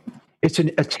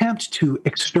an attempt to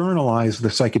externalize the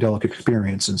psychedelic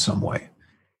experience in some way.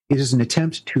 It is an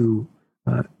attempt to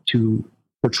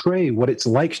portray what it's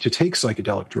like to take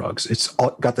psychedelic drugs. It's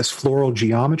got this floral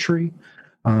geometry,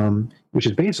 which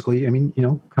is basically,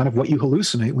 kind of what you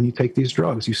hallucinate when you take these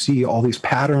drugs. You see all these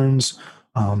patterns,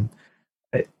 all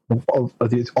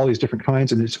these different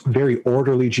kinds, and it's very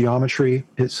orderly geometry.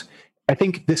 I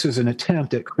think this is an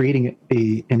attempt at creating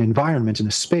an environment and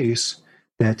a space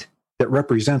that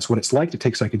represents what it's like to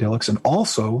take psychedelics, and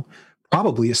also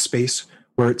probably a space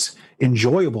where it's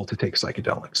enjoyable to take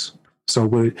psychedelics.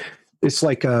 So it's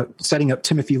like setting up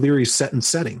Timothy Leary's set and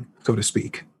setting, so to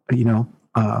speak,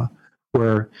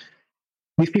 where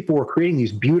these people were creating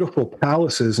these beautiful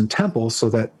palaces and temples so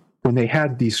that when they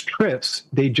had these trips,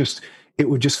 it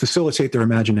would just facilitate their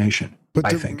imagination.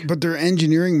 I think. But they're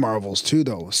engineering marvels too,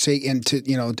 though.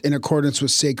 In accordance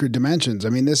with sacred dimensions. I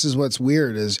mean, this is what's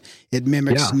weird: is it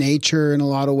mimics nature in a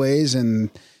lot of ways, and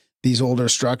these older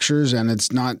structures, and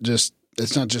it's not just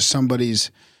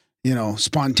somebody's,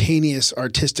 spontaneous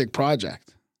artistic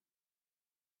project.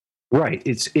 Right.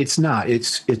 It's not.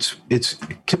 It's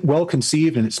well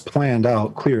conceived and it's planned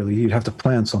out clearly. You'd have to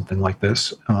plan something like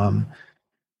this.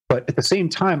 But at the same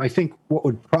time, I think what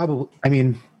would probably,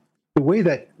 the way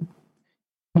that,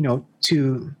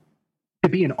 to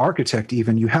be an architect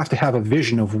even, you have to have a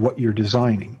vision of what you're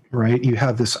designing, right? You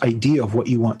have this idea of what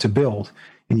you want to build,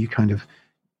 and you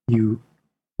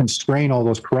constrain all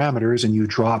those parameters, and you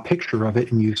draw a picture of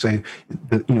it, and you say,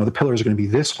 the pillars are going to be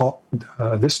this tall,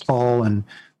 and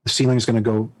the ceiling is going to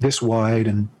go this wide,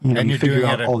 and you figure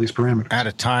out all these parameters at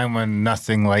a time when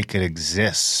nothing like it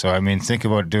exists. So I mean, think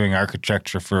about doing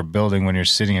architecture for a building when you're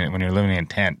sitting in it, when you're living in a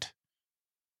tent.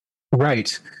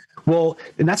 Right. Well,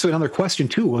 and that's another question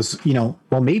too. Was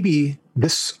maybe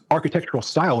this architectural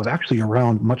style was actually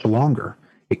around much longer.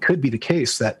 It could be the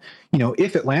case that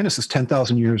if Atlantis is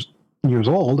 10,000 years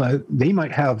old, they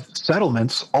might have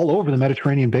settlements all over the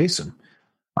Mediterranean basin.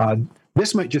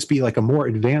 This might just be like a more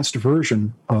advanced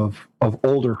version of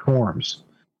older forms.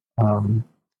 And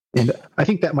I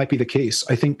think that might be the case.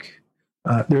 I think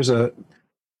there's a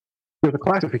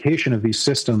classification of these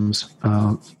systems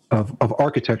of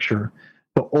architecture.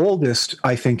 The oldest,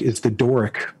 I think, is the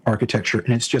Doric architecture,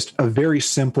 and it's just a very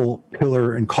simple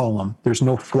pillar and column. There's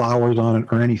no flowers on it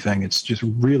or anything. It's just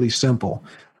really simple.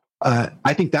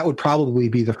 I think that would probably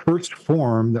be the first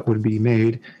form that would be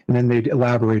made, and then they'd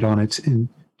elaborate on it and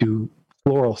do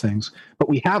floral things. But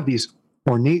we have these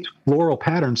ornate floral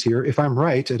patterns here, if I'm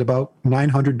right, at about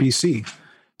 900 BC.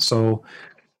 So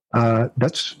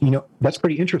that's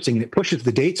pretty interesting, and it pushes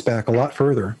the dates back a lot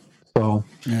further. So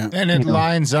and it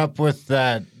lines up with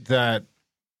that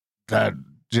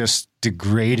just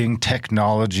degrading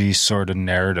technology sort of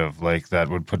narrative, like that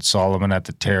would put Solomon at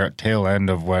the tail end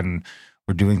of when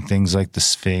we're doing things like the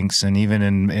Sphinx, and even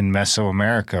in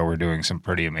Mesoamerica, we're doing some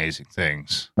pretty amazing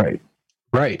things.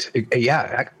 Right.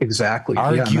 Yeah, exactly.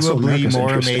 Arguably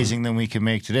more amazing than we can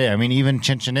make today. I mean, even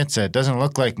Chichen Itza, it doesn't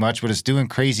look like much, but it's doing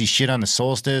crazy shit on the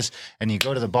solstice, and you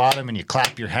go to the bottom and you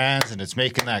clap your hands and it's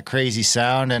making that crazy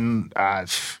sound, and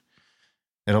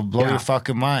it'll blow your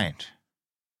fucking mind.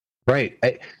 Right.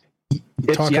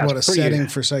 Talk about a setting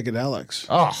for psychedelics.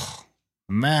 Oh,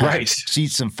 man. Right. See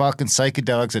some fucking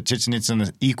psychedelics at Chichen Itza in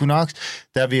the equinox.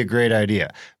 That'd be a great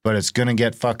idea. But it's going to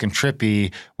get fucking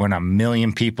trippy when 1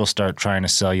 million people start trying to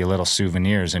sell you little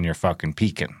souvenirs and you're fucking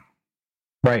peeking.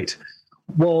 Right.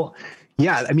 Well,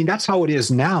 yeah, I mean, that's how it is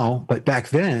now. But back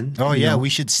then. Oh, yeah. We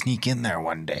should sneak in there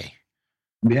one day.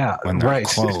 Yeah. When they're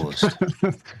closed.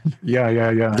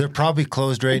 Yeah. They're probably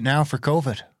closed right now for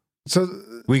COVID. So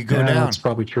we go down. That's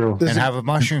probably true. And have a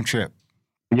mushroom trip.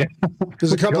 Yeah.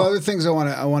 There's a couple other things I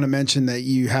want to mention that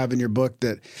you have in your book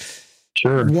that.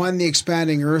 Sure. One, the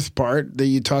expanding Earth part that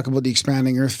you talk about, the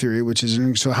expanding Earth theory, which is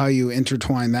so how you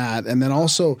intertwine that, and then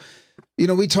also,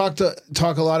 we talk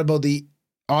a lot about the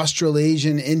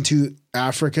Australasian into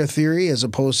Africa theory as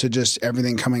opposed to just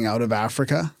everything coming out of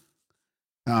Africa.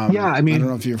 I mean, I don't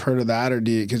know if you've heard of that, or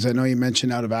do you? Because I know you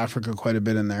mentioned out of Africa quite a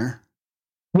bit in there.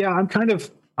 Yeah, I'm kind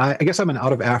of. I guess I'm an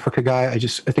out of Africa guy. I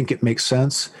think it makes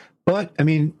sense. But I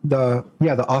mean, the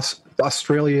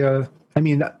Australia. I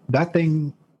mean that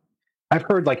thing. I've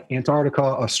heard like Antarctica,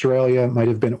 Australia might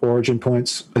have been origin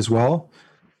points as well.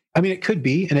 I mean, it could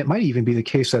be, and it might even be the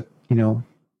case that I don't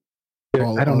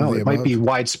know. It might be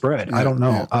widespread. Yeah, I don't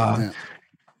know.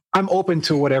 I'm open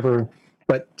to whatever,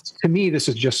 but to me, this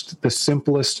is just the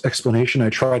simplest explanation. I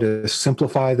try to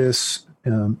simplify this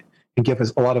and give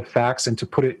us a lot of facts and to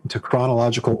put it into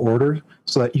chronological order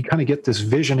so that you kind of get this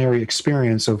visionary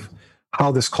experience of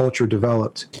how this culture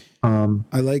developed.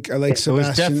 I like Sebastian. It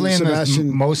was definitely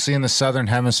mostly in the southern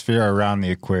hemisphere around the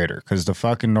equator, because the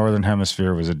fucking northern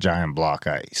hemisphere was a giant block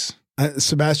ice.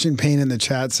 Sebastian Payne in the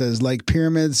chat says, like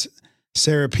pyramids,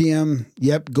 Serapeum,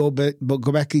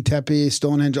 Göbekli Tepe,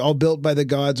 Stonehenge, all built by the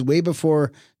gods way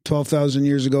before 12,000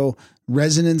 years ago.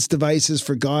 Resonance devices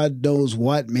for God knows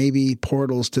what, maybe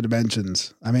portals to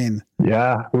dimensions. I mean,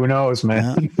 yeah, who knows,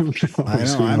 man? Yeah.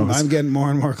 I know. I'm getting more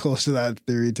and more close to that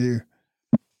theory too.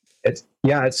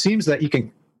 It seems that you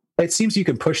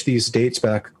can push these dates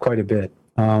back quite a bit,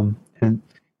 and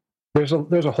there's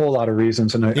a whole lot of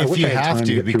reasons. And if you have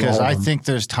to, because I think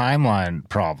there's timeline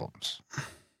problems.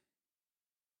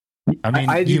 I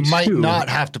mean, you might not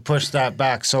have to push that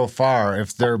back so far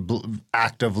if they're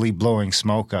actively blowing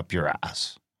smoke up your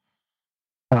ass.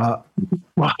 What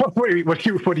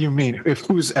do you mean? If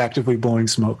who's actively blowing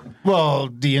smoke? Well,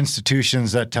 the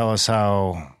institutions that tell us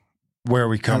where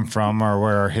we come from, or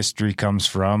where our history comes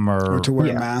from, or to wear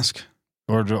a mask,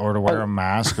 or to wear a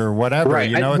mask, or whatever.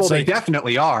 Right. They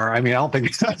definitely are. I mean, I don't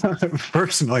think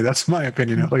personally. That's my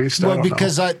opinion, at least. Well,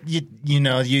 because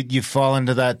you fall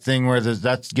into that thing where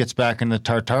that gets back into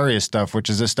Tartaria stuff,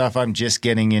 which is the stuff I'm just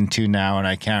getting into now, and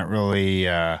I can't really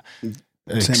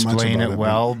explain it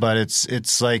well. But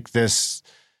it's like this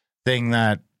thing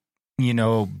that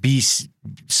BC.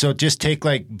 So just take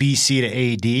like BC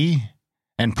to AD.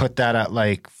 And put that at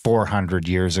like 400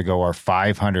 years ago or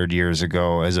 500 years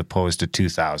ago as opposed to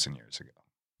 2,000 years ago.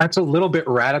 That's a little bit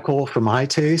radical for my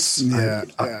taste. Yeah,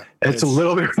 it's a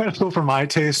little bit radical for my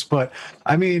taste, but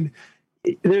I mean,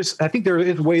 I think there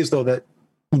is ways though that,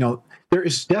 there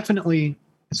is definitely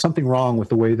something wrong with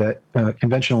the way that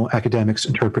conventional academics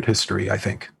interpret history. I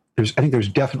think there's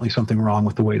definitely something wrong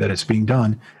with the way that it's being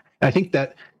done. And I think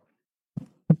that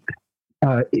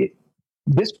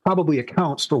this probably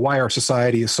accounts for why our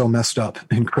society is so messed up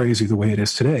and crazy the way it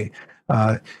is today.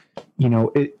 An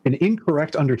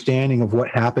incorrect understanding of what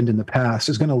happened in the past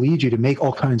is going to lead you to make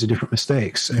all kinds of different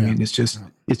mistakes. I mean, it's just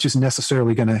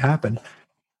necessarily going to happen.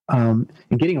 And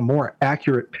getting a more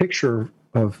accurate picture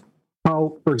of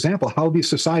how, for example, how these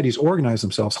societies organize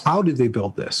themselves. How did they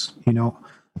build this? Were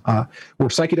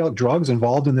psychedelic drugs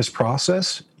involved in this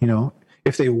process?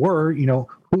 If they were,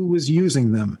 who was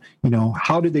using them?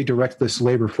 How did they direct this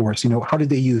labor force? How did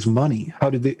they use money?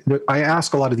 I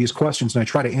ask a lot of these questions and I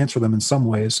try to answer them in some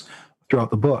ways throughout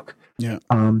the book. Yeah.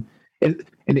 And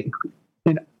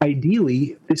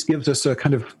ideally, this gives us a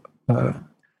kind of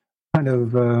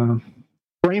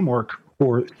framework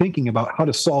for thinking about how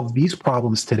to solve these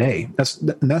problems today.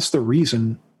 That's the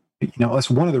reason,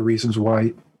 that's one of the reasons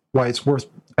why it's worth,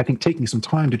 I think, taking some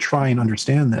time to try and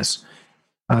understand this.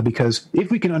 Because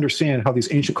if we can understand how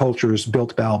these ancient cultures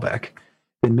built Baalbek,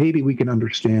 then maybe we can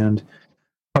understand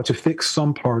how to fix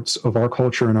some parts of our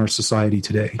culture and our society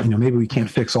today. Maybe we can't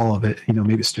fix all of it.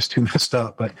 Maybe it's just too messed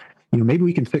up, but maybe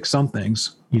we can fix some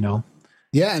things.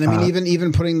 Yeah, and I mean,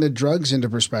 even putting the drugs into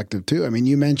perspective too. I mean,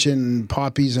 you mentioned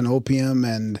poppies and opium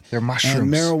and they're mushrooms,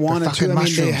 and marijuana too. I mean,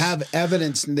 mushrooms. they have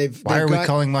evidence, and Why are we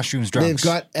calling mushrooms drugs? They've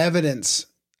got evidence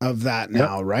of that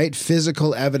now, right?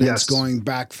 Physical evidence going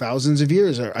back thousands of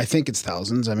years, or I think it's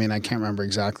thousands. I mean, I can't remember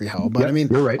exactly how, but I mean,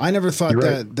 you're right. I never thought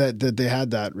that they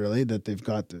had that really, that they've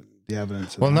got the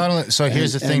evidence. Well, not only, so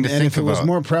here's the thing to think about. And if it was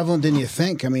more prevalent than you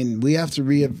think, I mean, we have to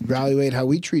reevaluate how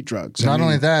we treat drugs. Not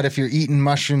only that, if you're eating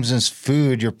mushrooms as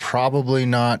food, you're probably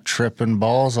not tripping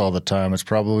balls all the time. It's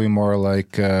probably more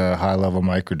like a high-level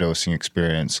microdosing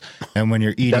experience. And when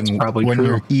you're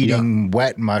eating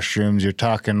wet mushrooms, you're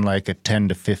talking like a 10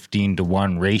 to 15 to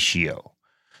 1 ratio.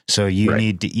 So you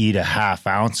need to eat a half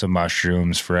ounce of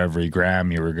mushrooms for every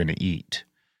gram you were going to eat.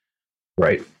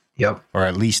 Right. Yep. Or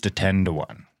at least a 10 to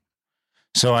 1.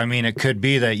 So, I mean, it could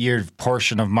be that your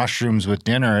portion of mushrooms with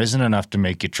dinner isn't enough to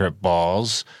make you trip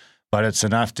balls, but it's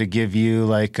enough to give you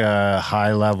like a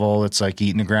high level. It's like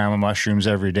eating a gram of mushrooms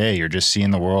every day. You're just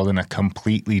seeing the world in a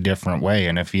completely different way.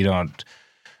 And if you don't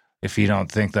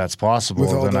think that's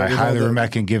possible, then I highly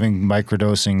recommend giving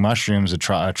microdosing mushrooms a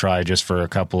try just for a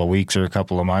couple of weeks or a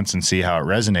couple of months and see how it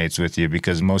resonates with you,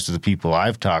 because most of the people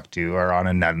I've talked to are on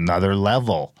another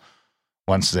level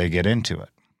once they get into it.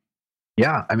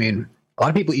 Yeah, I mean, a lot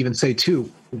of people even say,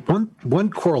 too, one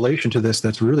correlation to this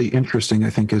that's really interesting, I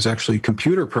think, is actually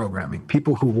computer programming.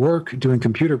 People who work doing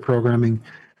computer programming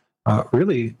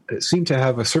really seem to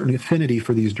have a certain affinity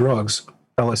for these drugs,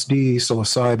 LSD,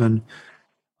 psilocybin.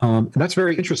 And that's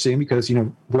very interesting because,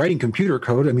 writing computer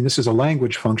code, I mean, this is a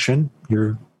language function.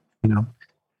 You're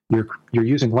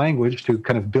using language to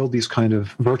kind of build these kind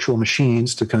of virtual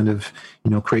machines to kind of,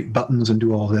 create buttons and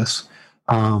do all this.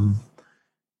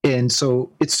 And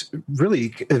so it's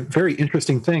really a very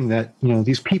interesting thing that,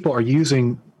 these people are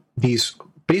using these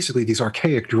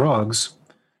archaic drugs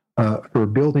for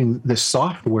building this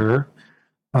software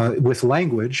with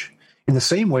language. In the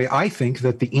same way, I think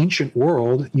that the ancient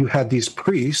world, you had these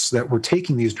priests that were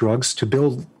taking these drugs to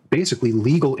build basically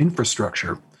legal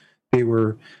infrastructure. They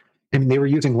were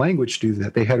using language to do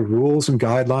that. They had rules and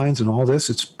guidelines and all this.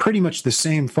 It's pretty much the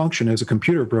same function as a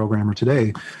computer programmer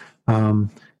today.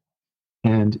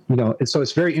 And so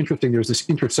it's very interesting. There's this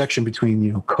intersection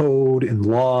between, code and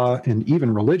law and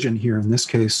even religion here in this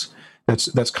case.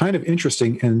 That's kind of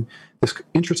interesting, and this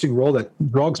interesting role that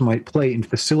drugs might play in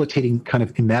facilitating kind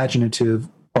of imaginative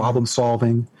problem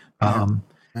solving. And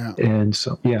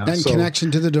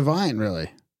connection to the divine, really.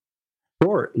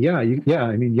 Sure. Yeah.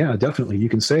 I mean, definitely. You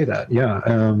can say that. Yeah.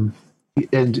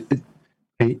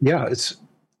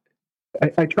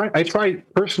 I try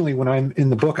personally when I'm in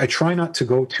the book, I try not to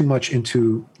go too much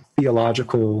into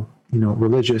theological,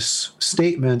 religious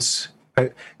statements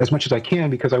as much as I can,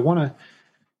 because I want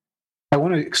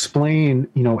to explain,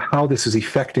 how this is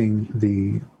affecting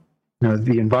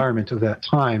the environment of that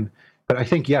time. But I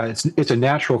think, it's a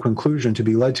natural conclusion to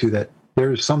be led to that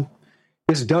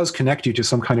this does connect you to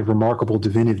some kind of remarkable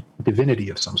divinity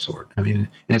of some sort. I mean,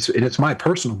 and it's my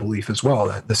personal belief as well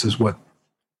that this is what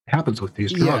happens with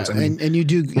these drugs. Yeah, and you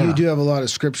do have a lot of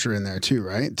scripture in there too,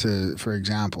 right? For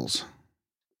examples.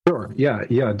 Sure.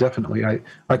 Yeah, definitely.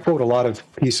 I quote a lot of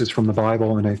pieces from the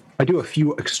Bible, and I do a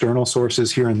few external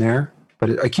sources here and there,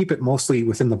 but I keep it mostly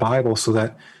within the Bible, so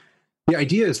that the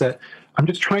idea is that I'm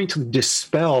just trying to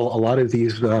dispel a lot of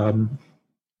these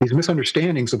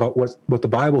misunderstandings about what the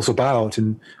Bible's about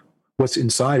and what's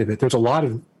inside of it. There's a lot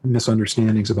of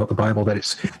misunderstandings about the Bible, that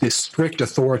it's this strict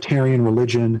authoritarian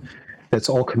religion that's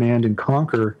all command and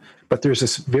conquer, but there's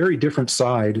this very different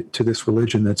side to this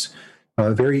religion that's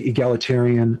very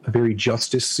egalitarian, very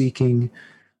justice-seeking,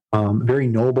 very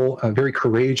noble, very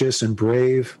courageous and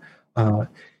brave,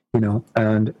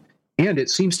 and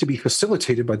it seems to be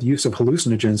facilitated by the use of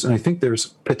hallucinogens. And I think there's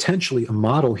potentially a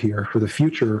model here for the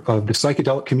future of the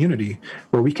psychedelic community,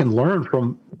 where we can learn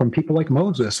from people like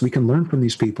Moses. We can learn from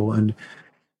these people and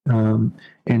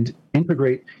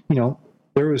integrate.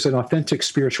 There was an authentic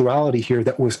spirituality here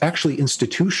that was actually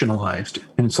institutionalized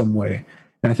in some way.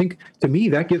 And I think, to me,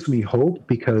 that gives me hope,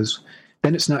 because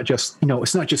then it's not just,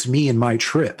 it's not just me and my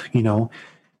trip.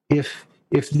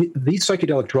 If these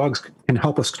psychedelic drugs can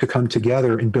help us to come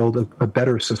together and build a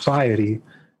better society,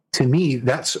 to me,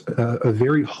 that's a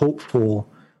very hopeful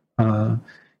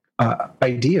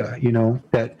idea,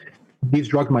 that these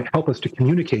drugs might help us to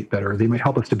communicate better. They might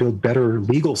help us to build better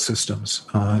legal systems,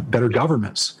 better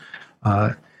governments.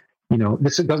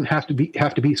 This doesn't have to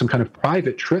be some kind of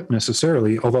private trip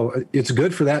necessarily, although it's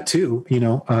good for that too,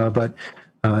 but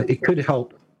it could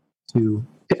help to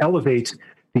elevate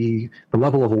the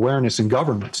level of awareness in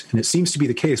government. And it seems to be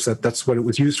the case that that's what it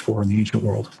was used for in the ancient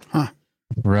world. Huh.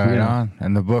 Right on.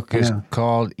 And the book is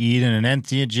called Eden and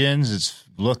Entheogens. It's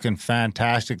looking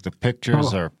fantastic. The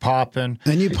pictures are popping.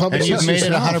 And you published it. And you've made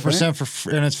it 100%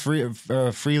 right? And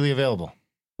it's freely available.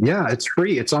 Yeah, it's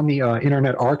free. It's on the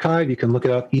Internet Archive. You can look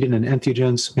it up, Eden and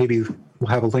Entheogens. Maybe we'll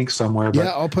have a link somewhere. But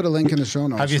I'll put a link in the show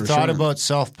notes. Have you thought about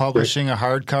self-publishing a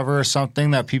hardcover or something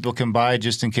that people can buy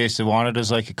just in case they want it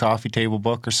as like a coffee table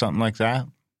book or something like that?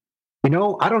 I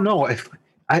don't know. If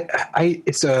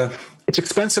it's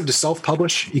expensive to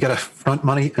self-publish. You got to front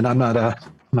money, and I'm not a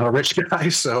rich guy,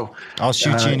 so I'll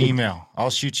shoot you an email. I'll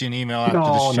shoot you an email after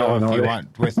the show if you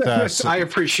want. With I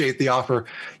appreciate the offer.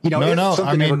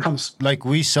 I mean, like,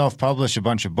 we self-publish a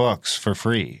bunch of books for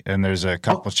free, and there's a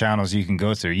couple channels you can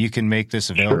go through. You can make this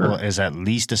available as at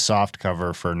least a soft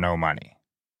cover for no money.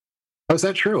 Oh, is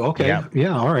that true? Okay.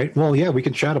 Yeah. All right. Well, yeah, we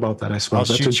can chat about that, I suppose.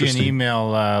 I'll shoot you an email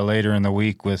later in the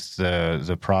week with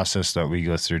the process that we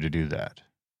go through to do that.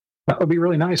 That would be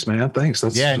really nice, man. Thanks.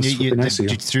 That's really nice of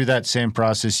you. Through that same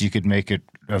process, you could make it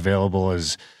available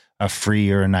as a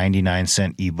free or a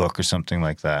 99-cent ebook or something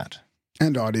like that.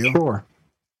 And audio. Sure.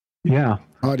 Yeah.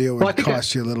 Audio would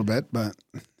cost you a little bit, but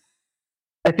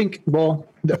I think, one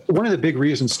of the big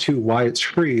reasons too why it's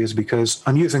free is because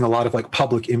I'm using a lot of like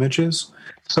public images.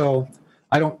 So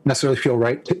I don't necessarily feel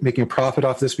right making a profit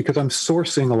off this, because I'm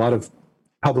sourcing a lot of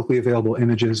publicly available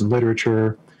images and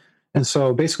literature. And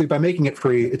so basically, by making it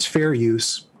free, it's fair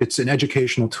use. It's an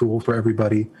educational tool for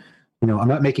everybody. I'm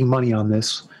not making money on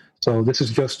this. So this is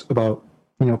just about,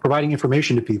 providing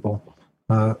information to people.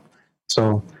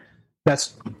 So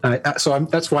that's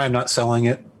why I'm not selling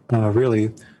it,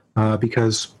 really,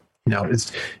 because,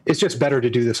 it's just better to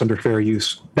do this under fair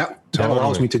use. That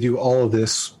allows me to do all of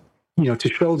this, to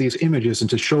show these images and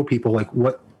to show people like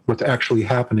what's actually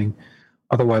happening.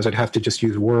 Otherwise, I'd have to just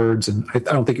use words, and I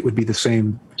don't think it would be the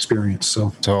same experience.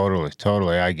 So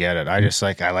totally, I get it.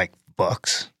 I like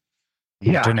books.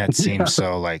 The internet seems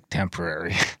so like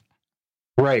temporary.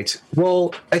 Right.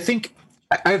 Well, I think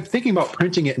I'm thinking about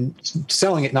printing it and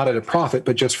selling it not at a profit,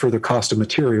 but just for the cost of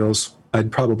materials.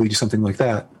 I'd probably do something like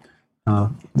that.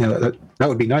 That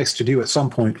would be nice to do at some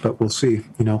point, but we'll see.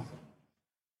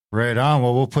 Right on.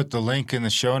 Well, we'll put the link in the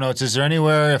show notes. Is there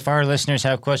anywhere, if our listeners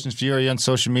have questions for you, are you on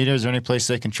social media? Is there any place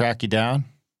they can track you down?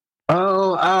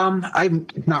 I'm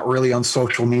not really on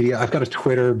social media. I've got a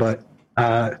Twitter, but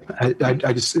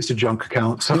it's a junk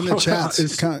account. So in the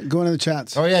chats. Go into the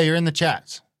chats. Oh, yeah, you're in the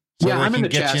chats. So I'm in the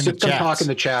chats. Just come talk in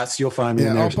the chats. You'll find me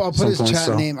in there. I'll put his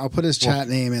chat name. I'll put his chat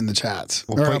name in the chats.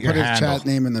 I'll put his chat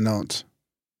name in the notes.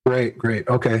 Great.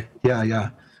 Okay.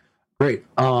 Yeah. Great.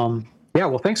 Yeah,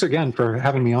 well, thanks again for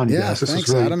having me on, you guys.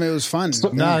 Thanks, Adam. It was fun.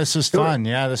 This was fun.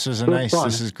 Yeah, this was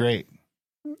this is great.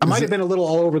 I might have been a little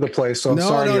all over the place, so I'm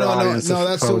sorry.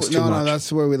 No,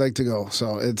 that's where we like to go.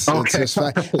 So it's just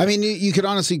fine. I mean, you could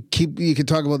honestly you could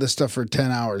talk about this stuff for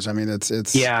 10 hours. I mean,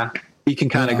 it's you can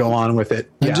kind of go on with it.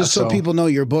 And just so people know,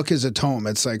 your book is a tome.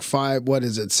 It's like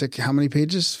how many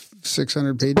pages?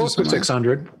 600 pages? Close to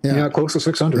 600. Yeah, close to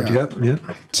 600. Yeah.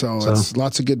 So it's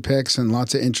lots of good picks and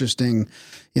lots of interesting,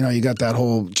 you got that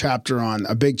whole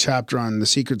a big chapter on the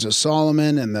secrets of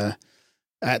Solomon and the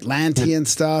Atlantean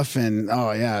stuff. And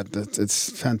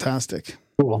it's fantastic.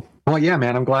 Cool. Well, yeah,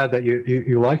 man, I'm glad that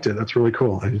you liked it. That's really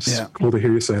cool. It's cool to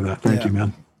hear you say that. Thank you,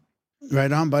 man.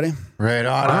 Right on, buddy. Right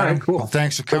on. All right, cool. Well,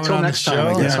 thanks for coming on the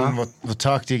show. And we'll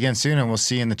talk to you again soon, and we'll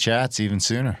see you in the chats even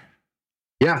sooner.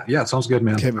 Yeah, sounds good,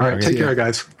 man. Okay, all right, take care,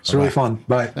 guys. It's really fun.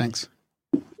 Bye. Thanks.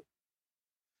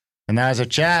 And that was our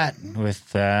chat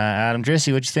with Adam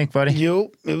Drissi. What'd you think, buddy?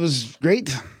 It was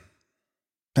great.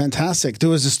 Fantastic. There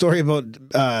was a story about,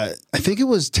 I think it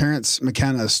was Terrence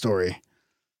McKenna's story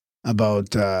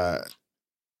about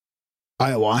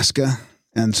ayahuasca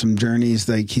and some journeys.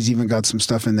 Like, he's even got some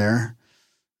stuff in there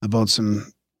about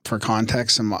for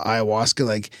context, some ayahuasca,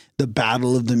 like the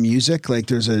battle of the music. Like,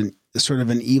 there's a sort of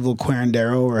an evil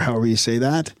curandero, or however you say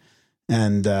that.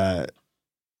 And,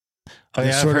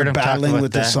 sort of battling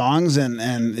with the songs, and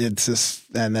it's just,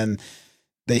 and then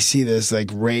they see this like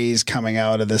rays coming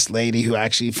out of this lady who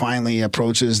actually finally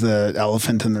approaches the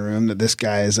elephant in the room, that this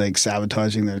guy is like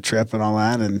sabotaging their trip and all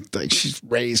that, and like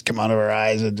rays come out of her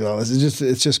eyes and all this.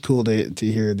 It's just cool to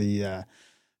hear the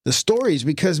stories,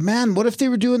 because man, what if they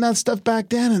were doing that stuff back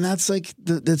then, and that's like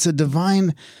it's a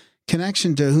divine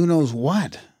connection to who knows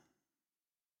what.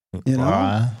 You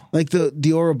know, like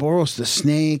the Ouroboros, the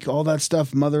snake, all that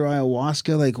stuff, Mother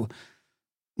Ayahuasca, like,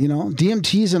 you know,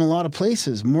 DMT's in a lot of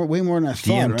places, way more than I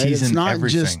thought. DMT's right? It's in not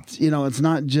everything. Just, it's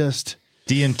not just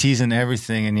DMT's in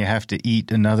everything, and you have to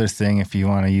eat another thing if you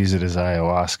want to use it as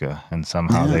ayahuasca. And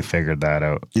somehow they figured that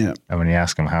out. Yeah. And when you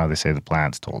ask them how, they say the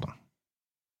plants told them.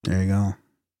 There you go.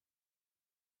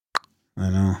 I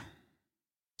know.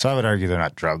 So I would argue they're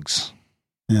not drugs.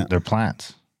 Yeah. They're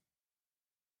plants.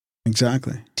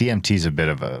 Exactly. DMT's a bit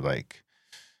of a like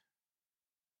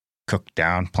cooked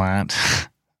down plant,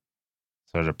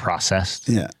 sort of processed.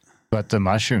 Yeah. But the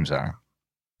mushrooms are.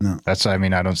 No. I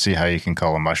don't see how you can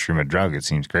call a mushroom a drug. It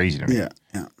seems crazy to me. Yeah.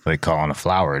 Yeah. Like calling a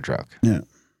flower a drug. Yeah.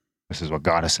 This is what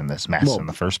got us in this mess in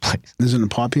the first place. Isn't a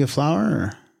poppy a flower?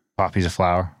 Or? Poppy's a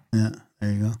flower. Yeah.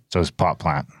 There you go. So is pot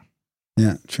plant.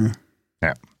 Yeah. True.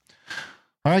 Yeah.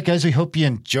 All right, guys. We hope you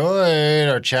enjoyed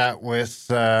our chat with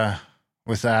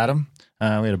Adam. We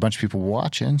had a bunch of people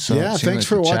watching. So thanks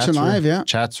for watching live.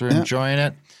 Chats were enjoying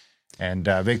it. And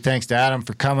big thanks to Adam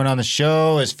for coming on the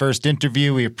show. His first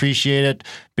interview. We appreciate it.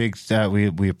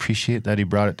 We appreciate that he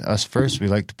brought it to us first. We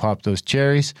like to pop those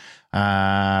cherries.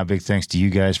 Big thanks to you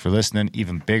guys for listening.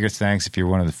 Even bigger thanks if you're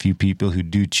one of the few people who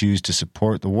do choose to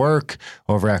support the work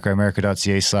over at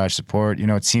grimerica.ca/support. You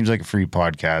know, it seems like a free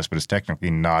podcast, but it's technically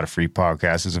not a free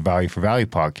podcast. It's a value for value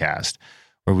podcast,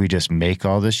 where we just make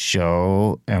all this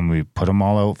show and we put them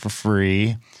all out for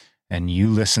free, and you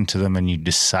listen to them and you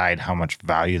decide how much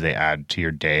value they add to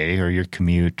your day or your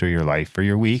commute or your life or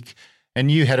your week.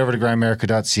 And you head over to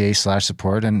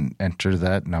grimerica.ca/support and enter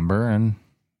that number, and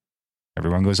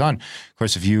everyone goes on. Of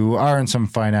course, if you are in some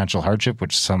financial hardship,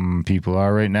 which some people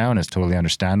are right now, and it's totally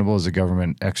understandable as the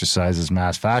government exercises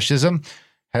mass fascism,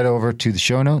 head over to the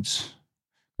show notes.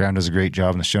 Graham does a great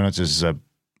job in the show notes. There's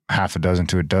half a dozen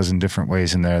to a dozen different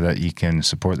ways in there that you can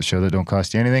support the show that don't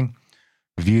cost you anything.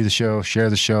 Review the show, share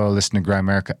the show, listen to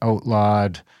Grimerica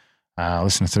Outlawed,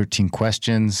 listen to 13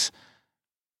 Questions,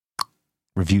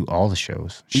 review all the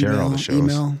shows, share all the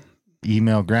shows.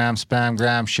 Email Graham, spam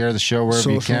Graham, share the show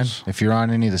wherever you can. If you're on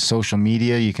any of the social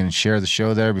media, you can share the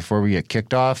show there before we get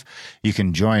kicked off. You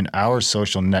can join our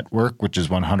social network, which is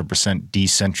 100%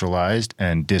 decentralized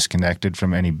and disconnected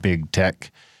from any big tech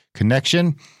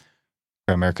connection.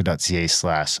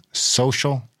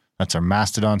 Grimerica.ca/social. That's our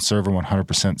Mastodon server,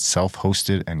 100%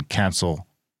 self-hosted and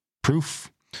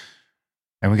cancel-proof.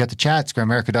 And we got the chats,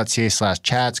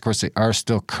 grimerica.ca/chats. Of course, they are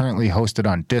still currently hosted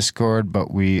on Discord,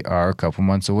 but we are a couple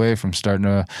months away from starting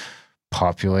to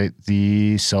populate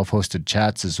the self-hosted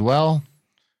chats as well.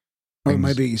 Or it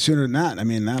might be sooner than that. I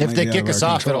mean, if they kick us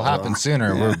off, it'll happen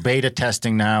sooner. Yeah. We're beta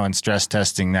testing now and stress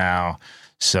testing now.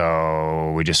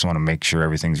 So we just want to make sure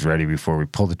everything's ready before we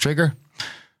pull the trigger.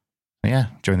 Yeah,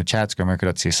 join the chats,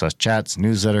 grimerica.ca/chats,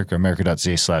 newsletter,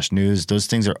 grimerica.ca/news. Those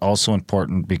things are also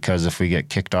important, because if we get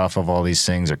kicked off of all these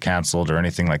things or canceled or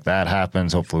anything like that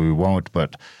happens, hopefully we won't,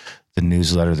 but the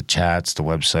newsletter, the chats, the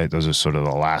website, those are sort of the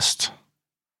last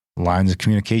lines of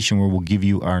communication where we'll give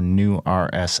you our new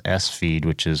RSS feed,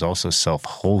 which is also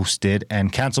self-hosted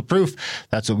and cancel-proof.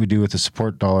 That's what we do with the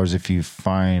support dollars if you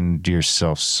find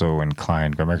yourself so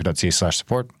inclined.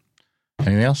 grimerica.ca/support.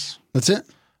 Anything else? That's it.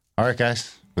 All right,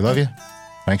 guys. We love you.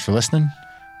 Thanks for listening,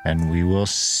 and we will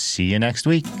see you next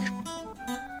week.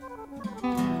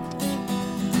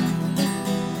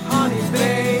 Honey,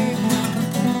 babe,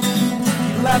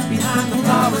 you left behind the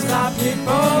flowers I picked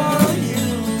for you.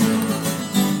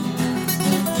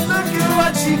 Look at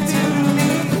what you do to me.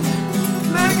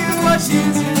 Look at what you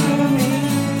do to me.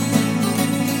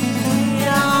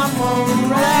 I'm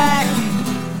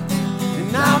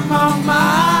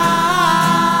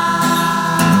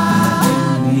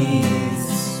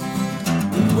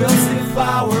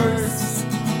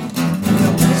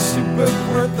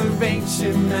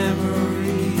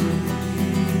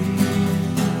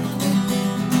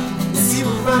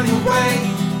funny way.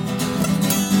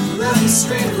 Left me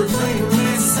stranded, replaying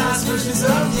romanticized versions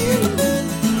of you.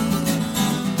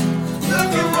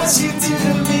 Look at what you do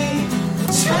to me,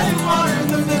 treading water in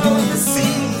the middle of the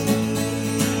sea.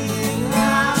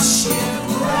 Now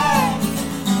shipwreck,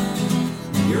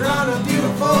 you're on a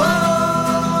beautiful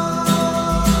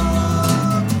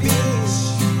beach,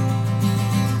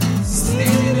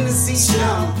 standing in a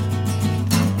seashell,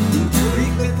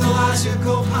 Greek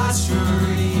mythological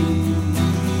posturing.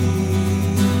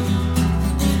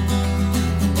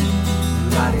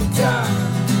 La-di-da,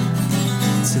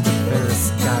 to the fairest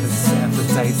goddess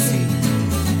Aphrodite,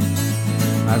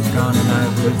 I've gone and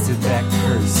I've lifted that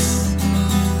curse.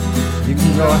 You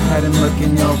can go ahead and look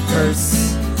in your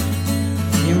purse.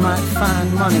 You might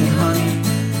find money, honey,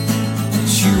 but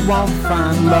you won't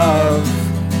find love.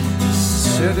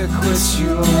 Should've quit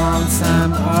you a long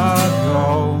time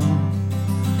ago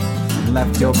and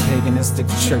left your paganistic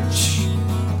church.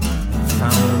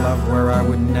 Found love where I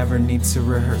would never need to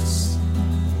rehearse.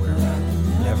 Where I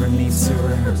would never need to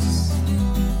rehearse.